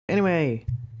Anyway,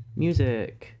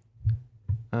 music.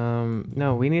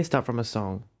 No, we need to start from a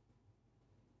song.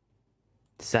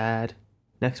 Sad.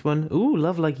 Next one. Ooh,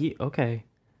 Love Like You. Okay.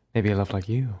 Maybe a Love Like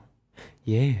You.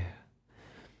 Yeah.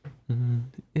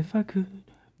 If I could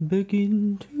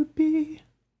begin to be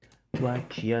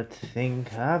what you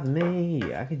think of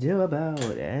me, I could do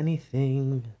about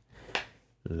anything.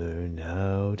 Learn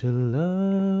how to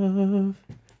love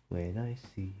when I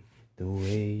see the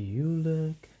way you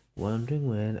look. Wondering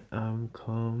when I'm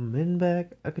coming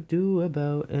back, I could do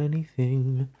about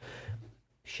anything.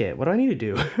 Shit, what do I need to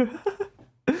do?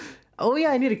 Oh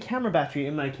yeah, I need a camera battery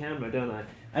in my camera, don't I?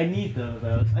 I need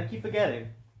those. I keep forgetting.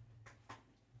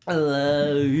 I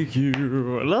like you.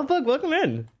 Lovebug, welcome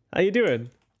in. How you doing?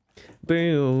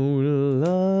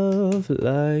 Love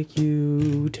like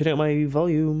you. Turn up my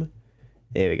volume.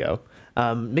 There we go.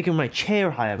 Making my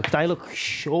chair higher because I look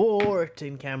short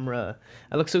in camera.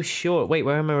 I look so short. Wait,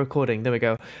 where am I recording? There we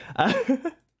go.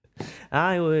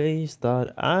 I always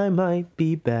thought I might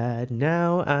be bad.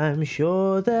 Now I'm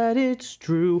sure that it's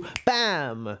true.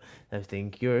 Bam! I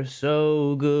think you're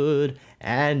so good,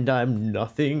 and I'm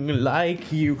nothing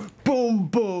like you. Boom,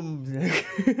 boom.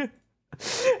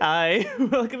 Hi,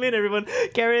 welcome in everyone.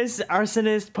 Garrus,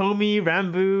 Arsonist, Pomi,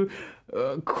 Rambu,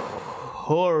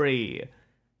 Corey.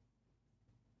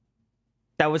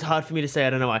 That was hard for me to say. I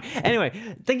don't know why. Anyway,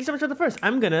 thank you so much for the first.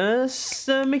 I'm gonna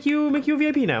make you a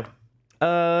VIP now.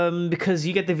 Because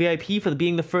you get the VIP for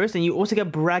being the first, and you also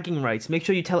get bragging rights. Make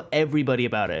sure you tell everybody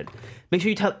about it. Make sure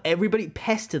you tell everybody.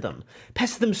 Pester them.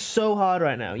 Pester them so hard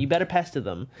right now. You better pester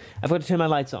them. I've got to turn my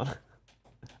lights on.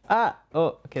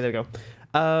 Oh, okay, there we go.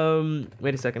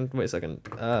 Wait a second.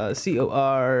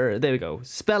 C-O-R. There we go.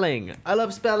 Spelling. I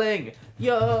love spelling.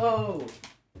 Yo.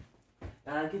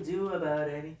 I can do about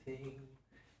anything.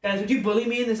 Guys, would you bully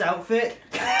me in this outfit?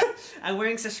 I'm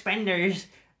wearing suspenders.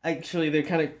 Actually, they're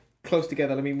kind of close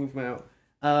together. Let me move them out.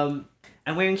 I'm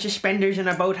wearing suspenders and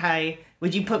a bow tie.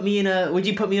 Would you put me in a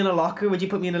locker? Would you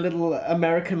put me in a little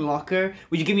American locker?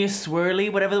 Would you give me a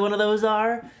swirly, whatever one of those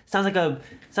are? Sounds like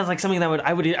something that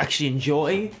I would actually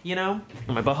enjoy, you know?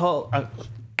 On my butthole.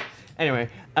 Anyway,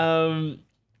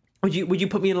 would you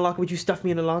put me in a locker? Would you stuff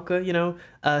me in a locker, you know?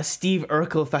 Steve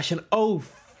Urkel fashion. Oh,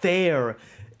 fair.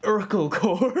 Urkel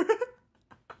core.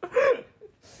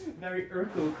 Very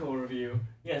Urkel core of you.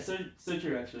 Yeah, so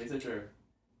true actually, so true.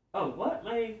 Oh, what?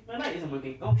 My light isn't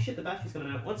working. Oh shit, the battery's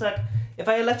coming out. One sec. If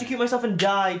I electrocute myself and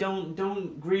die,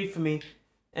 don't grieve for me.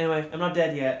 Anyway, I'm not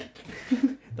dead yet.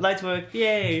 The lights work.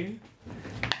 Yay.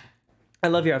 I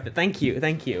love your outfit. Thank you.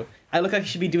 I look like I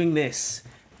should be doing this.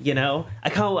 You know?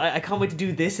 I can't wait to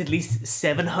do this at least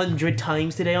 700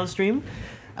 times today on stream.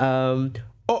 Oh.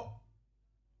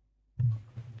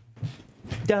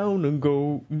 Down and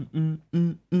go.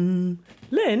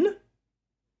 Lynn?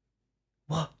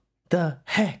 What the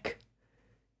heck?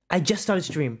 I just started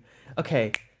stream.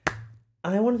 Okay.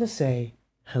 I wanted to say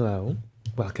hello.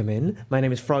 Welcome in. My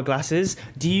name is Frog Glasses.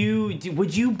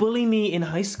 Would you bully me in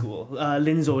high school,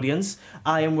 Lynn's audience?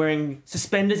 I am wearing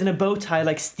suspenders and a bow tie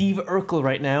like Steve Urkel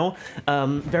right now.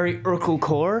 Very Urkel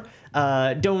core.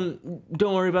 Don't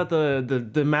worry about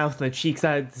the mouth and the cheeks.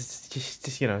 That's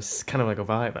just you know, it's kind of like a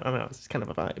vibe. I don't know. It's kind of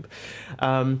a vibe.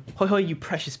 Hoi hoi, you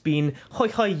precious bean. Hoi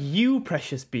hoi, you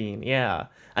precious bean. Yeah.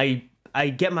 I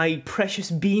get my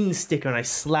precious bean sticker and I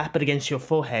slap it against your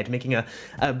forehead, making a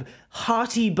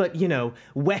hearty but, you know,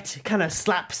 wet kind of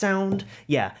slap sound.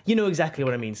 Yeah, you know exactly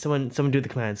what I mean. Someone do the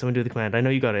command. Someone do the command. I know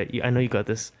you got it. I know you got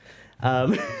this. Now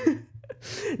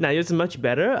yours is much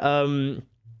better.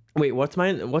 Wait, what's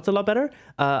mine? What's a lot better?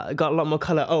 I got a lot more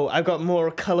color. Oh, I've got more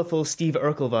colorful Steve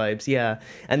Urkel vibes. Yeah,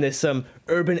 and there's some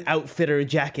Urban Outfitter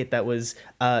jacket that was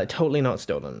totally not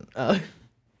stolen.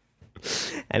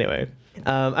 Anyway.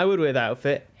 I would wear that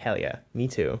outfit. Hell yeah, me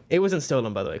too. It wasn't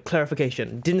stolen, by the way.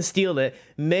 Clarification. Didn't steal it.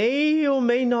 May or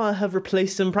may not have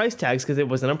replaced some price tags because it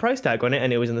wasn't a price tag on it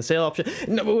and it was in the sale option.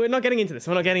 No, but we're not getting into this.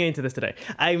 We're not getting into this today.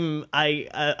 I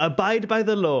abide by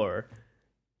the lore.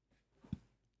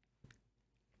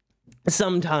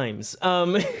 Sometimes.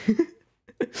 But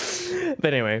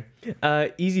anyway,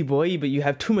 easy boy, but you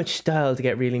have too much style to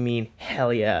get really mean.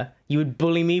 Hell yeah. You would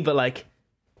bully me, but like,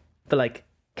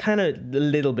 kind of a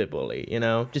little bit bully, you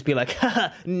know? Just be like, haha,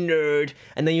 nerd.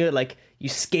 And then you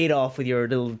skate off with your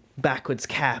little backwards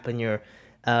cap and your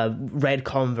red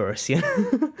Converse, you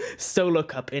know? Solo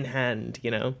cup in hand,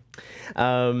 you know?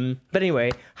 But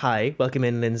anyway, hi, welcome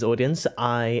in Lynn's audience.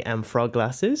 I am Frog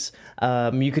Glasses.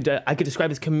 I could describe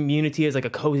this community as like a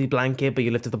cozy blanket, but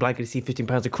you lift up the blanket to see 15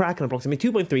 pounds of crack and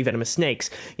approximately 2.3 venomous snakes,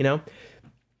 you know?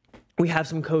 we have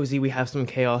some cozy, we have some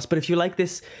chaos. But if you like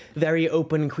this very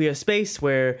open queer space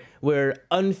where we're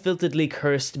unfilteredly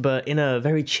cursed but in a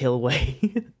very chill way,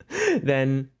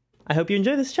 then I hope you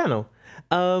enjoy this channel.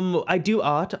 I do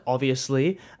art,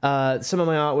 obviously. Some of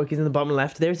my artwork is in the bottom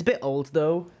left there. It's a bit old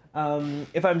though.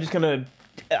 If I'm just gonna,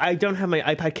 I don't have my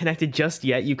iPad connected just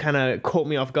yet. You kind of caught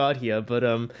me off guard here, but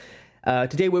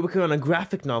today we're working on a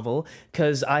graphic novel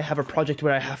because I have a project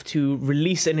where I have to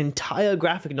release an entire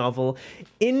graphic novel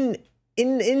in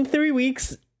 3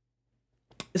 weeks.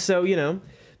 So, you know,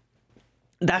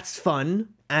 that's fun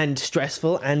and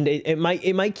stressful, and it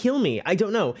might kill me. I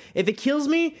don't know. If it kills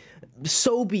me,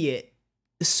 so be it.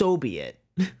 So be it.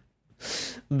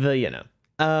 But, you know.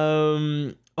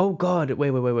 Oh god,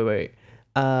 wait.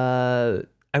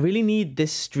 I really need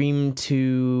this stream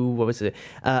to, what was it?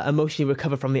 Emotionally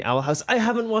recover from the Owl House. I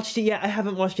haven't watched it yet.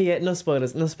 No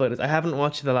spoilers. I haven't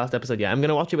watched the last episode yet. I'm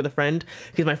gonna watch it with a friend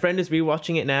because my friend is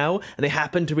rewatching it now, and they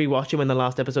happen to rewatch it when the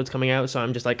last episode's coming out. So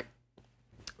I'm just like,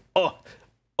 oh,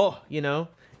 you know,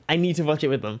 I need to watch it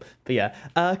with them. But yeah,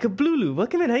 Kablulu,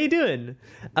 welcome in. How you doing?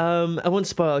 I won't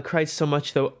spoil. I cried so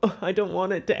much though. Oh, I don't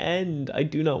want it to end. I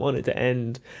do not want it to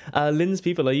end. Lynn's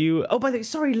people, are you? Oh, by the way,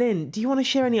 sorry, Lynn. Do you want to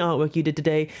share any artwork you did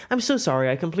today? I'm so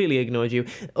sorry. I completely ignored you.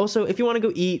 Also, if you want to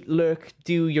go eat, lurk,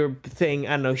 do your thing,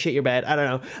 I don't know, shit your bed, I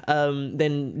don't know,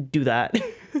 then do that.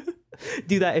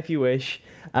 Do that if you wish.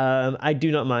 I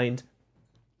do not mind.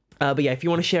 But yeah, if you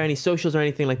want to share any socials or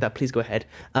anything like that, please go ahead.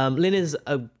 Lynn is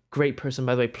a great person,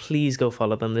 by the way. Please go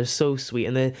follow them. They're so sweet,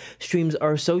 and the streams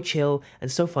are so chill and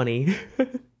so funny.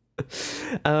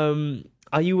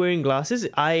 Are you wearing glasses?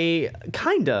 I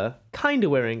kinda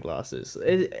wearing glasses.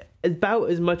 About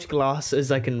as much glass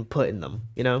as I can put in them,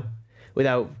 you know,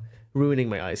 without ruining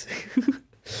my eyes.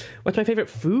 What's my favorite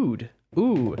food?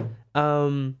 Ooh.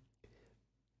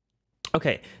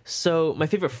 Okay, so my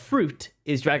favorite fruit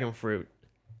is dragon fruit.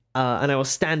 And I will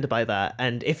stand by that.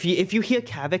 And if you hear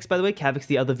Kavix, by the way, Kavix,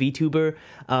 the other VTuber,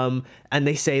 and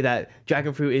they say that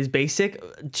dragon fruit is basic,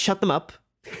 shut them up.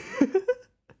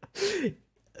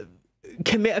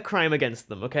 Commit a crime against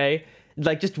them, okay?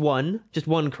 Like just one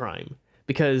crime,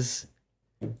 because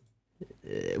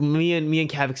me and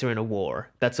Kavix are in a war.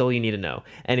 That's all you need to know.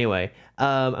 Anyway,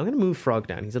 I'm gonna move Frog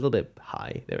down. He's a little bit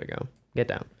high. There we go. Get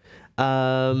down.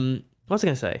 What was I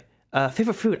gonna say?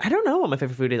 Favorite food? I don't know what my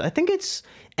favorite food is. I think it's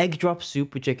egg drop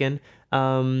soup with chicken,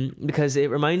 because it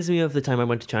reminds me of the time I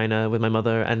went to China with my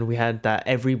mother, and we had that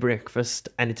every breakfast,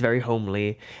 and it's very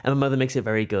homely, and my mother makes it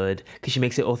very good because she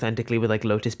makes it authentically with like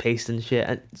lotus paste and shit,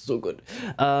 and it's so good.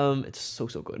 It's so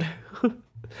good.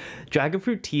 Dragon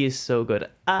fruit tea is so good.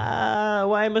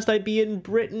 Why must I be in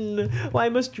Britain? Why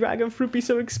must dragon fruit be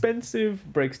so expensive?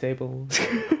 Breaks table.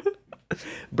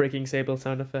 Breaking table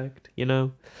sound effect, you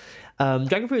know.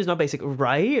 Dragon fruit is not basic,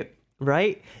 right?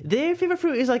 Their favorite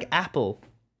fruit is like apple.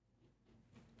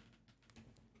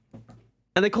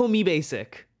 And they call me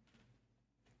basic.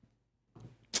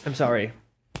 I'm sorry.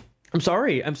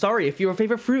 If your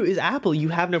favorite fruit is apple, you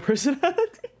have no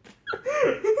personality.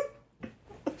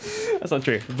 That's not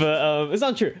true, but it's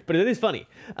not true, but it is funny.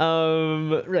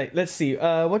 Right, let's see.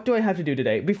 What do I have to do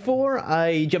today? Before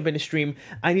I jump into stream,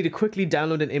 I need to quickly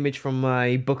download an image from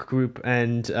my book group,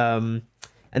 and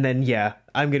then, yeah,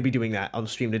 I'm going to be doing that on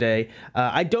stream today.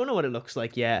 I don't know what it looks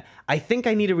like yet. I think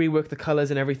I need to rework the colors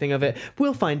and everything of it.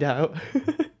 We'll find out.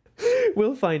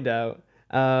 We'll find out.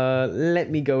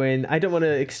 Let me go in. I don't want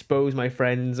to expose my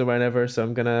friends or whatever, so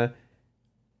I'm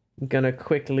gonna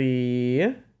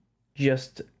quickly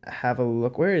just have a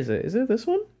look. Where is it? Is it this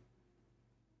one?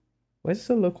 Why is it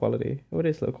so low quality? Oh, it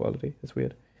is low quality. That's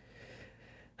weird.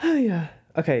 Oh, yeah.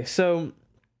 Okay, so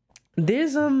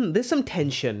there's some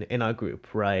tension in our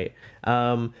group, right?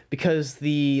 Because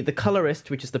the colorist,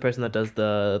 which is the person that does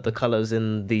the colors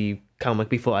in the comic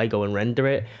before I go and render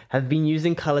it, have been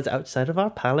using colors outside of our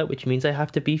palette, which means I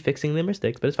have to be fixing their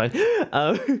mistakes, but it's fine.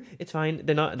 It's fine.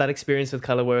 They're not that experienced with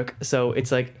color work, so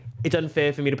it's like it's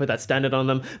unfair for me to put that standard on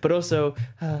them. But also,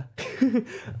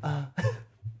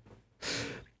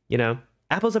 you know,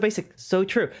 apples are basic. So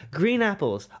true. Green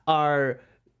apples are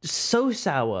so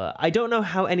sour. I don't know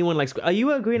how anyone likes. Are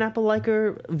you a green apple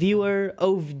liker, viewer?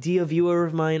 Oh, dear viewer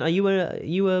of mine, are you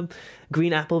a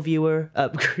green apple viewer?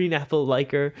 Green apple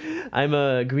liker? I'm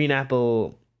a green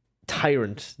apple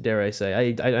tyrant, dare I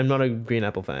say. I'm not a green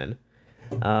apple fan.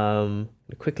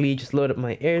 Quickly just load up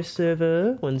my air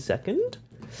server. 1 second.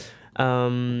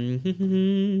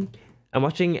 I'm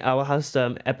watching Owl House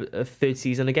third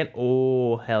season again.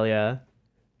 Oh, hell yeah.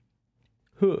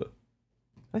 Huh.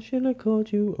 I shouldn't have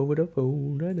called you over the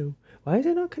phone. I know. Why is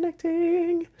it not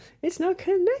connecting? It's not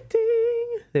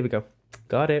connecting. There we go.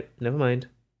 Got it. Never mind.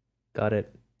 Got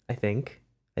it. I think.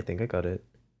 I think I got it.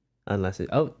 Unless it...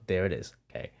 Oh, there it is.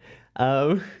 Okay.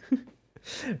 Um,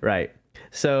 right.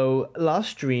 So last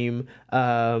stream,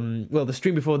 well, the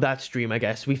stream before that stream, I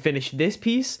guess, we finished this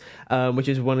piece, which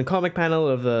is one comic panel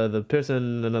of the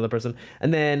person, another person,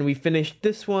 and then we finished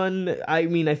this one. I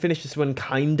mean, I finished this one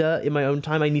kinda in my own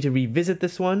time. I need to revisit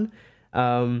this one.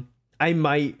 I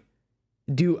might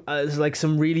do like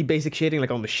some really basic shading,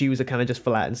 like on the shoes are kind of just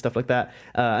flat and stuff like that.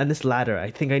 And this ladder,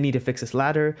 I think I need to fix this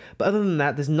ladder. But other than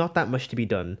that, there's not that much to be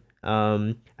done.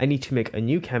 I need to make a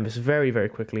new canvas very, very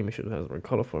quickly. Make sure it has very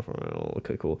colorful.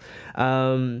 Okay, cool.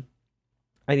 I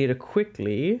need to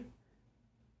quickly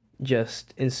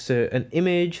just insert an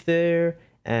image there,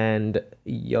 and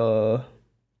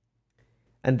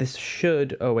this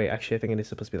should. Oh wait, actually, I think it is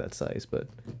supposed to be that size, but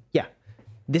yeah.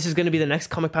 This is going to be the next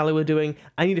comic palette we're doing.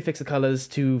 I need to fix the colors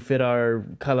to fit our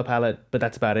color palette, but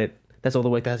that's about it. That's all the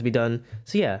work that has to be done.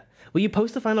 So yeah, will you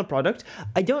post the final product?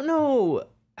 I don't know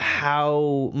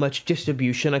how much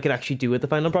distribution I could actually do with the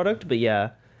final product, but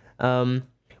yeah.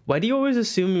 Why do you always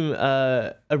assume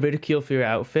a ridicule for your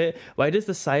outfit? Why does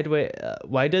the sideways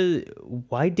why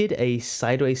did a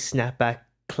sideways snapback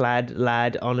clad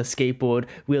lad on a skateboard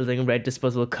wielding a red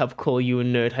disposable cup call you a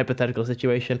nerd? Hypothetical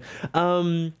situation.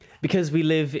 Because we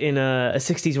live in a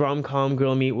 60s rom-com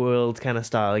girl meet world kind of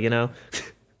style, you know?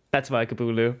 That's why,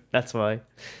 Kabulu. That's why.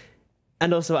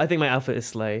 And also, I think my outfit is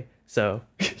slay, so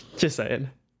just saying.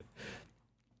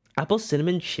 Apple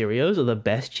Cinnamon Cheerios are the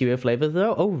best Cheerio flavor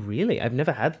though? Oh really? I've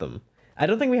never had them. I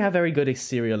don't think we have very good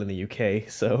cereal in the UK,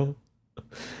 so...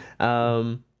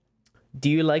 Do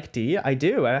you like tea? I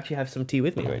do. I actually have some tea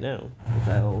with me right now, which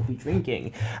I'll be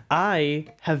drinking. I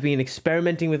have been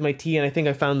experimenting with my tea, and I think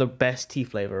I found the best tea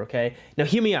flavor, okay? Now,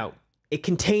 hear me out. It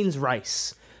contains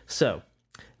rice. So,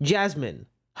 jasmine,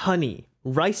 honey,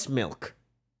 rice milk.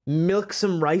 Milk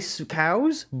some rice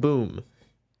cows? Boom.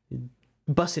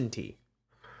 Bussin' tea.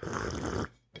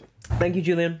 Thank you,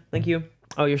 Julian. Thank you.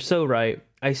 Oh, you're so right.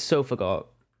 I so forgot.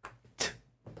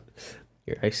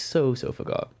 I so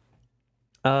forgot.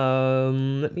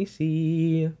 Let me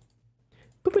see.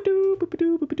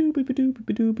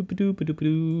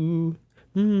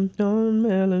 On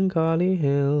Melancholy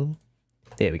Hill.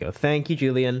 There we go. Thank you,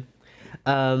 Julian.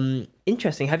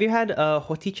 Interesting. Have you had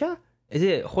horchata? Is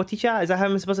it horchata? Is that how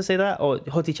I'm supposed to say that? Or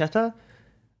horchata?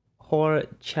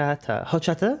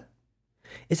 Horchata?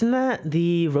 Isn't that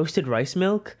the roasted rice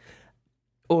milk?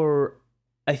 Or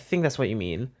I think that's what you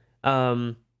mean.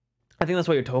 I think that's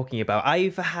what you're talking about.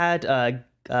 I've had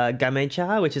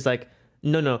gamecha, which is like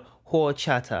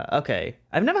horchata. Okay,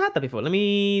 I've never had that before. Let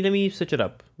me search it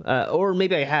up. Or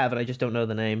maybe I have and I just don't know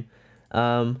the name.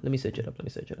 Let me search it up.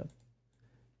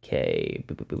 Okay.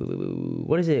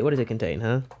 What is it? What does it contain?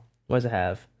 Huh? What does it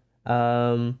have?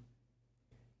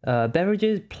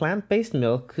 Beverages, plant-based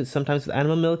milk, sometimes with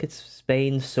animal milk. It's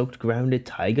Spain soaked grounded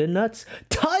tiger nuts.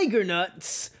 Tiger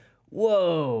nuts!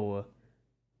 Whoa.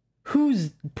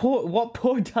 What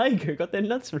poor tiger got their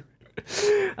nuts from?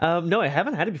 No, I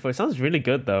haven't had it before. It sounds really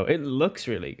good though. It looks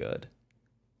really good.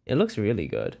 It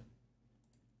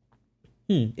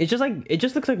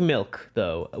just looks like milk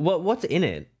though. What's in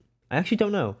it? I actually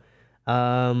don't know.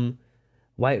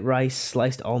 White rice,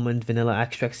 sliced almond, vanilla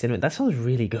extract, cinnamon. That sounds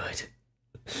really good.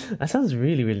 That sounds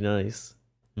really, really nice.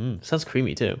 Sounds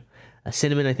creamy too.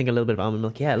 Cinnamon, I think a little bit of almond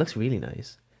milk. Yeah, it looks really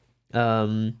nice.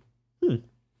 That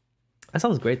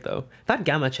sounds great though. That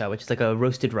gamecha, which is like a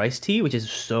roasted rice tea, which is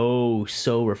so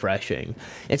refreshing.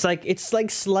 It's like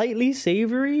slightly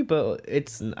savory, but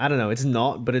I don't know, it's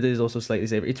not, but it is also slightly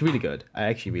savory. It's really good. I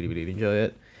actually really enjoy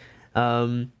it.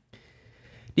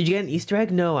 Did you get an Easter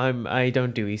egg? No, I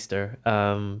don't do Easter.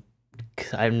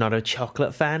 I'm not a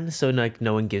chocolate fan, so like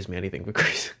no one gives me anything for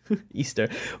Easter,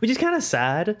 which is kind of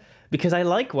sad because I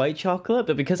like white chocolate,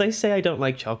 but because I say I don't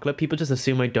like chocolate, people just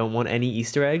assume I don't want any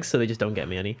Easter eggs, so they just don't get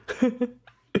me any.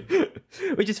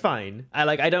 Which is fine.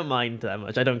 I don't mind that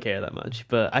much. I don't care that much,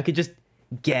 but I could just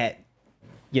get,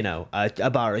 a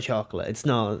bar of chocolate. It's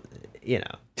not,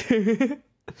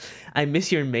 I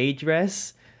miss your maid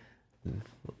dress.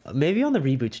 Maybe on the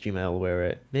reboot stream I'll wear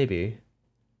it. Maybe.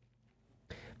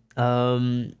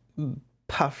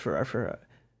 Puffer.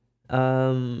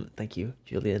 Thank you,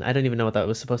 Julian. I don't even know what that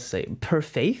was supposed to say. Per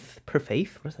faith?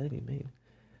 What does that even mean?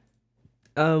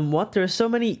 What? There are so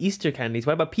many Easter candies.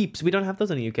 What about Peeps? We don't have those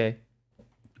in the UK.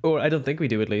 Or I don't think we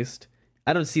do, at least.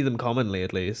 I don't see them commonly,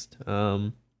 at least.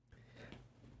 Meant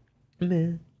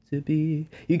to be.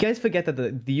 You guys forget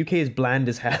that the UK is bland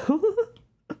as hell.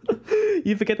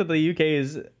 You forget that the UK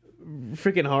is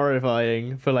freaking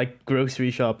horrifying for, like, grocery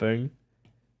shopping.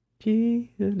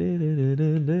 Never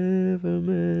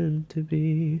meant to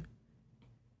be.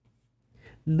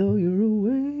 Though you're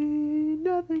away,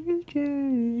 nothing has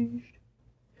changed.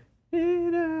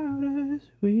 In our eyes,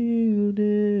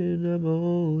 wielding a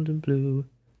molten blue.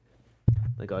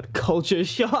 My god, culture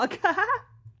shock.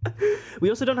 We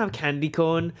also don't have candy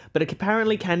corn, but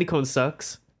apparently candy corn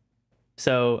sucks.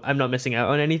 So I'm not missing out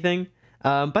on anything.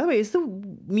 By the way, is the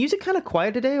music kind of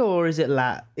quiet today, or is it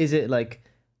like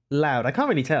loud? I can't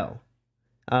really tell.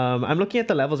 I'm looking at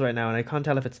the levels right now, and I can't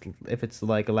tell if it's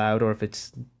like loud or if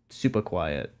it's super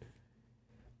quiet.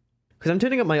 Because I'm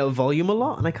turning up my volume a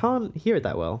lot, and I can't hear it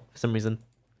that well for some reason.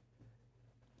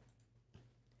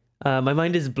 My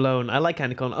mind is blown. I like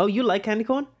candy corn. Oh, you like candy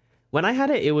corn? When I had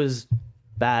it, it was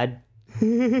bad.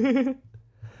 The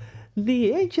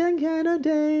ancient kind of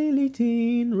daily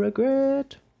teen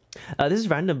regret. This is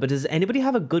random, but does anybody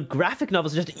have a good graphic novel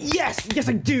suggestion? Yes,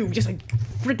 I do. Yes, I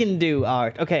freaking do.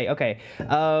 Art. Okay. Okay.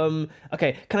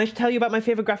 Can I tell you about my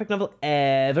favorite graphic novel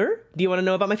ever? Do you want to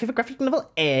know about my favorite graphic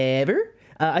novel ever?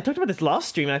 I talked about this last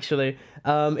stream actually.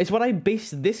 It's what I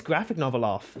based this graphic novel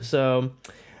off. So,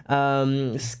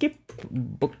 skip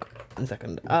book. 1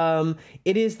 second.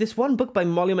 It is this one book by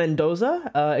Molly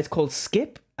Mendoza. It's called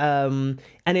Skip. And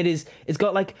it's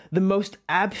got like the most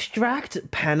abstract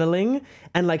paneling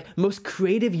and like most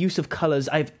creative use of colors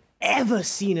I've ever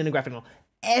seen in a graphic novel,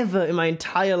 ever in my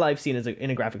entire life seen in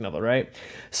a graphic novel, right?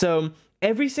 So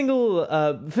every single,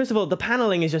 first of all, the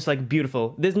paneling is just like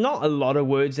beautiful. There's not a lot of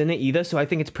words in it either, so I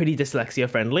think it's pretty dyslexia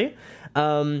friendly.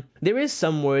 There is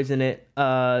some words in it,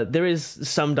 there is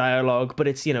some dialogue, but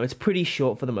it's, it's pretty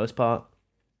short for the most part.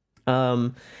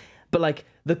 But like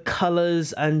the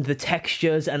colors and the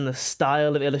textures and the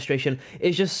style of illustration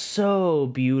is just so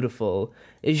beautiful.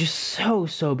 It's just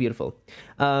so beautiful.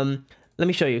 Let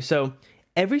me show you. So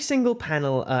every single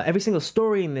panel, every single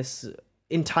story in this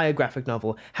entire graphic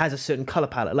novel has a certain color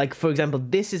palette. Like, for example,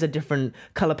 this is a different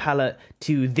color palette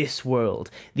to this world.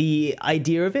 The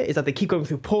idea of it is that they keep going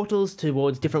through portals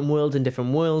towards different worlds, and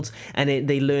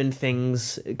they learn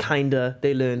things,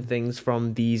 they learn things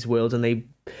from these worlds, and they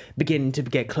begin to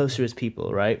get closer as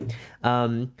people, right?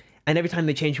 And every time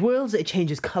they change worlds, it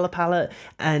changes color palette,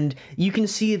 and you can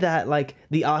see that like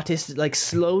the artist like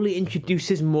slowly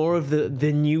introduces more of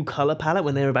the new color palette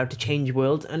when they're about to change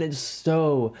worlds, and it's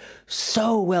so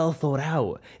well thought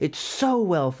out. It's so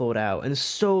well thought out and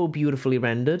so beautifully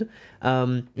rendered.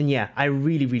 And yeah, I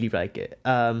really like it.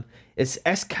 It's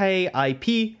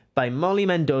SKIP by Molly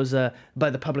Mendoza by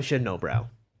the publisher Nobrow.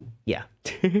 Yeah.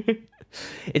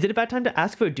 Is it a bad time to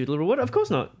ask for a doodle reward? Of course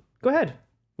not. Go ahead.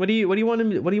 What do you want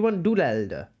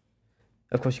doodled?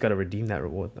 Of course you gotta redeem that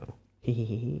reward though.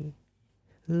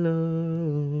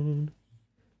 Alone.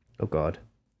 Oh god.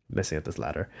 Messing up this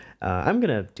ladder. I'm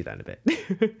gonna do that in a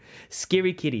bit.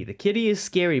 Scary kitty. The kitty is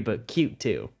scary but cute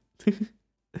too.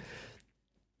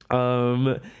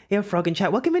 Yeah, Frog in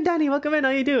chat. Welcome in, Danny. Welcome in. How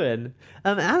you doing?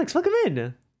 Alex, welcome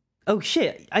in. Oh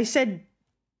shit. I said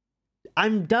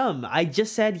I'm dumb. I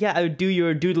just said, yeah, I would do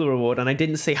your doodle reward, and I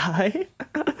didn't say hi.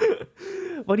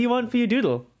 What do you want for your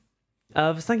doodle?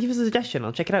 Thank you for the suggestion.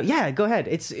 I'll check it out. Yeah, go ahead.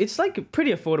 It's like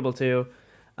pretty affordable too.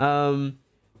 I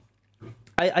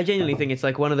genuinely think it's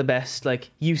like one of the best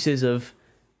like uses of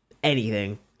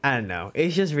anything. I don't know.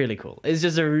 It's just really cool. It's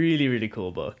just a really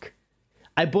cool book.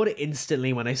 I bought it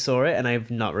instantly when I saw it, and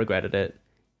I've not regretted it.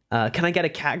 Can I get a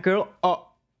cat girl? Oh,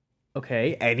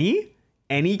 okay.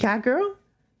 Any cat girl?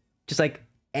 Just like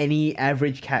any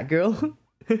average cat girl.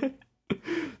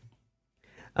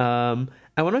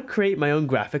 I want to create my own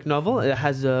graphic novel. It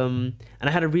has and I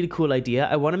had a really cool idea.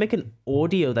 I want to make an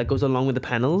audio that goes along with the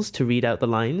panels to read out the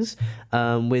lines,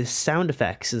 with sound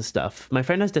effects and stuff. My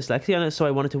friend has dyslexia on it, so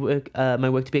I wanted to my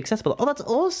work to be accessible. Oh, that's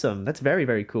awesome! That's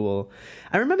very cool.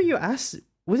 I remember you asked.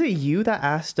 Was it you that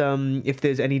asked if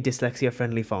there's any dyslexia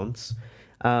friendly fonts?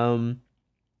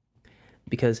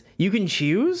 Because you can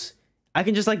choose. I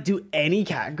can just like do any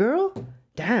cat girl.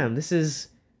 Damn, this is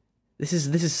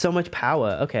so much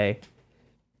power. Okay.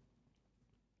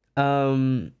 Let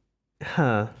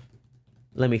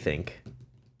me think.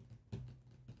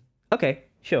 Okay,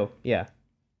 sure, yeah.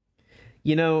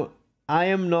 I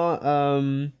am not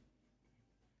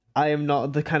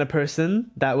the kind of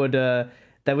person that would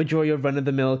draw your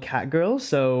run-of-the-mill cat girl,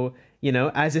 so,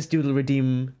 as this doodle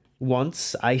redeem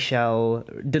wants, I shall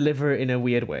deliver in a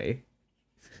weird way.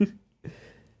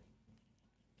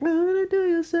 Gonna do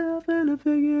yourself and I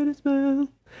figured it well.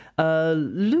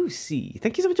 Lucy,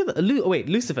 thank you so much for the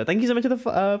Lucifer, thank you so much for the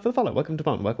follow. Welcome to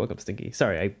Pond. Welcome Stinky.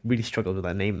 Sorry, I really struggled with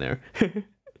that name there.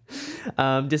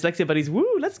 Dyslexia buddies, woo,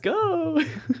 let's go.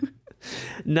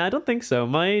 No, I don't think so.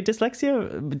 My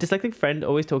dyslexic friend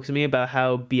always talks to me about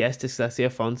how BS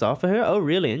dyslexia fonts are for her. Oh,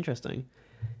 really? Interesting.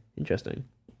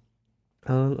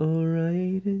 I'll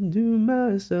alright and do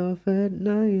myself at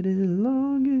night. As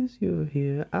long as you're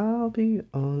here, I'll be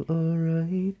all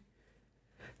alright.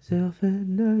 Self at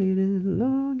night, as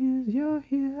long as you're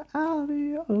here, I'll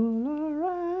be all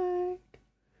alright.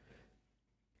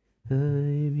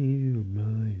 I'm here,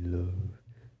 my love.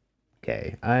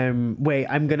 Okay, I'm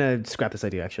gonna scrap this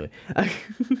idea actually.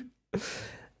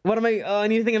 What am I? Oh, I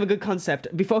need to think of a good concept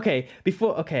okay.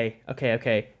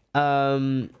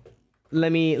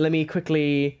 Let me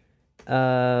quickly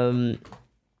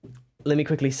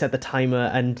set the timer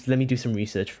and let me do some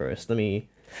research first. Let me.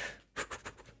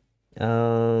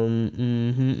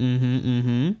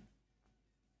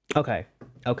 Okay.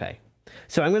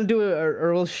 So I'm gonna do a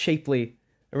real shapely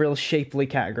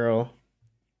cat girl.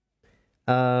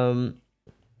 I'm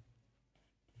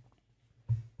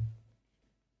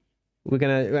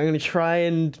gonna try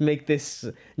and make this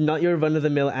not your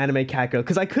run-of-the-mill anime cat girl,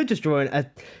 because I could just draw a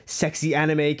sexy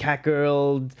anime cat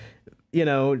girl, you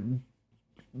know,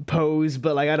 pose,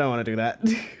 but like I don't want to do that.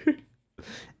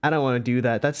 I don't want to do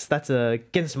that. That's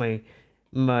against my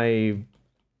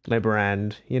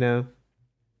brand, you know.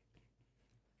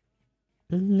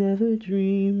 I never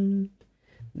dreamed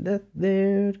that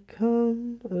there'd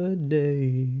come a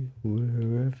day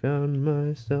where I found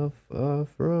myself far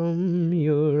from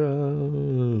your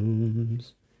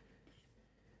arms.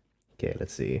 Okay,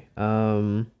 let's see.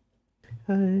 I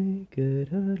could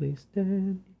hardly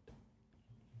stand.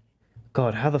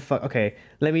 God, how the fuck? Okay,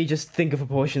 let me just think of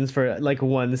proportions for like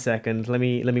 1 second. Let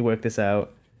me work this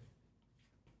out.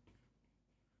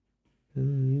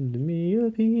 Send me a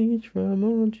peach from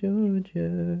old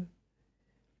Georgia.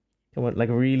 I want like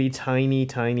really tiny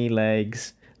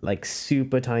legs, like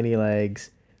super tiny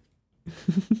legs.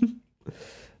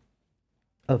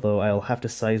 Although I'll have to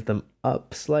size them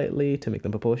up slightly to make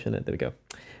them proportionate. There we go.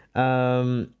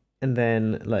 And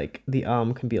then like the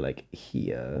arm can be like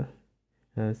here.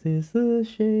 As is the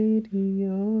shady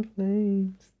old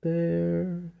lanes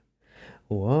there,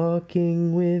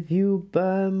 walking with you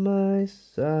by my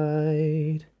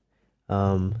side.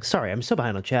 Sorry, I'm so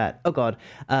behind on chat. Oh God,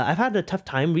 I've had a tough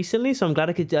time recently, so I'm glad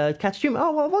I could catch stream.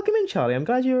 Oh well, welcome in, Charlie. I'm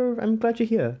glad you're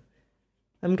here.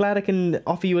 I'm glad I can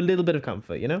offer you a little bit of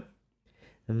comfort, you know.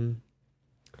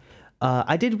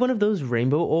 I did one of those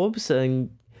rainbow orbs and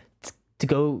to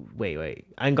go wait,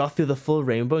 and got through the full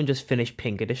rainbow and just finished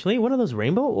pink additionally. One of those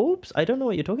rainbow orbs? I don't know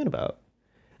what you're talking about.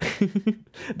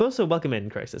 But also, welcome in,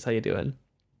 Crisis. How you doing?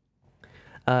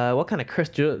 What kind of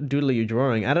cursed doodle are you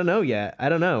drawing? I don't know yet. I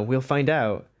don't know. We'll find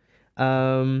out.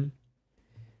 Do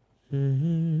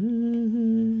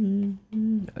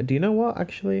you know what,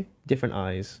 actually? Different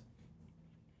eyes.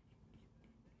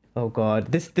 Oh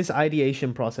God. This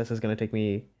ideation process is gonna take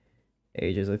me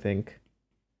ages, I think.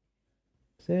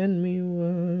 Send me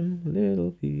one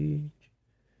little peach.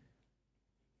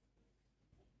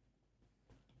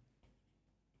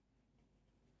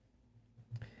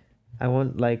 I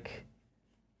want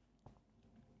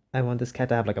this cat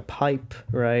to have like a pipe,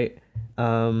 right?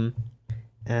 And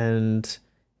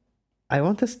I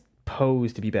want this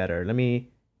pose to be better. Let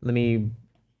me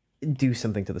do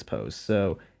something to this pose.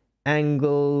 So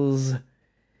angles.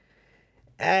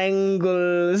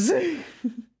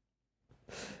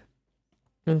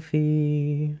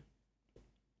 Fee.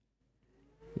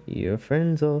 Your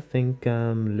friends all think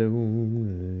I'm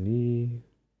lonely,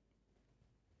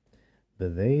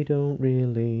 but they don't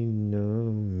really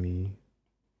know me.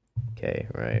 Okay,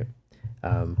 right.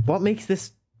 What makes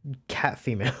this cat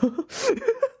female?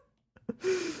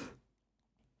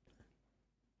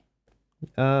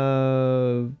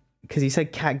 Because you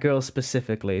said cat girl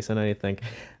specifically, so now you think.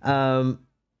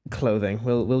 Clothing.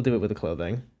 We'll do it with the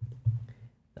clothing.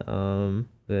 Oh,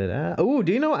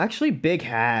 do you know, actually, big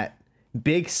hat.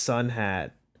 Big sun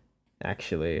hat.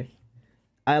 Actually.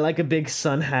 I like a big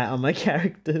sun hat on my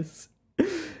characters.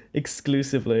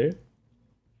 Exclusively.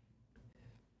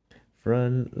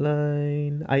 Front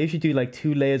line. I usually do like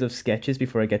 2 layers of sketches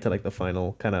before I get to like the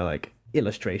final kind of like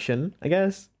illustration, I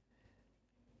guess.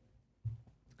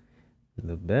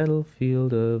 The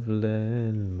battlefield of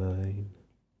landmine.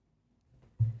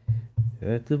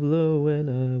 At the blow when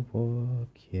I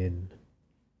walk in.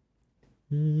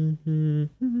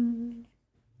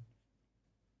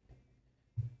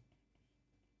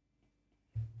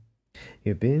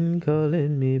 You've been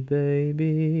calling me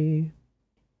baby,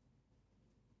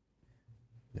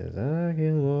 as I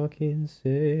can walk in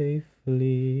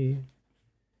safely.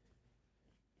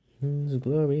 As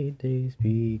glory days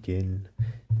begin.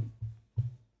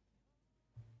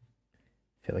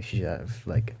 I feel like she should have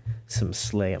like some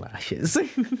sleigh lashes.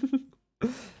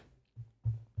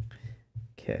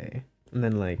 Okay, and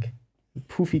then like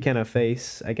poofy kind of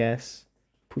face, I guess.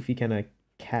 poofy kind of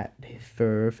cat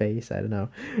fur face. I don't know.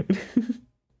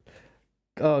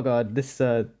 Oh god, this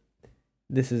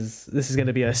is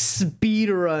gonna be a speed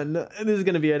run. This is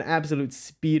gonna be an absolute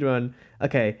speed run.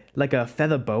 Okay, like a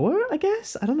feather boa, I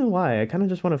guess. I don't know why. I kind of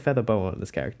just want a feather boa on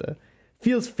this character.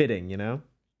 Feels fitting, you know.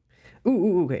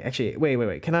 Ooh, okay. Actually,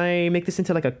 wait. Can I make this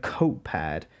into like a coat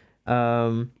pad?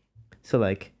 So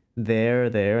like there,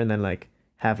 and then like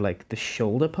have like the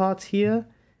shoulder parts here,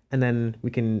 and then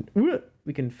we can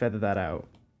feather that out.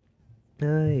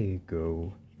 There you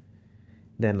go.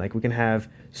 Then like we can have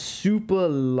super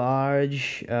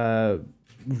large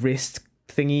wrist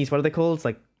thingies. What are they called? It's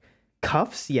like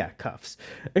cuffs. Yeah, cuffs.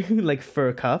 Like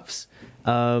fur cuffs.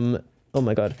 Oh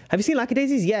my god. Have you seen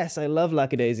Lackadaisies? Yes, I love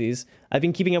Lackadaisies. I've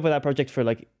been keeping up with that project for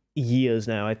like years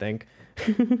now, I think.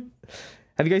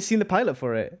 Have you guys seen the pilot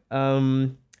for it?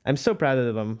 I'm so proud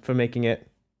of them for making it.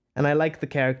 And I like the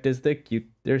characters. They're cute.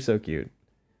 They're so cute.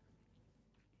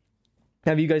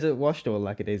 Have you guys watched all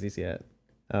Lackadaisies yet?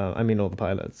 I mean all the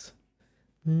pilots.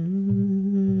 Oh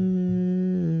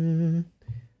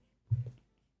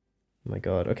my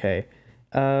god, okay.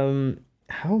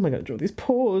 How am I gonna draw these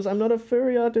paws? I'm not a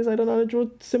furry artist. I don't know how to draw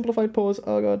simplified paws.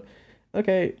 Oh god.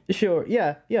 Okay, sure.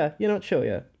 Yeah, you're not sure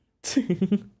yet.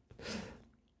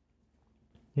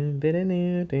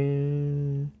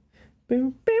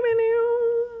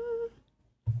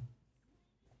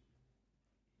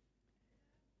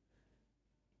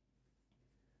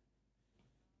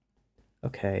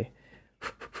 Okay.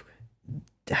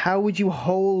 How would you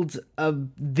hold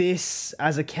this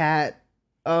as a cat?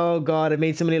 Oh god, I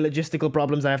made so many logistical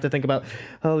problems I have to think about.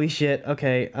 Holy shit.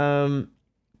 Okay.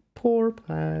 Poor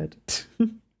pad.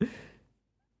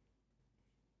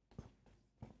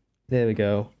 There we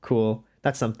go. Cool.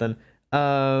 That's something.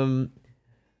 I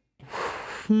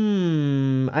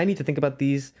need to think about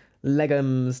these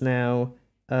leggings now.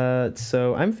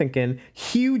 So I'm thinking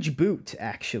huge boot,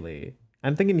 actually.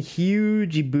 I'm thinking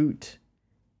huge boot.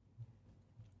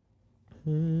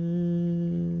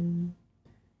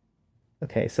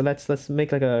 Okay, so let's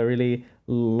make like a really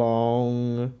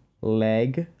long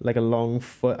leg, like a long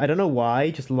foot. I don't know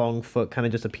why, just long foot kind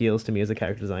of just appeals to me as a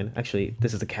character design. Actually,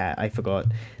 this is a cat. I forgot.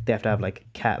 They have to have like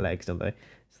cat legs, don't they?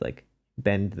 It's like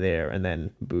bend there and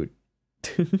then boot.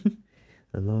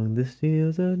 Along the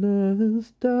steels of Northern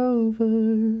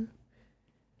Dover,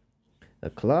 I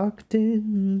clocked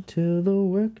in till the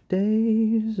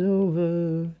workday's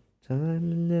over.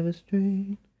 Time is never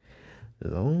straight,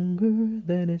 longer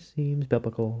than it seems.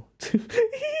 Biblical.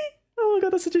 Oh my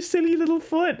god, that's such a silly little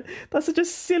foot. That's such a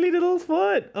silly little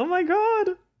foot. Oh my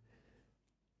god.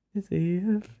 I see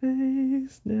her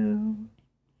face now.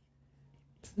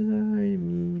 Sorry,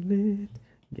 moonlit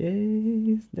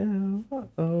gaze now.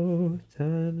 Uh-oh,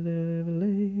 time never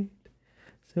late.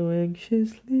 So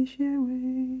anxiously she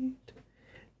wait.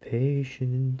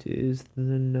 Patient is the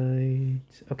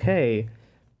night. Okay.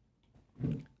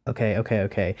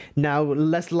 Okay. Now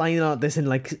let's line out this in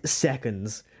like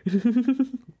seconds.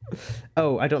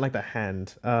 Oh, I don't like that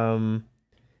hand.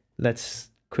 Let's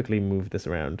quickly move this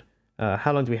around.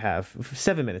 How long do we have?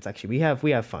 7 minutes actually.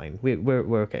 We have fine.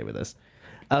 We're okay with this.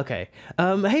 Okay.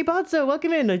 Hey Bodzo,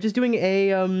 welcome in. I'm just doing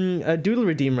a doodle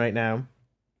redeem right now.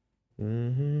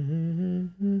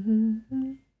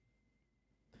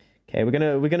 Okay,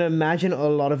 we're gonna imagine a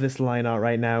lot of this line art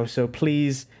right now, so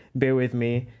please bear with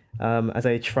me as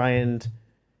I try and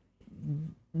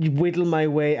whittle my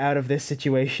way out of this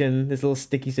situation, this little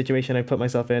sticky situation I put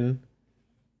myself in.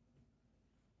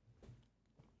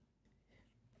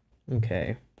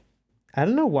 Okay. I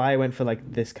don't know why I went for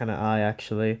like this kind of eye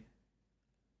actually.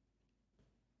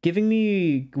 Giving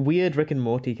me weird Rick and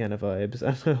Morty kind of vibes.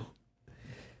 I don't know.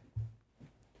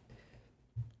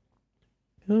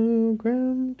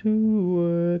 Programmed to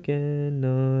work and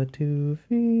not to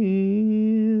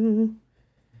feel.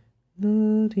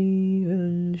 Not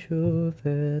even sure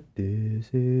that this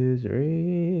is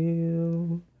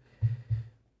real.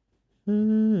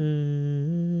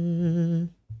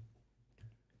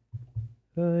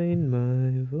 Find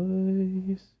my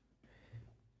voice.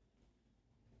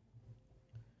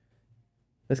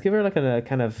 Let's give her like a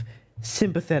kind of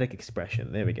sympathetic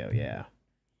expression. There we go, yeah.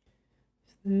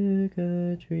 The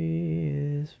country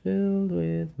is filled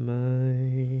with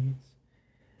mice.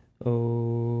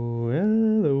 Oh,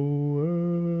 hello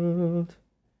world.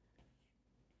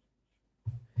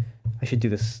 I should do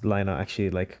this line out actually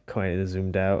like kind of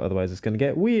zoomed out, otherwise it's gonna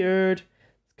get weird.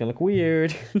 It's gonna look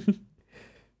weird.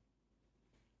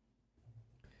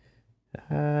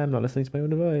 I'm not listening to my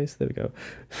own advice. There we go.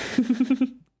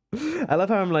 I love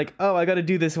how I'm like, oh, I gotta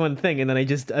do this one thing, and then I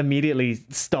just immediately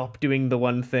stop doing the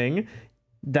one thing.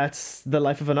 That's the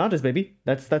life of an artist, baby.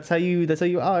 That's how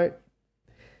you are.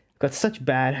 Got such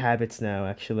bad habits now,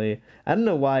 actually. I don't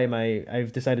know why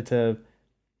I've decided to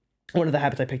one of the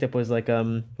habits I picked up was like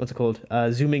what's it called?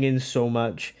 Zooming in so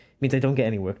much means I don't get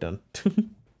any work done.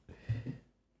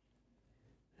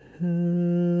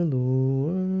 Hello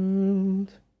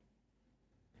world,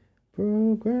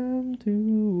 programmed to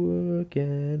work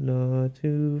and not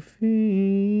to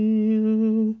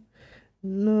feel,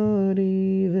 not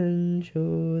even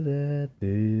sure that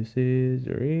this is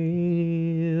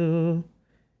real.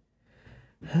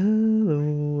 Hello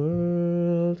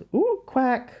world. Ooh,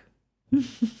 quack.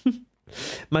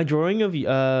 My drawing of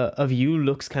you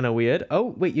looks kind of weird.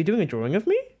 Oh, wait, you're doing a drawing of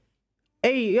me?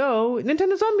 Hey, yo,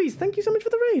 Nintendo Zombies, thank you so much for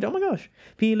the raid. Oh my gosh.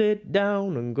 Peel it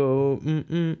down and go.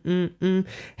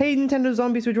 Hey, Nintendo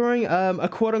Zombies, we're drawing a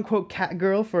quote-unquote cat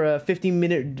girl for a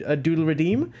 15-minute doodle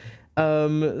redeem.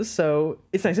 So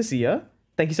it's nice to see ya.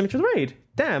 Thank you so much for the raid.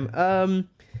 Damn.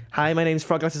 Hi, my name's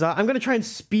Froglasses Art. I'm going to try and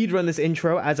speedrun this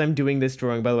intro as I'm doing this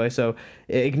drawing, by the way, so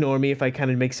ignore me if I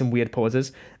kind of make some weird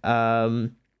pauses.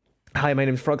 Hi, my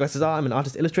name is Froglasses Art. I'm an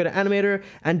artist, illustrator, animator,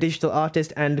 and digital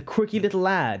artist, and quirky little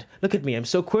lad. Look at me, I'm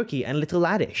so quirky and little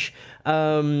laddish.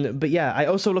 But yeah, I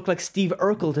also look like Steve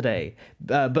Urkel today,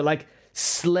 but like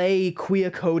slay,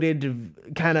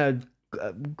 queer-coded kind of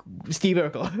Steve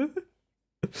Urkel.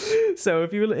 So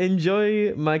if you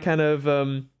enjoy my kind of,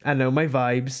 I don't know, my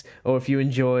vibes, or if you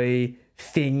enjoy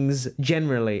things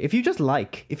generally, if you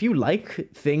like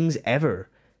things ever,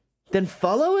 then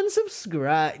follow and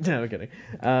subscribe. No, I'm kidding.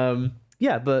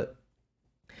 Yeah, but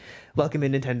welcome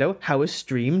in, Nintendo. How was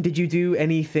stream? Did you do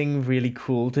anything really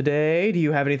cool today? Do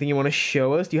you have anything you want to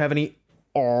show us? Do you have any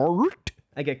art?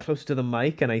 I get close to the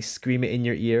mic and I scream it in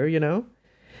your ear, you know?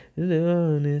 An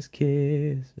honest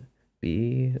kiss,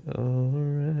 be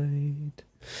alright.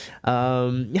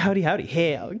 Howdy.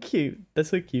 Hey, oh, cute. That's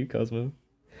so cute, Cosmo.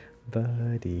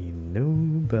 Nobody.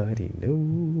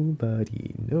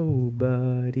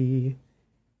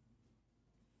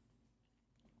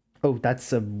 Oh,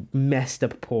 that's a messed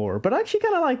up pour, but I actually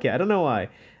kind of like it. I don't know why.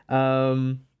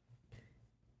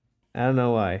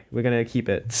 We're gonna keep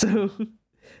it. So,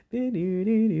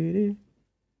 big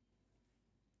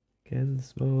and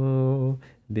small,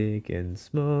 big and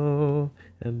small,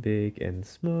 and big and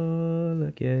small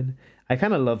again. I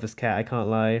kind of love this cat. I can't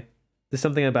lie. There's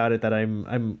something about it that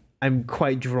I'm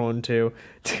quite drawn to.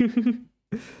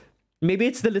 Maybe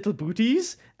it's the little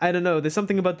booties. I don't know. There's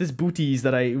something about this booties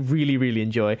that I really, really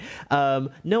enjoy.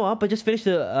 No, but just finished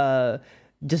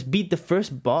just beat the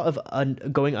first bot of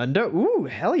going under. Ooh,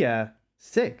 hell yeah.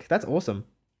 Sick. That's awesome.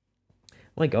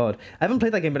 Oh my God. I haven't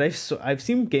played that game, but I've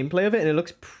seen gameplay of it and it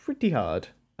looks pretty hard.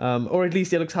 Or at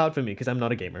least it looks hard for me because I'm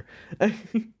not a gamer.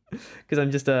 Because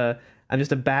I'm just a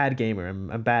bad gamer.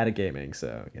 I'm bad at gaming,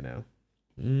 so, you know.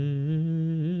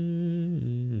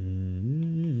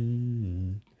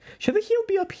 Should the heal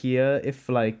be up here if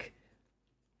like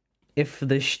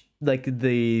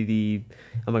the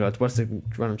oh my God, what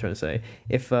I'm trying to say?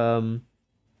 If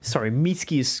sorry,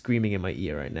 Mitsuki is screaming in my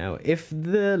ear right now. If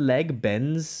the leg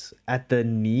bends at the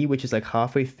knee, which is like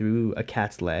halfway through a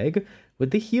cat's leg, would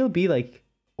the heel be like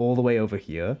all the way over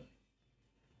here?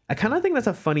 I kind of think that's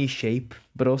a funny shape,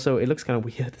 but also it looks kind of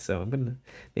weird, so I'm gonna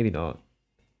maybe not.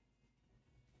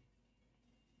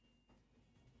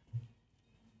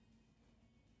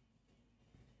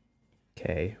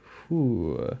 Okay,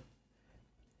 whew.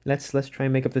 Let's try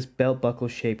and make up this belt buckle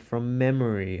shape from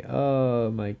memory. Oh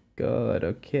my God,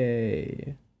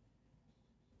 okay.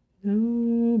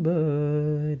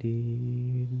 Nobody,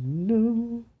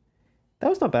 no. That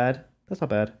was not bad. That's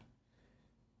not bad.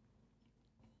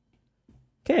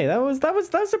 Okay,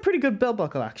 that's a pretty good belt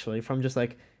buckle actually, from just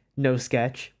like no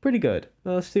sketch. Pretty good.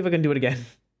 Well, let's see if I can do it again.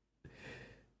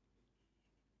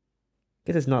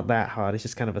 Guess it's not that hard. It's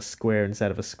just kind of a square instead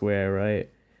of a square, right?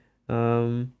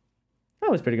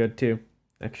 That was pretty good too,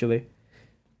 actually.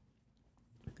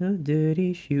 A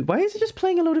dirty shoe. Why is it just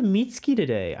playing a load of Mitsuki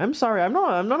today? I'm sorry. I'm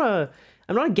not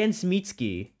against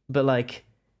Mitsuki, but like,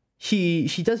 she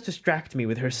does distract me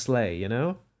with her sleigh, you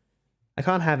know? I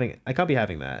can't be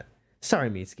having that.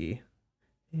 Sorry, Mitsuki.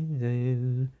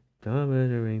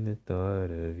 Dominating the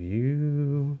thought of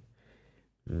you.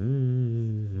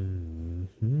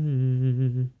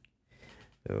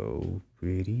 Oh,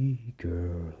 pretty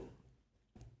girl.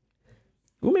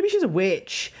 Oh, maybe she's a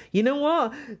witch. You know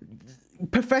what?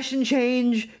 Profession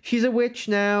change. She's a witch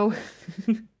now.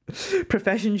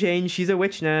 Profession change. She's a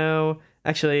witch now.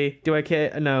 Actually, do I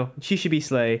care? No, she should be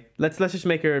Slay. Let's just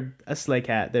make her a Slay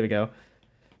cat. There we go.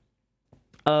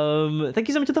 Thank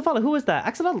you so much for the follow. Who was that?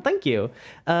 Axolotl, thank you.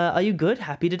 Are you good?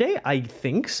 Happy today? I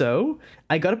think so.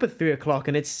 I got up at 3 o'clock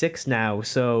and it's 6 now,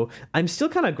 so I'm still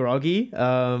kind of groggy.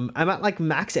 I'm at like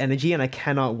max energy and I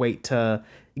cannot wait to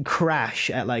crash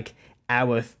at like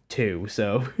hour 2,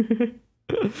 so.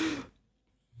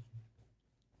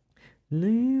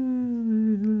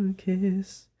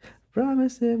 Kiss.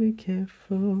 Promise to be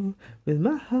careful with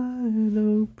my heart,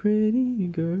 oh pretty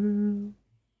girl.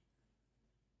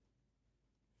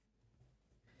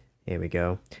 Here we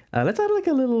go. Let's add like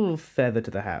a little feather to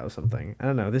the hat or something. I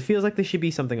don't know. This feels like there should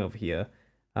be something over here.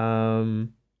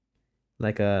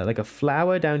 Like a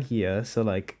flower down here. So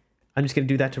like I'm just gonna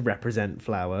do that to represent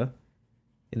flower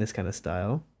in this kind of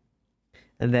style.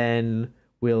 And then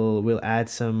we'll add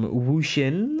some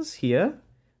whooshins here.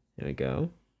 There we go.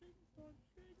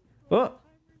 Oh,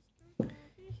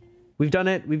 we've done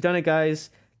it. We've done it, guys.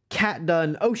 Cat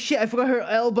done. Oh shit! I forgot her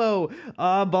elbow.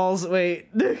 Ah, balls. Wait.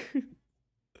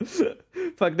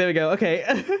 Fuck, there we go.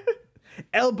 Okay.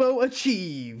 Elbow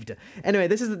achieved. Anyway,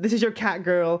 this is your cat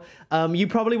girl. You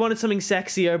probably wanted something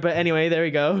sexier, but anyway, there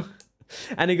we go.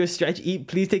 And it goes stretch, eat,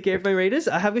 please take care of my raiders.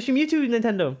 I have a stream you too,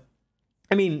 Nintendo.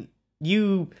 I mean,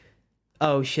 you.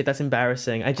 Oh shit, that's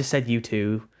embarrassing. I just said you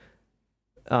too.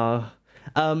 Go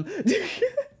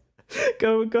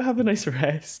have a nice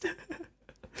rest.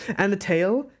 And the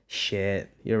tail? Shit,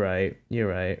 you're right. You're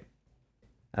right.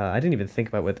 I didn't even think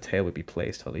about where the tail would be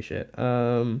placed. Holy shit.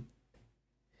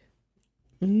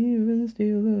 Even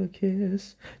steal a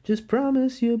kiss. Just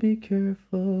promise you'll be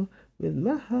careful with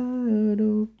my heart,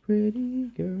 oh pretty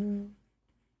girl.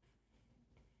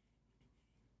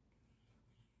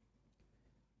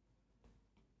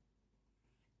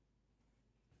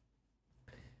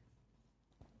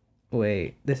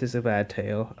 Wait, this is a bad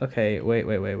tail. Okay, wait.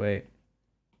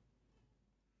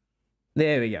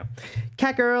 There we go.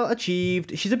 Cat girl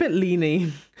achieved. She's a bit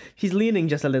leaning. She's leaning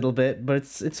just a little bit, but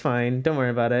it's fine. Don't worry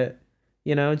about it.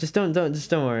 You know, just don't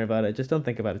worry about it. Just don't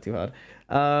think about it too hard.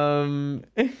 There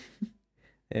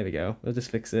we go. We'll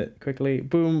just fix it quickly.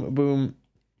 Boom, boom.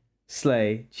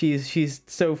 Slay. She's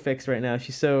so fixed right now.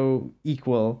 She's so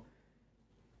equal.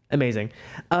 Amazing.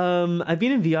 I've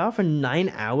been in VR for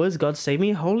 9 hours. God save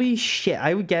me. Holy shit.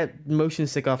 I would get motion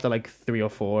sick after like 3 or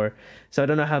 4. So I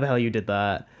don't know how the hell you did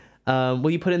that. Will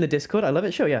you put it in the Discord? I love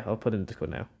it. Sure, yeah, I'll put it in the Discord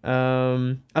now.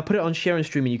 I'll put it on share and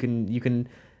stream, and you can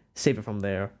save it from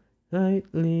there.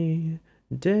 Nightly,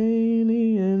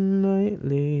 daily, and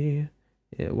nightly.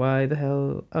 Yeah, why the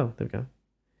hell? Oh, there we go.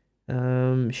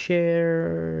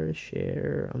 Share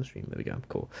on stream. There we go.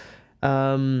 Cool.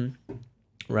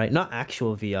 Right, not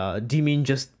actual VR. Do you mean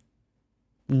just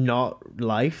not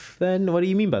life then? What do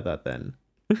you mean by that then?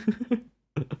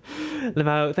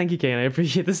 Lamau, thank you, Kane. I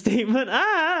appreciate the statement.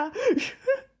 Ah!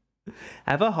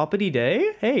 Have a hoppity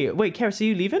day. Hey, wait, Karis, are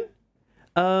you leaving?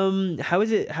 How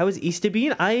is Easter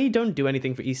been? I don't do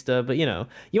anything for Easter, but you know,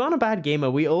 you're on a bad gamer.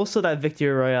 We also that Victory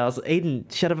Royales. Aiden,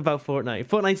 shut up about Fortnite.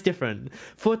 Fortnite's different.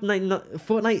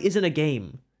 Fortnite isn't a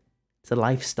game. It's a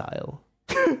lifestyle.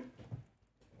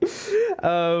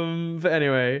 But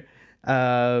anyway,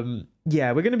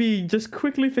 yeah, we're gonna be just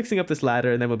quickly fixing up this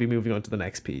ladder, and then we'll be moving on to the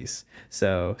next piece.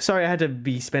 So sorry I had to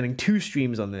be spending 2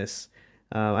 streams on this.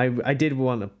 I did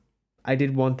want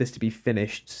this to be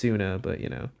finished sooner, but you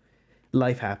know,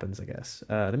 life happens, I guess.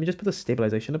 Let me just put the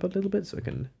stabilization up a little bit so I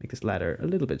can make this ladder a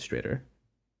little bit straighter.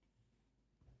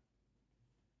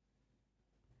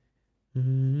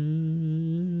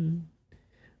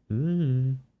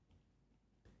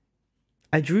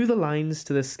 I drew the lines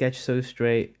to the sketch so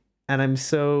straight, and I'm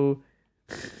so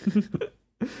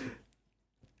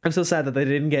I'm so sad that they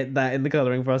didn't get that in the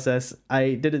coloring process.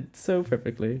 I did it so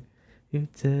perfectly. I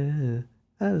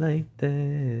like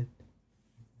that.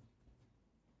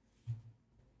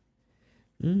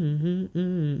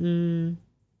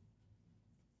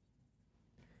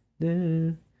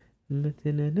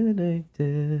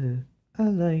 I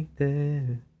like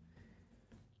that.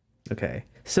 Okay,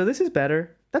 so this is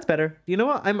better. That's better. You know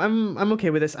what? I'm okay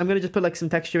with this. I'm gonna just put like some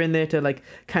texture in there to like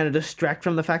kind of distract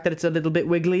from the fact that it's a little bit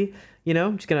wiggly. You know,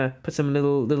 I'm just gonna put some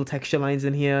little texture lines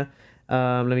in here.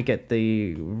 Let me get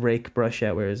the rake brush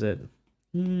out. Where is it?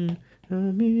 I mean,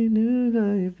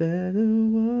 I better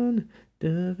one.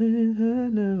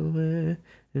 Nowhere.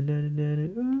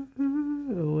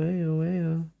 Away, away,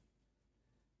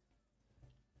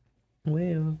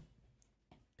 away.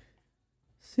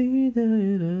 See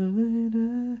that.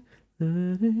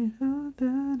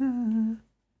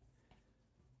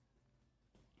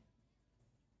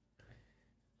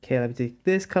 Okay, Okay, let me take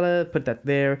this color, put that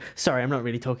there. Sorry, I'm not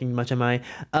really talking much, am I?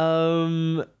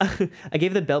 I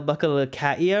gave the belt buckle a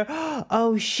cat ear.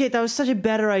 Oh shit, that was such a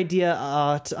better idea,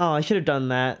 Art. Oh, I should have done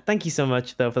that. Thank you so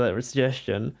much though for that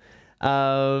suggestion.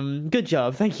 Good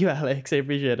job. Thank you, Alex. I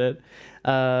appreciate it.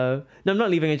 No, I'm not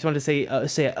leaving. I just wanted to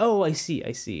say, oh, I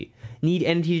see. Need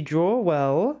energy to draw?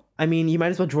 Well, I mean, you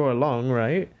might as well draw along,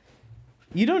 right?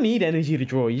 You don't need energy to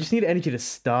draw. You just need energy to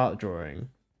start drawing.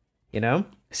 You know?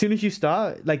 As soon as you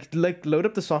start, like load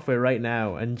up the software right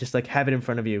now and just like have it in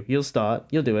front of you. You'll start.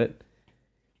 You'll do it.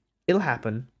 It'll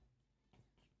happen.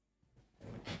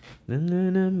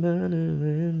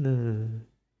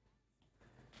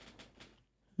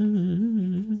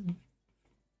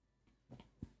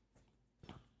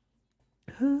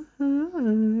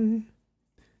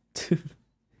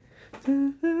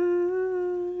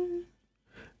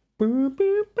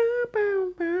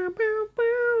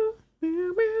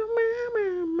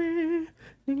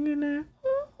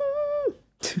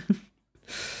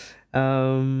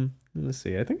 Let's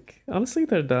see. I think honestly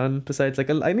they're done. Besides, like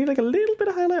I need like a little bit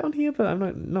of highlight on here, but I'm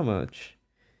not much.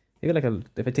 Maybe like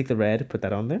if I take the red, put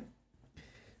that on there.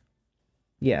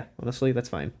 Yeah, honestly, that's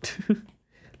fine.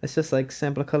 Let's just like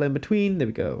sample a color in between. There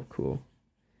we go. Cool.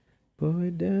 Boy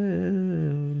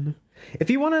down. If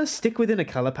you want to stick within a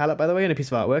color palette, by the way, in a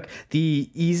piece of artwork, the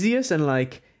easiest and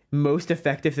like most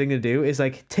effective thing to do is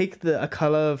like take a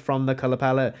color from the color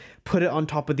palette, put it on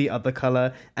top of the other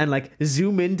color, and like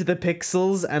zoom into the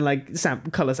pixels and like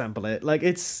color sample it. Like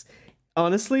it's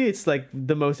honestly, it's like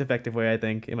the most effective way, I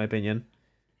think, in my opinion.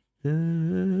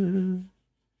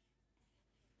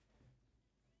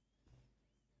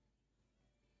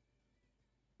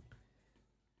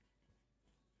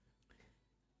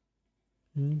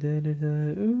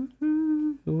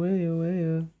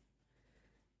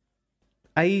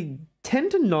 I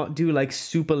tend to not do like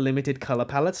super limited color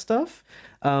palette stuff,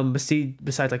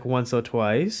 besides like once or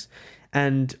twice.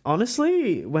 And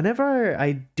honestly, whenever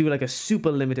I do like a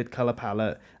super limited color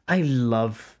palette, I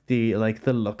love the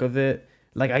look of it.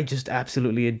 Like I just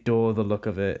absolutely adore the look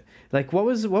of it. Like what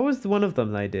was one of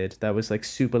them that I did that was like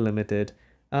super limited?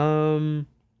 Uh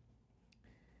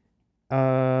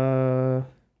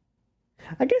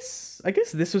I guess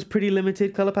this was pretty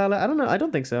limited color palette. I don't know. I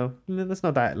don't think so. That's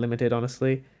not that limited,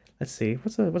 honestly. Let's see.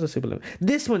 What's a super limit?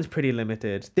 This one's pretty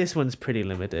limited. This one's pretty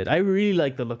limited. I really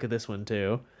like the look of this one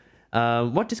too.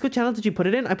 What Discord channel did you put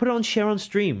it in? I put it on share on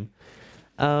stream.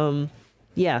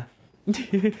 Yeah.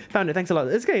 Found it. Thanks a lot.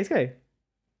 It's okay. It's okay.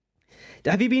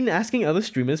 Have you been asking other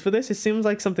streamers for this? It seems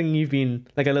like something you've been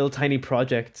like a little tiny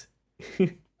project.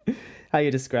 How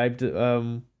you described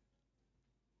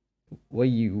why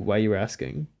you were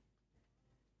asking.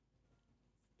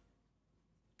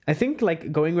 I think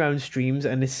like going around streams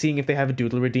and seeing if they have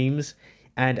doodle redeems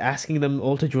and asking them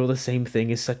all to draw the same thing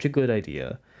is such a good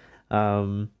idea.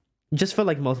 Just for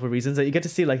like multiple reasons that you get to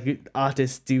see like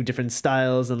artists do different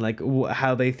styles and like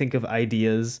how they think of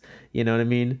ideas, you know what I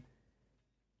mean?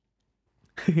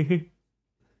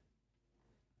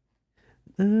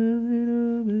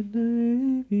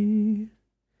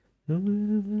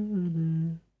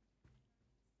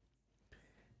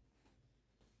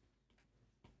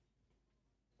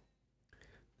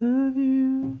 Love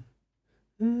you.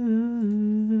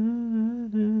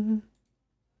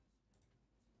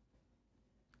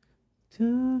 Tell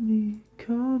me,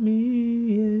 call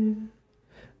me, yeah.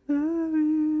 Love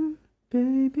you,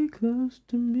 baby, close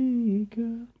to me,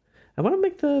 girl. I want to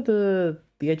make the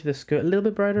edge of the skirt a little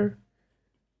bit brighter.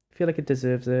 I feel like it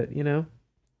deserves it, you know?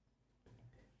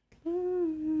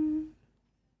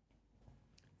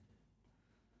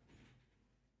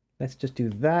 Let's just do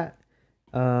that.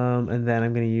 And then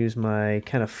I'm going to use my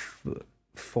kind of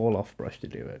fall off brush to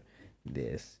do it.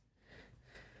 This.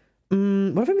 What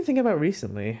have I been thinking about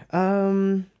recently?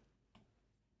 Oh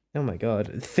my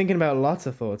God. Thinking about lots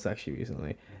of thoughts actually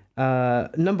recently.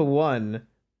 Number one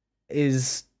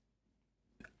is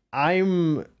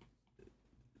I'm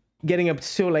getting up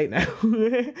so late now.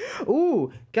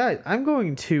 Ooh, guys, I'm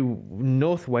going to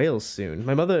North Wales soon.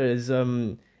 My mother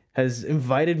has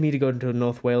invited me to go to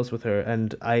North Wales with her,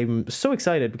 and I'm so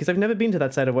excited because I've never been to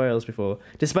that side of Wales before.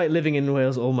 Despite living in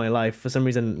Wales all my life, for some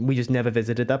reason we just never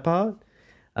visited that part.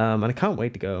 And I can't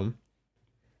wait to go.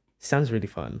 Sounds really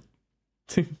fun.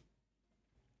 Oh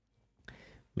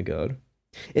my God.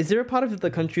 Is there a part of the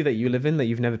country that you live in that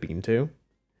you've never been to?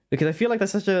 Because I feel like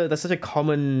that's such a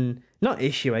common, not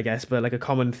issue, I guess, but like a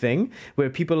common thing where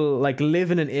people like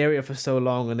live in an area for so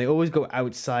long and they always go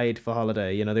outside for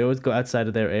holiday, you know, they always go outside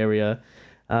of their area.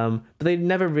 But they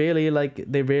never really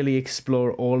they rarely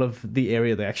explore all of the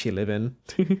area they actually live in.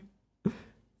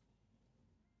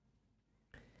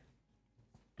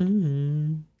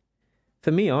 Mm.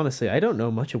 For me, honestly, I don't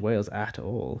know much of Wales at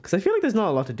all because I feel like there's not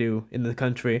a lot to do in the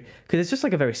country because it's just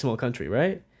like a very small country,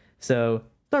 right? So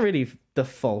it's not really the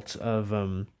fault of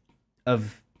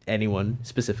anyone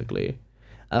specifically.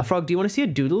 Frog, do you want to see a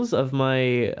doodles of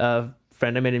my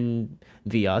friend I met in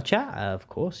VR chat? Of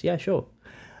course, yeah, sure.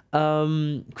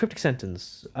 Cryptic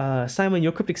sentence. Simon,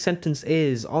 your cryptic sentence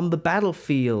is on the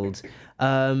battlefield.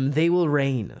 They will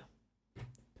reign.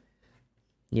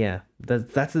 Yeah,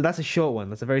 that's a short one.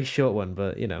 That's a very short one,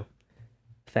 but you know,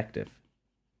 effective.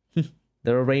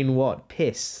 They'll rain what?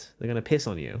 Piss. They're gonna piss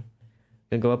on you.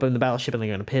 They're gonna go up in the battleship and they're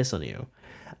gonna piss on you.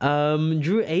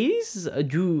 Drew A's,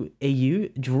 Drew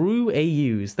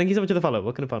AUs. Thank you so much for the follow.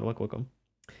 Welcome. Welcome.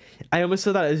 I almost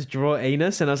saw that as draw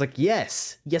anus, and I was like,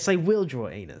 yes, I will draw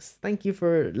anus. Thank you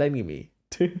for letting me.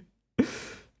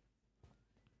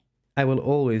 I will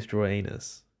always draw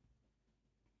anus,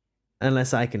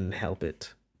 unless I can help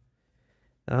it.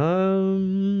 Okay,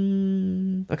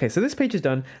 so this page is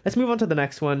done. Let's move on to the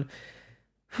next one.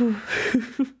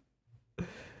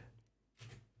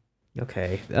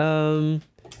 Okay.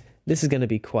 This is gonna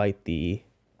be quite the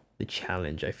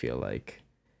challenge, I feel like.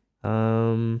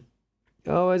 Oh,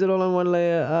 is it all on one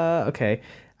layer? Okay.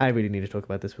 I really need to talk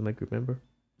about this with my group member.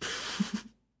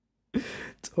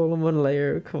 It's all on one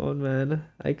layer. Come on, man.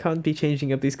 I can't be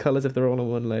changing up these colors if they're all on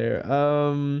one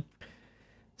layer.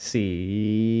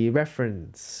 See,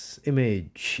 reference,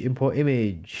 image, import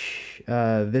image.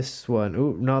 This one.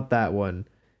 Ooh, not that one.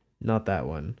 Not that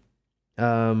one.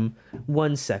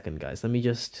 1 second, guys. Let me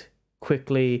just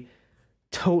quickly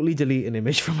totally delete an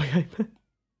image from my iPad.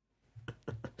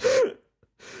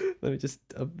 Let me just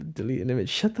delete an image.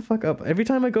 Shut the fuck up. Every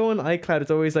time I go on iCloud,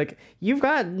 it's always like, you've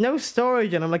got no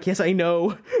storage. And I'm like, yes, I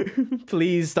know.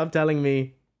 Please stop telling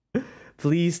me.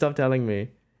 Please stop telling me.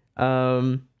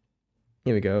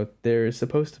 Here we go. There's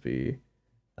supposed to be...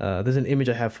 there's an image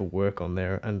I have for work on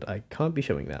there, and I can't be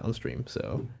showing that on stream,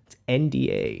 so... It's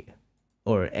NDA.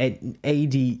 Or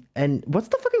AD... And what's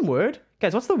the fucking word?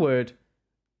 Guys, what's the word?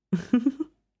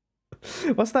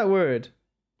 What's that word?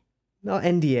 Not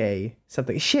NDA.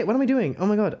 Something. Shit, what am I doing? Oh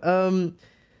my god.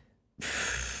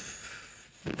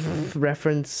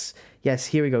 Reference. Yes,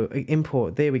 here we go.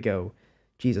 Import. There we go.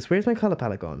 Jesus, where's my color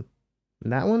palette gone?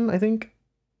 That one, I think?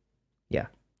 Yeah,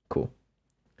 cool.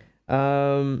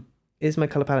 Is my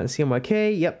color palette in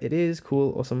CMYK? Yep, it is.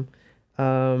 Cool, awesome.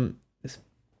 This...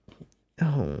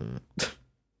 Oh.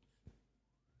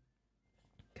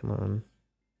 Come on.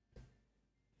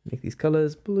 Make these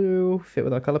colors blue, fit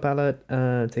with our color palette.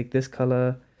 Take this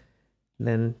color, and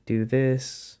then do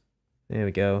this. There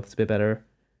we go. That's a bit better.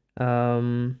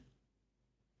 I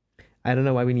don't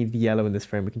know why we need the yellow in this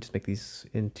frame. We can just make these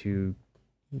into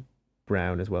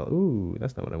brown as well. Ooh,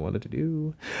 that's not what I wanted to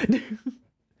do.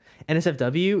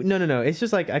 NSFW? No. It's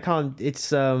just like I can't.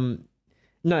 It's not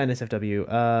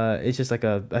NSFW. It's just like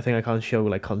a thing I can't show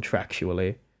like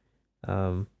contractually.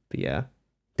 But yeah,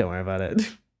 don't worry about it.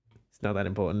 Not that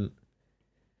important.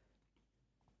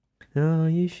 Are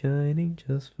you shining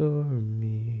just for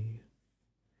me?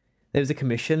 There's a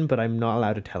commission, but I'm not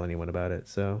allowed to tell anyone about it,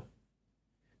 so...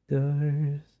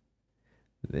 There's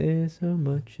so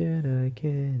much that I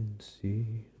can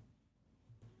see.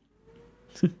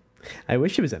 I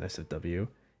wish it was NSFW.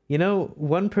 You know,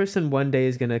 one person one day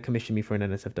is gonna commission me for an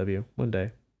NSFW. One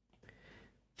day.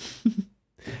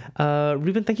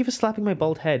 Ruben, thank you for slapping my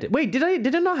bald head. Wait, did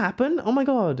it not happen? Oh my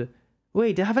god.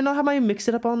 Wait, have I not had my mix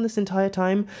it up on this entire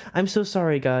time? I'm so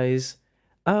sorry, guys.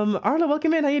 Arla,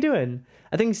 welcome in. How you doing?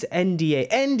 I think it's NDA.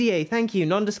 NDA, thank you.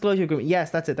 Non-disclosure agreement.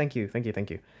 Yes, that's it. Thank you.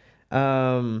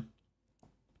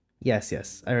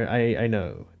 Yes. I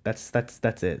know.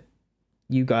 That's it.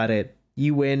 You got it.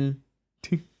 You win.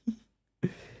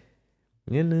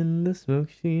 And in the smoke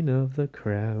sheen of the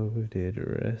crowded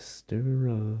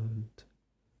restaurant.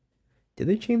 Did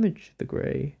they change the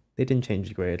gray? They didn't change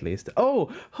the gray at least.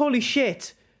 Oh, holy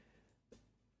shit!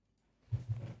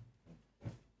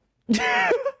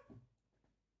 I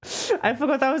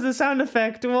forgot that was the sound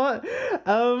effect. What?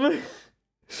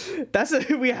 That's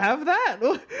we have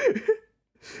that?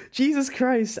 Jesus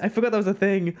Christ, I forgot that was a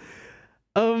thing.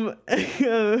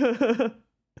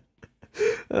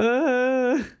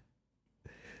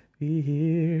 Be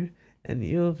here and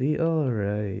you'll be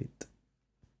alright.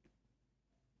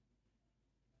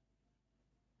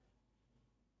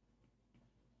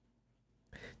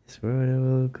 This where I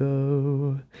will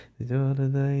go. Is all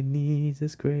that I need.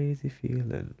 This crazy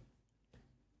feeling.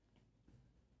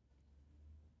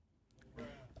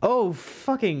 Oh,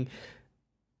 fucking.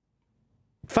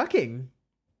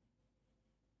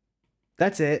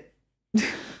 That's it.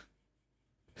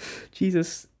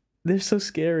 Jesus. They're so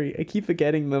scary. I keep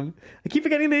forgetting them. I keep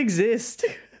forgetting they exist.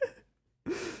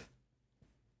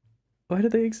 Why do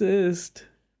they exist?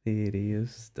 City of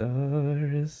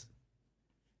Stars.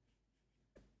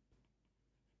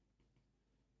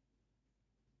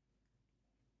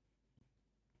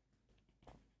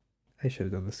 I should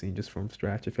have done the scene just from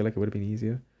scratch. I feel like it would have been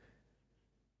easier.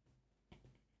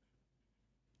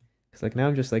 It's like now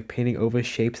I'm just like painting over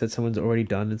shapes that someone's already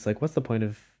done. It's like, what's the point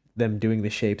of them doing the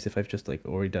shapes if I've just like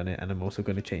already done it and I'm also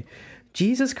going to change?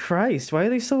 Jesus Christ, why are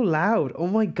they so loud? Oh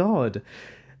my God.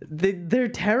 They're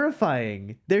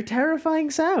terrifying. They're terrifying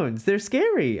sounds. They're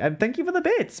scary. Thank you for the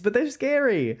bits, but they're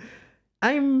scary.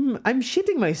 I'm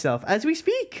shitting myself as we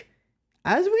speak.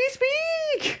 As we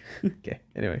speak. Okay,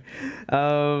 anyway.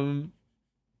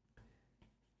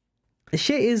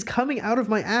 Shit is coming out of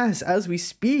my ass as we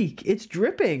speak. It's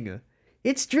dripping.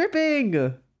 It's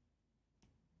dripping.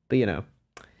 But you know.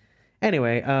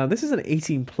 Anyway, this is an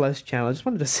 18+ channel. I just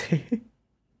wanted to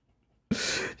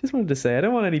say. I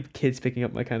don't want any kids picking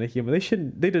up my kind of humor.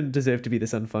 They don't deserve to be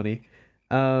this unfunny.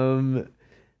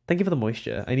 Thank you for the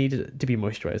moisture. I needed to be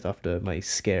moisturized after my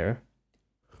scare.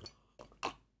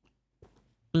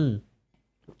 Oh,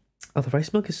 the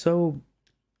rice milk is so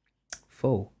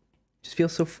full. Just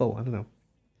feels so full. I don't know.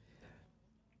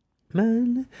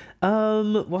 Man.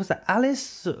 What was that?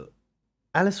 Alice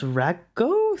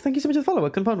Rago? Thank you so much for the follow.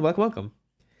 Welcome.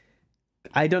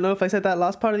 I don't know if I said that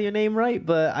last part of your name right,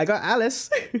 but I got Alice.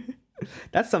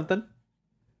 That's something.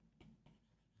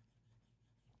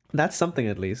 That's something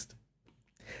at least.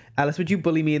 Alice, would you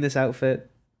bully me in this outfit?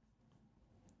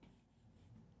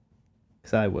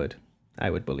 Because I would. I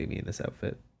would bully me in this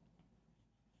outfit.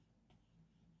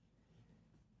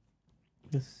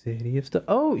 The City of Stars.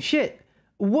 Oh, shit.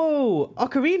 Whoa.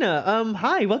 Ocarina.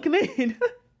 Hi, welcome in.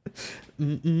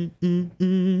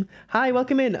 Hi,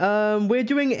 welcome in. We're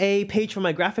doing a page from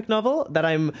my graphic novel that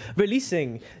I'm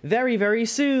releasing very, very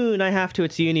soon. I have to.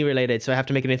 It's uni related, so I have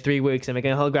to make it in 3 weeks. I'm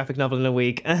making a whole graphic novel in a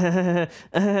week.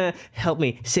 Help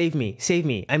me, save me, save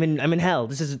me. I'm in hell.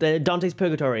 This is Dante's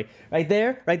Purgatory. Right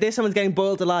there, someone's getting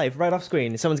boiled alive right off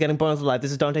screen. Someone's getting boiled alive.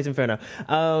 This is Dante's Inferno.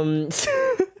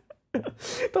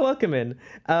 But welcome in.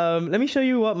 Let me show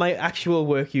you what my actual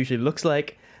work usually looks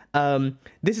like.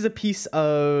 This is a piece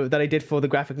that I did for the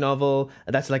graphic novel.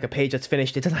 That's like a page that's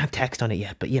finished. It doesn't have text on it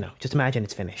yet, but you know, just imagine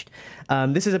it's finished.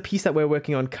 This is a piece that we're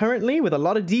working on currently with a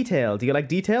lot of detail. Do you like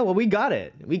detail? Well, we got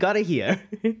it. We got it here.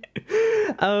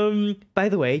 By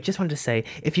the way, just wanted to say,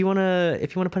 if you wanna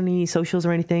put any socials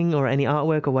or anything, or any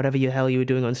artwork or whatever the hell you were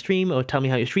doing on stream, or tell me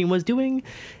how your stream was doing,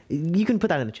 you can put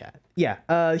that in the chat. Yeah.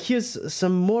 Here's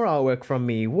some more artwork from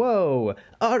me. Whoa,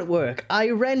 artwork. I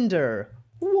render.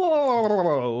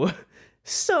 Whoa,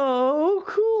 so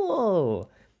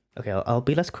cool. Okay, I'll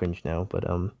be less cringe now, but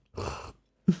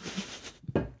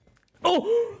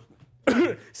oh,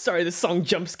 sorry, this song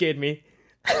jump scared me.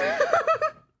 Why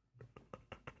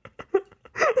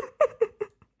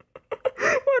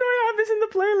do I have this in the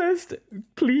playlist?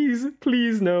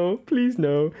 Please no, please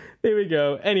no. There we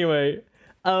go. Anyway,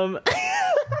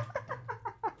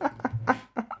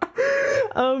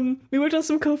 we worked on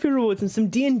some coffee rewards and some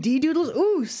D&D doodles.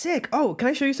 Ooh, sick. Oh, can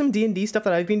I show you some D&D stuff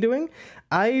that I've been doing?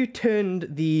 I turned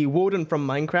the warden from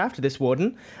Minecraft, this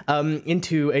warden,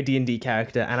 into a D&D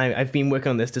character, and I've been working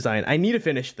on this design. I need to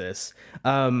finish this.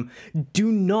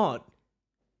 Do not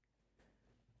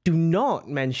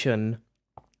mention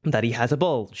that he has a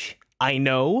bulge. I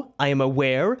know, I am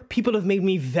aware. People have made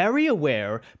me very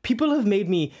aware. People have made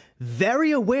me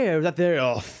very aware that they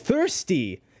are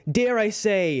thirsty. Dare I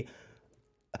say,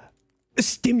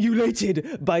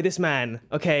 stimulated by this man,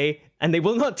 okay? And they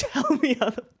will not tell me,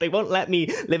 they won't let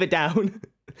me live it down.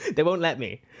 They won't let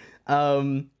me.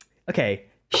 Okay,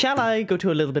 shall I go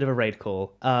to a little bit of a raid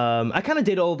call? I kind of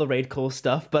did all the raid call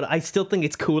stuff, but I still think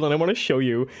it's cool and I want to show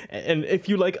you. And if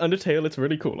you like Undertale, it's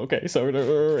really cool, okay? So,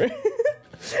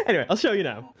 anyway, I'll show you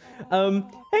now.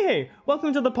 Hey,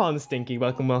 welcome to the pond, Stinky.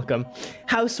 Welcome.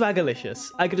 How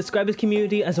swagalicious. I could describe this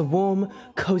community as a warm,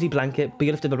 cozy blanket, but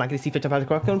you lifted the blanket to see fit about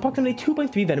and approximately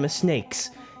 2.3 venomous snakes.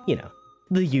 You know,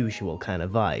 the usual kind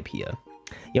of vibe here.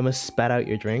 You almost spat out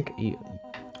your drink.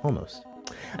 Almost.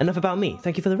 Enough about me.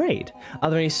 Thank you for the raid. Are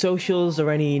there any socials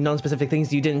or any non-specific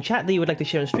things you didn't chat that you would like to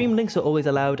share on stream? Links are always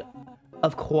allowed.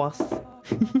 Of course.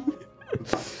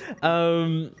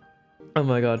 Oh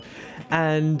my god.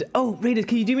 And, oh, Raiders,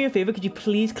 could you do me a favor? Could you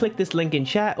please click this link in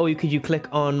chat, or could you click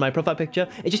on my profile picture?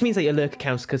 It just means that your lurk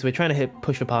counts, because we're trying to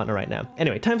push for partner right now.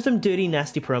 Anyway, time for some dirty,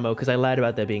 nasty promo, because I lied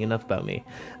about there being enough about me.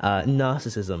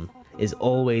 Narcissism is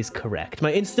always correct.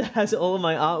 My Insta has all of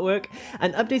my artwork,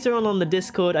 and updates are on the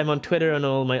Discord. I'm on Twitter and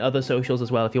all my other socials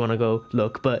as well if you want to go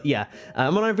look. But yeah,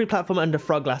 I'm on every platform under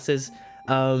Frog Glasses.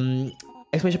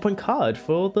 Exclamation point card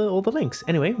for all the links.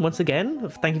 Anyway, once again,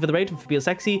 thank you for the raid, for Feel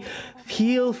Sexy.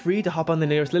 Feel free to hop on the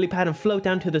nearest lily pad and float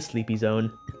down to the sleepy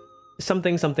zone.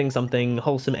 Something, something, something,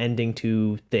 wholesome ending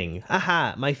to thing.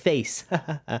 Aha, my face.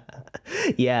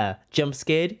 Yeah, jump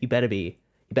scared? You better be.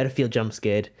 You better feel jump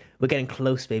scared. We're getting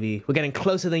close, baby. We're getting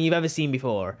closer than you've ever seen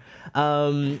before.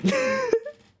 Oh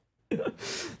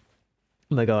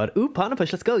my god. Ooh, partner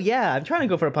push, let's go. Yeah, I'm trying to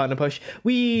go for a partner push.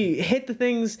 We hit the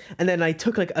things, and then I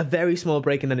took like a very small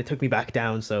break, and then it took me back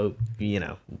down, so, you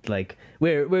know, like,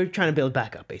 we're trying to build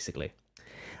back up, basically.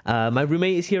 My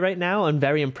roommate is here right now. I'm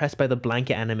very impressed by the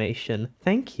blanket animation.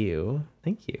 Thank you.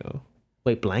 Thank you.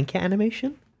 Wait, blanket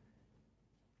animation?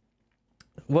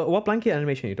 What blanket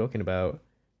animation are you talking about?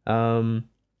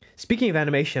 Speaking of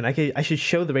animation, I should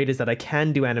show the raiders that I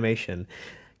can do animation.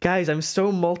 Guys, I'm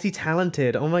so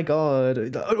multi-talented. Oh my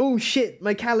god. Oh shit,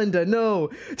 my calendar,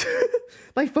 no.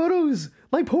 My photos,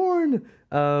 my porn.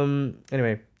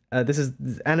 Anyway, this is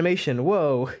animation.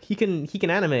 Whoa, he can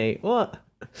animate. What?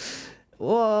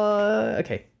 What?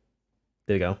 Okay.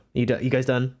 There we go. You guys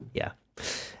done? Yeah.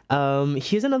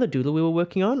 Here's another doodle we were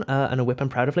working on, and a whip I'm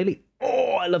proud of lately.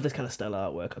 Oh, I love this kind of style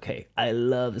artwork. Okay, I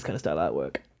love this kind of style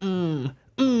artwork.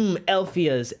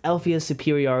 Elfia's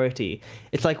superiority.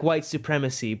 It's like white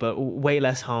supremacy, but way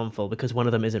less harmful because one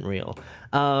of them isn't real.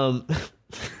 That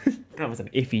was an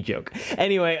iffy joke.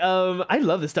 Anyway, I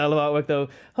love this style of artwork though.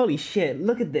 Holy shit,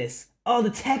 look at this. Oh,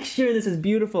 the texture in this is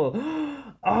beautiful.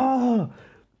 Oh,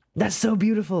 that's so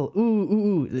beautiful.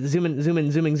 Ooh.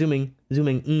 Zooming.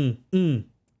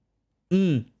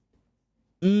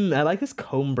 I like this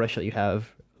comb brush that you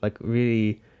have. Like,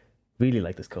 really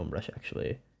like this comb brush,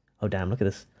 actually. Oh, damn, look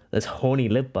at this horny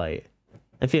lip bite.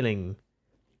 I'm feeling,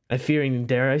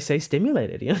 dare I say,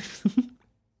 stimulated, yeah?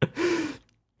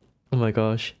 Oh my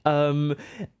gosh.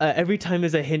 Every time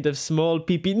there's a hint of small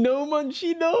pee-pee, no,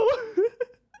 Munchie, no!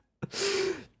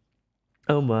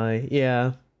 Oh my,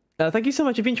 yeah. Thank you so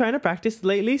much. I've been trying to practice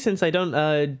lately since I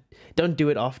don't do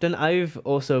it often. I've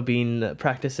also been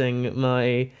practicing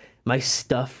my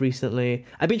stuff recently.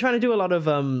 I've been trying to do a lot of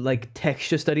like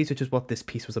texture studies, which is what this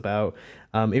piece was about.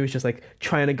 It was just like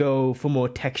trying to go for more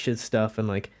textured stuff and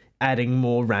like adding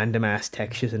more random ass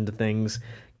textures into things.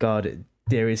 God,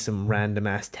 there is some random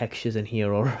ass textures in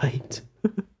here, all right.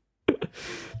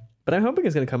 But I'm hoping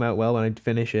it's gonna come out well when I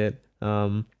finish it.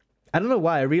 I don't know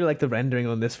why, I really like the rendering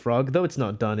on this frog, though it's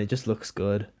not done, it just looks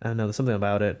good. I don't know, there's something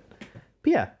about it.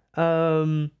 But yeah,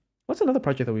 what's another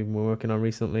project that we've been working on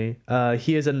recently?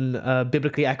 Here's an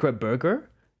biblically accurate burger,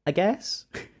 I guess.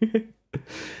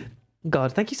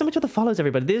 God, thank you so much for the follows,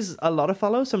 everybody. There's a lot of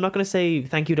follows, so I'm not going to say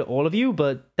thank you to all of you,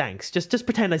 but thanks. Just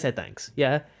pretend I said thanks,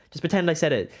 yeah? Just pretend I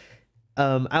said it.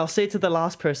 I'll say it to the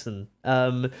last person.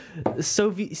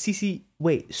 So VCC,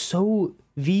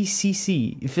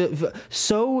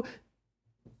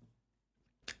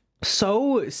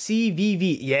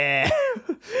 CVV, yeah.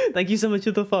 Thank you so much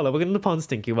for the follow. We're going to Pond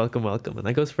Stinky, welcome, and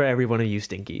that goes for every one of you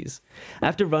stinkies. I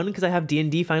have to run because I have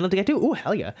D&D final to get to. Oh,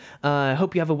 hell yeah. I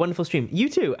hope you have a wonderful stream. You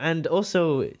too, and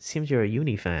also, it seems you're a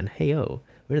uni fan. Hey, yo,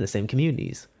 we're in the same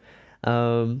communities.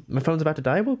 My phone's about to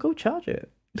die, well, go charge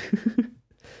it.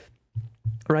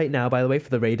 Right now, by the way, for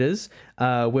the Raiders,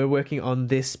 we're working on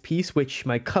this piece, which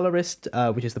my colorist,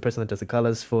 which is the person that does the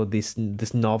colors for this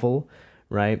novel,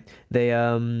 right?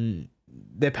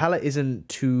 Their palette isn't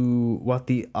to what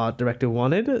the art director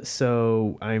wanted,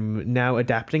 so I'm now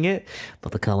adapting it.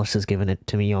 But the colorist has given it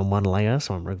to me on one layer,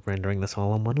 so I'm rendering this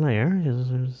all on one layer.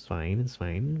 It's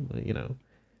fine. But, you know,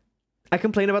 I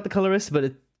complain about the colorist,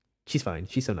 but she's fine.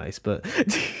 She's so nice, but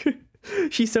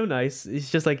she's so nice. It's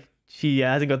just like she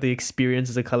hasn't got the experience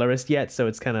as a colorist yet, so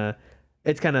it's kind of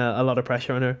a lot of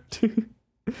pressure on her.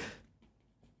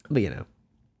 But you know.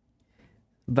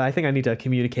 But I think I need to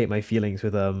communicate my feelings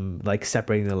with like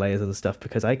separating the layers and stuff,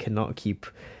 because I cannot keep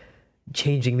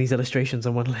changing these illustrations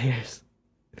on one layers.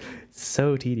 It's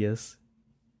so tedious.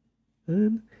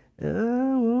 And I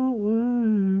won't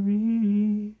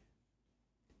worry.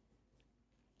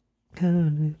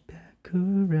 Coming back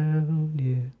around,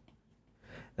 yeah.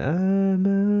 I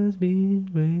must be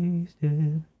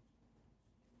wasted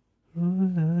for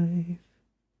life.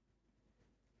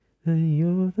 And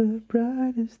you're the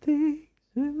brightest thing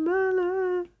in my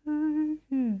life,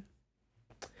 yeah.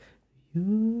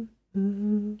 You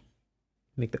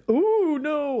make the oh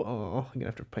no! Oh, I'm gonna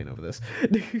have to paint over this.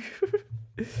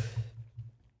 It's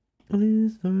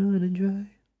running dry.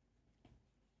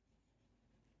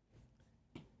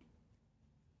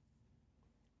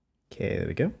 Okay, there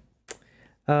we go.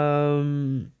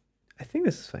 I think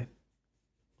this is fine.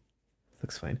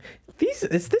 Looks fine.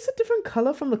 Is this a different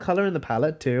color from the color in the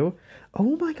palette too?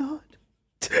 Oh my god.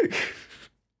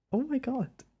 Oh my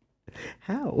god.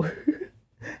 How?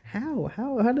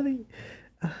 How do they?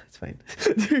 It's fine.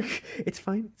 It's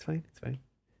fine. It's fine. It's fine.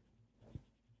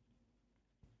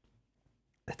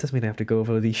 That doesn't mean I have to go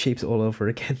over these shapes all over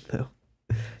again though.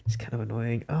 It's kind of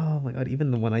annoying. Oh my god, even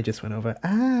the one I just went over.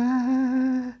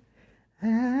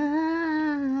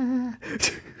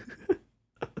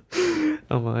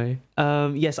 Oh my.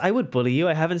 Yes, I would bully you.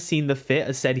 I haven't seen the fit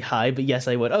as said hi, but yes,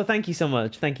 I would. Oh, thank you so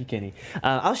much. Thank you, Kenny.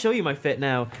 I'll show you my fit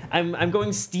now. I'm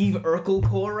going Steve Urkel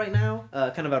core right now.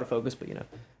 Kind of out of focus, but you know.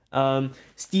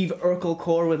 Steve Urkel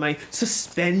core with my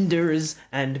suspenders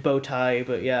and bow tie,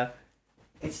 but yeah.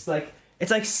 It's like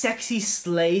sexy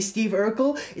slay Steve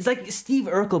Urkel. It's like Steve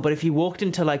Urkel, but if he walked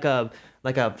into like a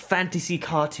fantasy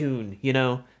cartoon, you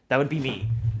know, that would be me.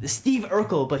 Steve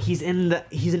Urkel, but he's an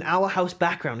Our House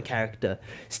background character.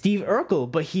 Steve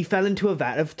Urkel, but he fell into a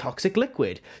vat of toxic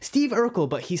liquid. Steve Urkel,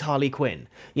 but he's Harley Quinn,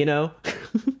 you know?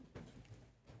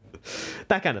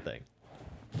 That kind of thing.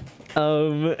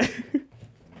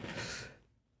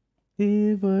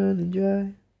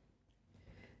 Dry.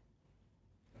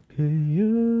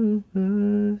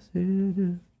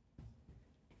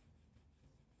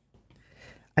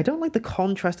 I don't like the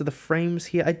contrast of the frames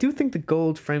here. I do think the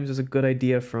gold frames was a good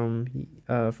idea from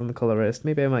the colorist.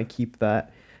 Maybe I might keep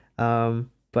that. But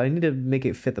I need to make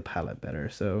it fit the palette better.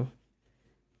 So,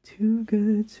 too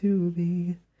good to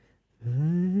be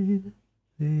mine.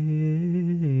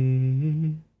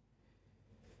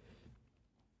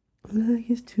 Like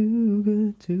it's too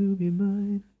good to be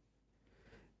mine.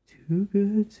 Too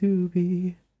good to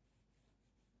be.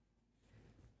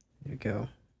 There we go.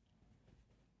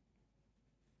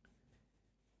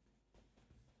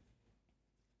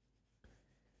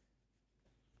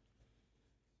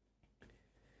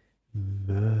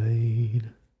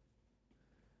 Mine.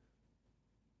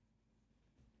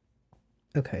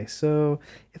 Okay, so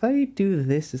if I do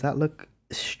this, does that look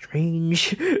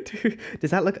strange?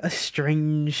 Does that look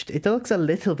estranged? It looks a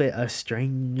little bit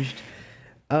estranged.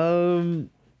 It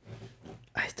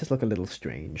does look a little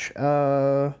strange.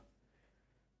 Let's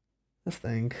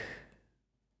think.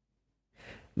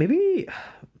 Maybe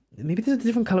there's a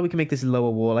different color we can make this lower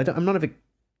wall. I'm not a big.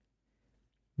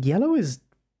 Yellow is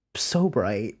so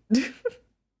bright.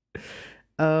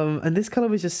 And this color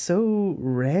was just so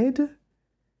red.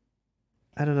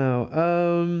 I don't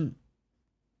know.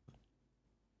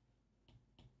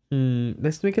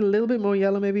 Let's make it a little bit more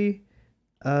yellow, maybe.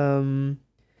 Oh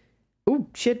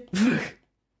shit.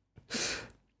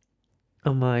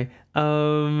 Oh my.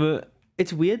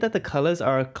 It's weird that the colors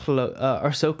are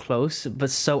so close but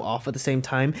so off at the same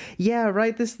time. Yeah,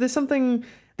 right. There's something.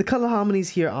 The color harmonies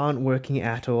here aren't working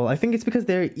at all. I think it's because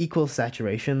they're equal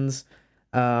saturations,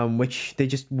 which they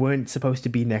just weren't supposed to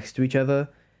be next to each other.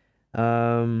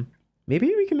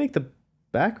 Maybe we can make the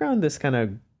background this kind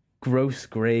of gross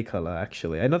gray color,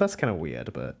 actually. I know that's kind of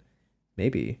weird, but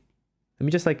maybe. Let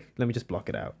me just block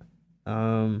it out.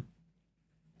 I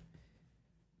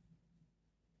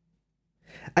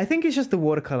think it's just the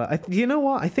watercolor. You know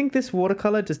what? I think this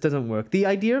watercolor just doesn't work. The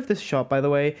idea of this shot, by the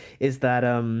way, is that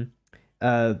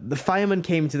the fireman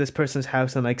came to this person's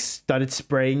house and like started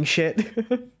spraying shit.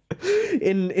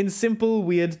 in simple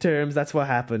weird terms, that's what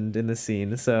happened in the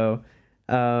scene. So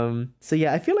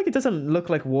yeah, I feel like it doesn't look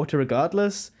like water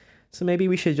regardless. So maybe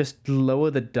we should just lower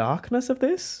the darkness of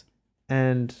this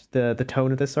and the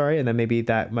tone of this, sorry, and then maybe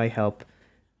that might help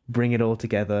bring it all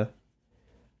together.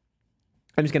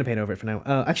 I'm just gonna paint over it for now.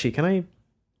 Actually, can I?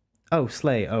 Oh,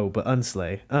 slay. Oh, but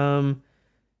unslay.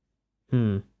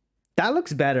 That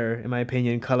looks better in my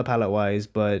opinion, color palette wise,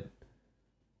 but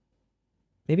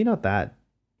maybe not that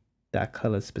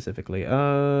color specifically.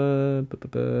 No,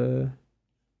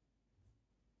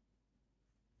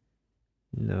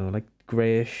 like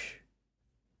grayish.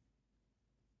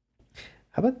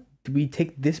 How about we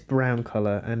take this brown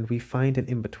color and we find an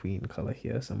in-between color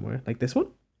here somewhere, like this one?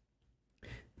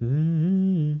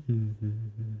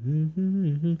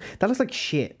 That looks like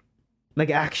shit. Like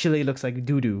actually looks like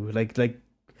doo-doo. Like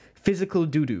physical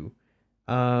doo-doo.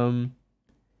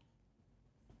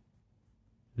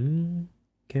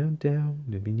 Countdown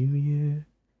to be New Year.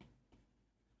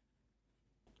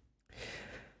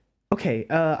 Okay,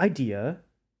 idea.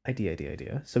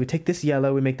 So we take this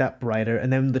yellow, we make that brighter,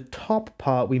 and then the top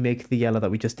part we make the yellow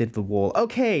that we just did the wall.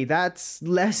 Okay, that's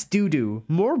less doo-doo.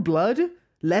 More blood,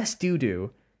 less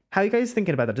doo-doo. How are you guys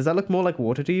thinking about that? Does that look more like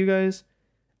water to you guys?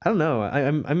 I don't know.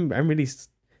 I'm really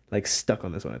like stuck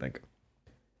on this one, I think.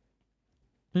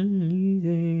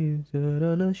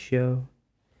 On a show.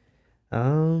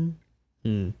 Um,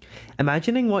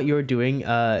 Imagining what you're doing,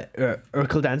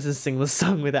 Urkel dances sing the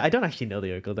song with it. I don't actually know the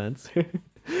Urkel dance.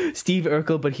 Steve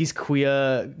Urkel, but he's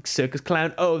queer circus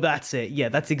clown. Oh, that's it. Yeah,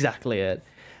 that's exactly it.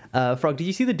 Frog, did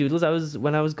you see the doodles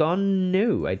when I was gone?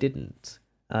 No, I didn't.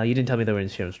 You didn't tell me they were in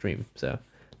the stream, so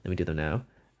let me do them now.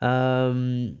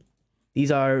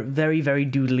 These are very, very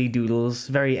doodly doodles,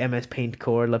 very MS Paint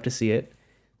core. Love to see it.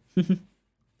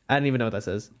 I don't even know what that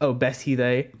says. Oh, best he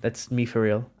they. That's me for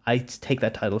real. I take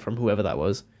that title from whoever that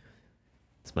was.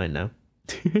 It's mine now.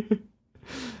 It's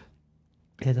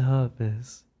a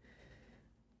harvest.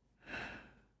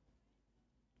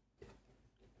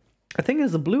 I think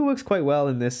as the blue works quite well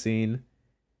in this scene.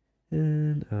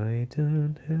 And I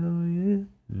don't tell you.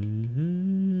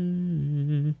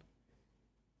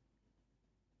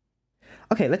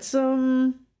 Okay, let's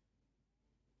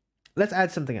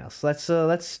add something else.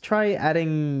 Let's try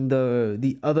adding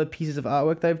the other pieces of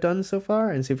artwork that I've done so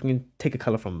far and see if we can take a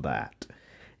color from that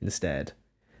instead.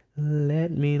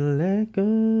 Let me let go.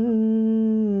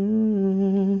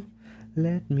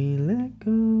 Let me let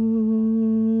go.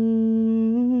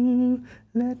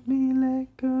 Let me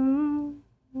let go.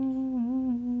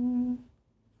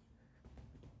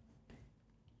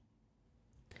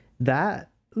 That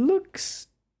looks...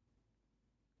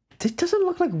 It doesn't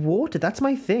look like water. That's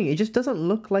my thing. It just doesn't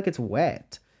look like it's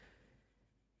wet.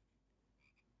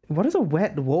 What does a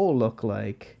wet wall look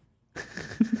like?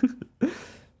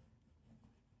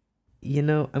 You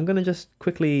know, I'm gonna just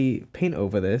quickly paint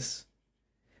over this.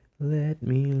 Let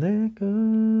me let go.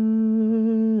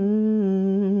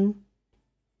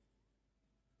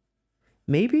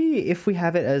 Maybe if we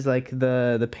have it as like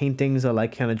the paintings are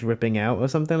like kind of dripping out or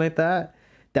something like that,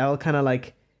 that'll kind of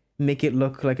like make it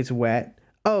look like it's wet.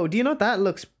 Oh, do you know what? That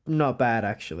looks not bad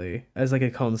actually as like a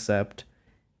concept.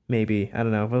 Maybe, I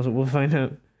don't know. We'll find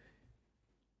out.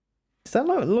 Does that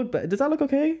look does that look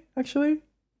okay actually?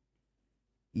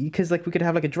 Because like we could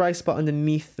have like a dry spot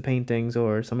underneath the paintings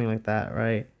or something like that,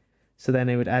 right? So then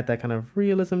it would add that kind of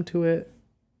realism to it.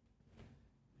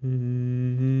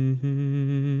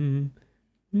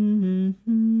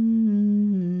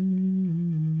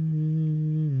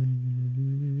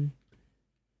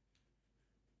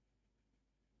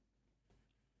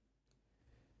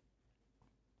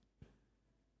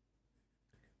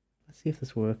 Let's see if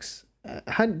this works.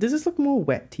 Does this look more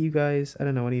wet to you guys? I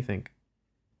don't know. What do you think?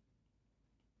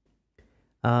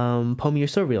 Pomi, you're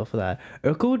so real for that.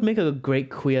 Urkel would make a great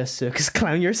queer circus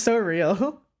clown. You're so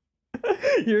real.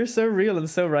 You're so real and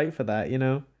so right for that, you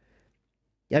know?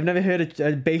 I've never heard a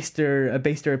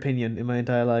baster opinion in my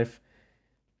entire life.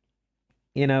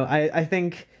 You know, I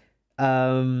think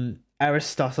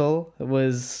Aristotle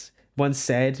was once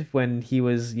said when he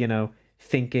was, you know,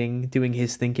 doing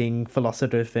his thinking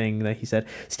philosopher thing, that he said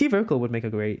Steve Urkel would make a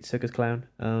great circus clown.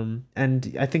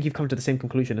 And I think you've come to the same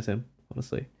conclusion as him,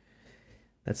 honestly.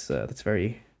 That's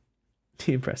very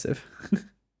impressive.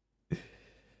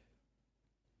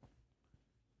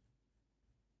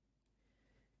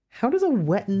 How does a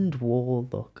wetted wall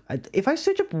look? If I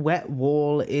search up wet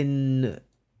wall in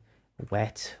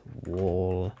wet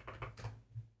wall,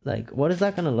 like what is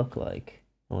that gonna look like?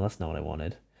 Oh, that's not what I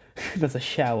wanted. That's a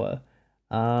shower.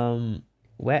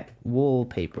 Wet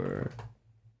wallpaper.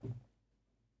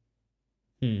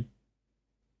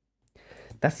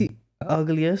 That's the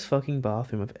ugliest fucking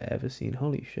bathroom I've ever seen.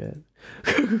 Holy shit.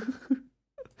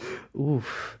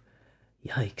 Oof.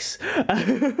 Yikes.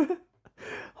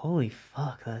 Holy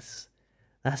fuck, that's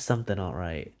something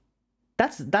alright.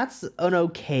 That's an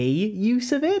okay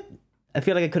use of it. I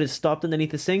feel like I could have stopped underneath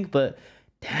the sink, but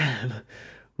damn.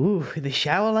 Ooh, in the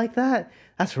shower like that?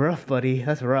 That's rough, buddy.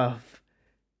 That's rough.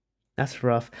 That's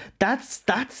rough. That's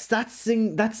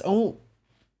oh.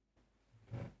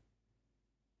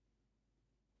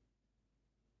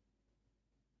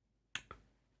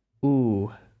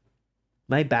 Ooh.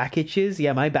 My back itches?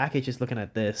 Yeah, my back itches looking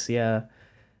at this. Yeah.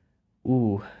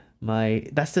 Ooh,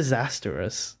 that's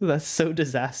disastrous. That's so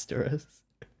disastrous.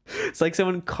 It's like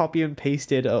someone copy and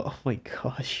pasted. Oh my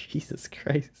gosh, Jesus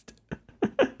Christ.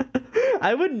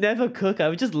 I would never cook. I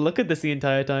would just look at this the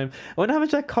entire time. I wonder how much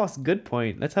that costs. Good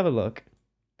point. Let's have a look.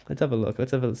 Let's have a look.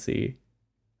 Let's have a see.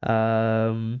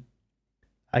 I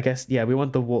guess, yeah, we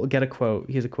want the wall. Get a quote.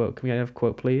 Here's a quote. Can we have a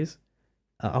quote, please?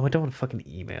 Oh, I don't want a fucking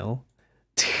email.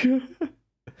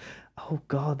 Oh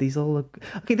god, these all look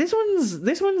okay. This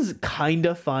one's kind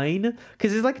of fine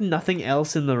because there's like nothing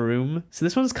else in the room, so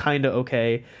this one's kind of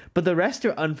okay. But the rest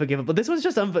are unforgivable. This one's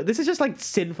just this is just like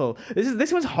sinful.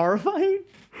 This one's horrifying.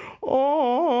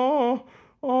 Oh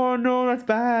no, that's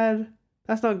bad.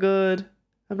 That's not good.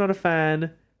 I'm not a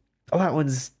fan. Oh, that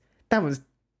one's that one's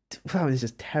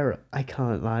just terrible. I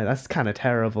can't lie. That's kind of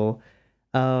terrible.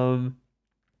 Um,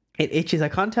 it itches. I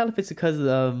can't tell if it's because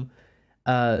there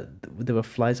were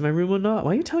flies in my room or not.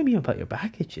 Why are you telling me about your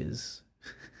back itches?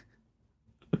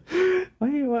 Why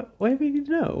do you need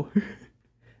to know?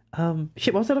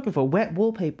 Shit, what was I looking for? Wet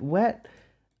wallpaper,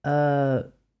 uh,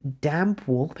 damp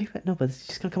wallpaper? No, but it's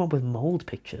just gonna come up with mold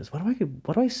pictures. What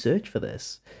do I search for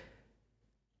this?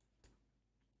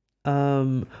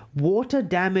 Water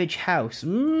damage house.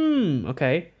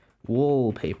 Okay.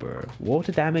 Wallpaper.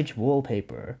 Water damage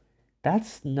wallpaper.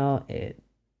 That's not it.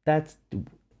 That's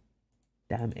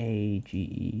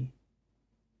damage.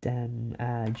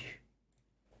 Damage.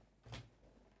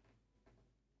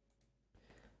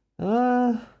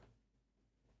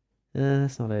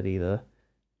 That's not it either.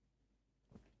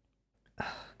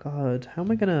 God, how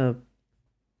am I gonna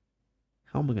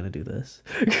do this?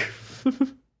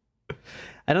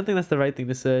 I don't think that's the right thing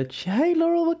to search. Hey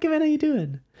Laurel, what are you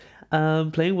doing?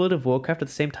 Playing World of Warcraft at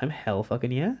the same time. Hell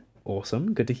fucking yeah.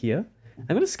 Awesome. Good to hear.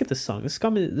 I'm gonna skip this song.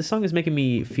 This song is making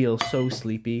me feel so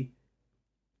sleepy.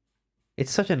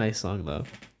 It's such a nice song though.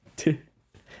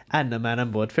 I don't know, man,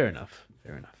 I'm bored. Fair enough.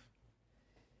 Fair enough.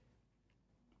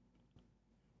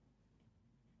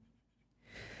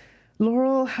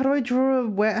 Laurel, how do I draw a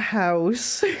wet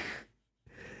house?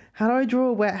 How do I draw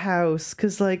a wet house?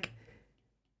 Cause like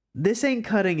this ain't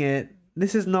cutting it.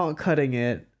 This is not cutting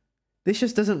it. This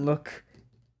just doesn't look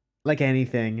like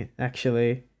anything,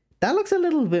 actually. That looks a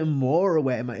little bit more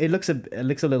wet. It looks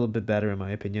a little bit better in my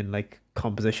opinion, like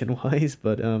composition wise,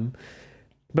 but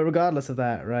regardless of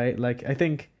that, right? Like I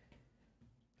think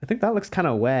that looks kind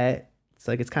of wet. It's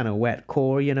like it's kind of wet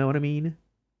core, you know what I mean?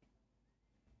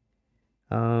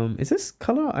 Is this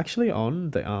color actually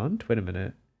on the art? Wait a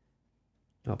minute.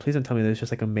 Oh, please don't tell me there's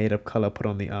just like a made up color put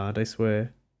on the art, I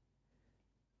swear.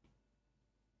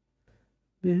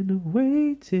 Been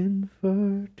waiting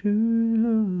for too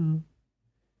long.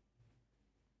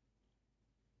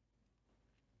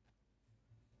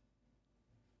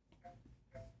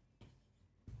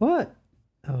 What?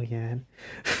 Oh yeah.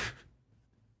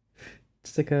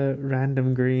 It's like a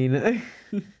random green. Do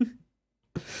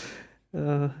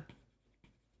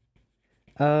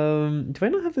I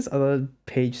not have this other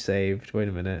page saved? Wait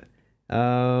a minute.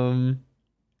 Gonna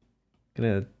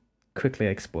quickly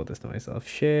export this to myself.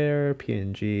 Share,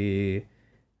 PNG,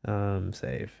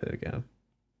 save. There we go.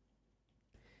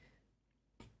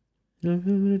 I'm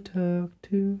gonna talk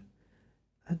to.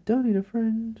 I don't need a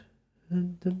friend.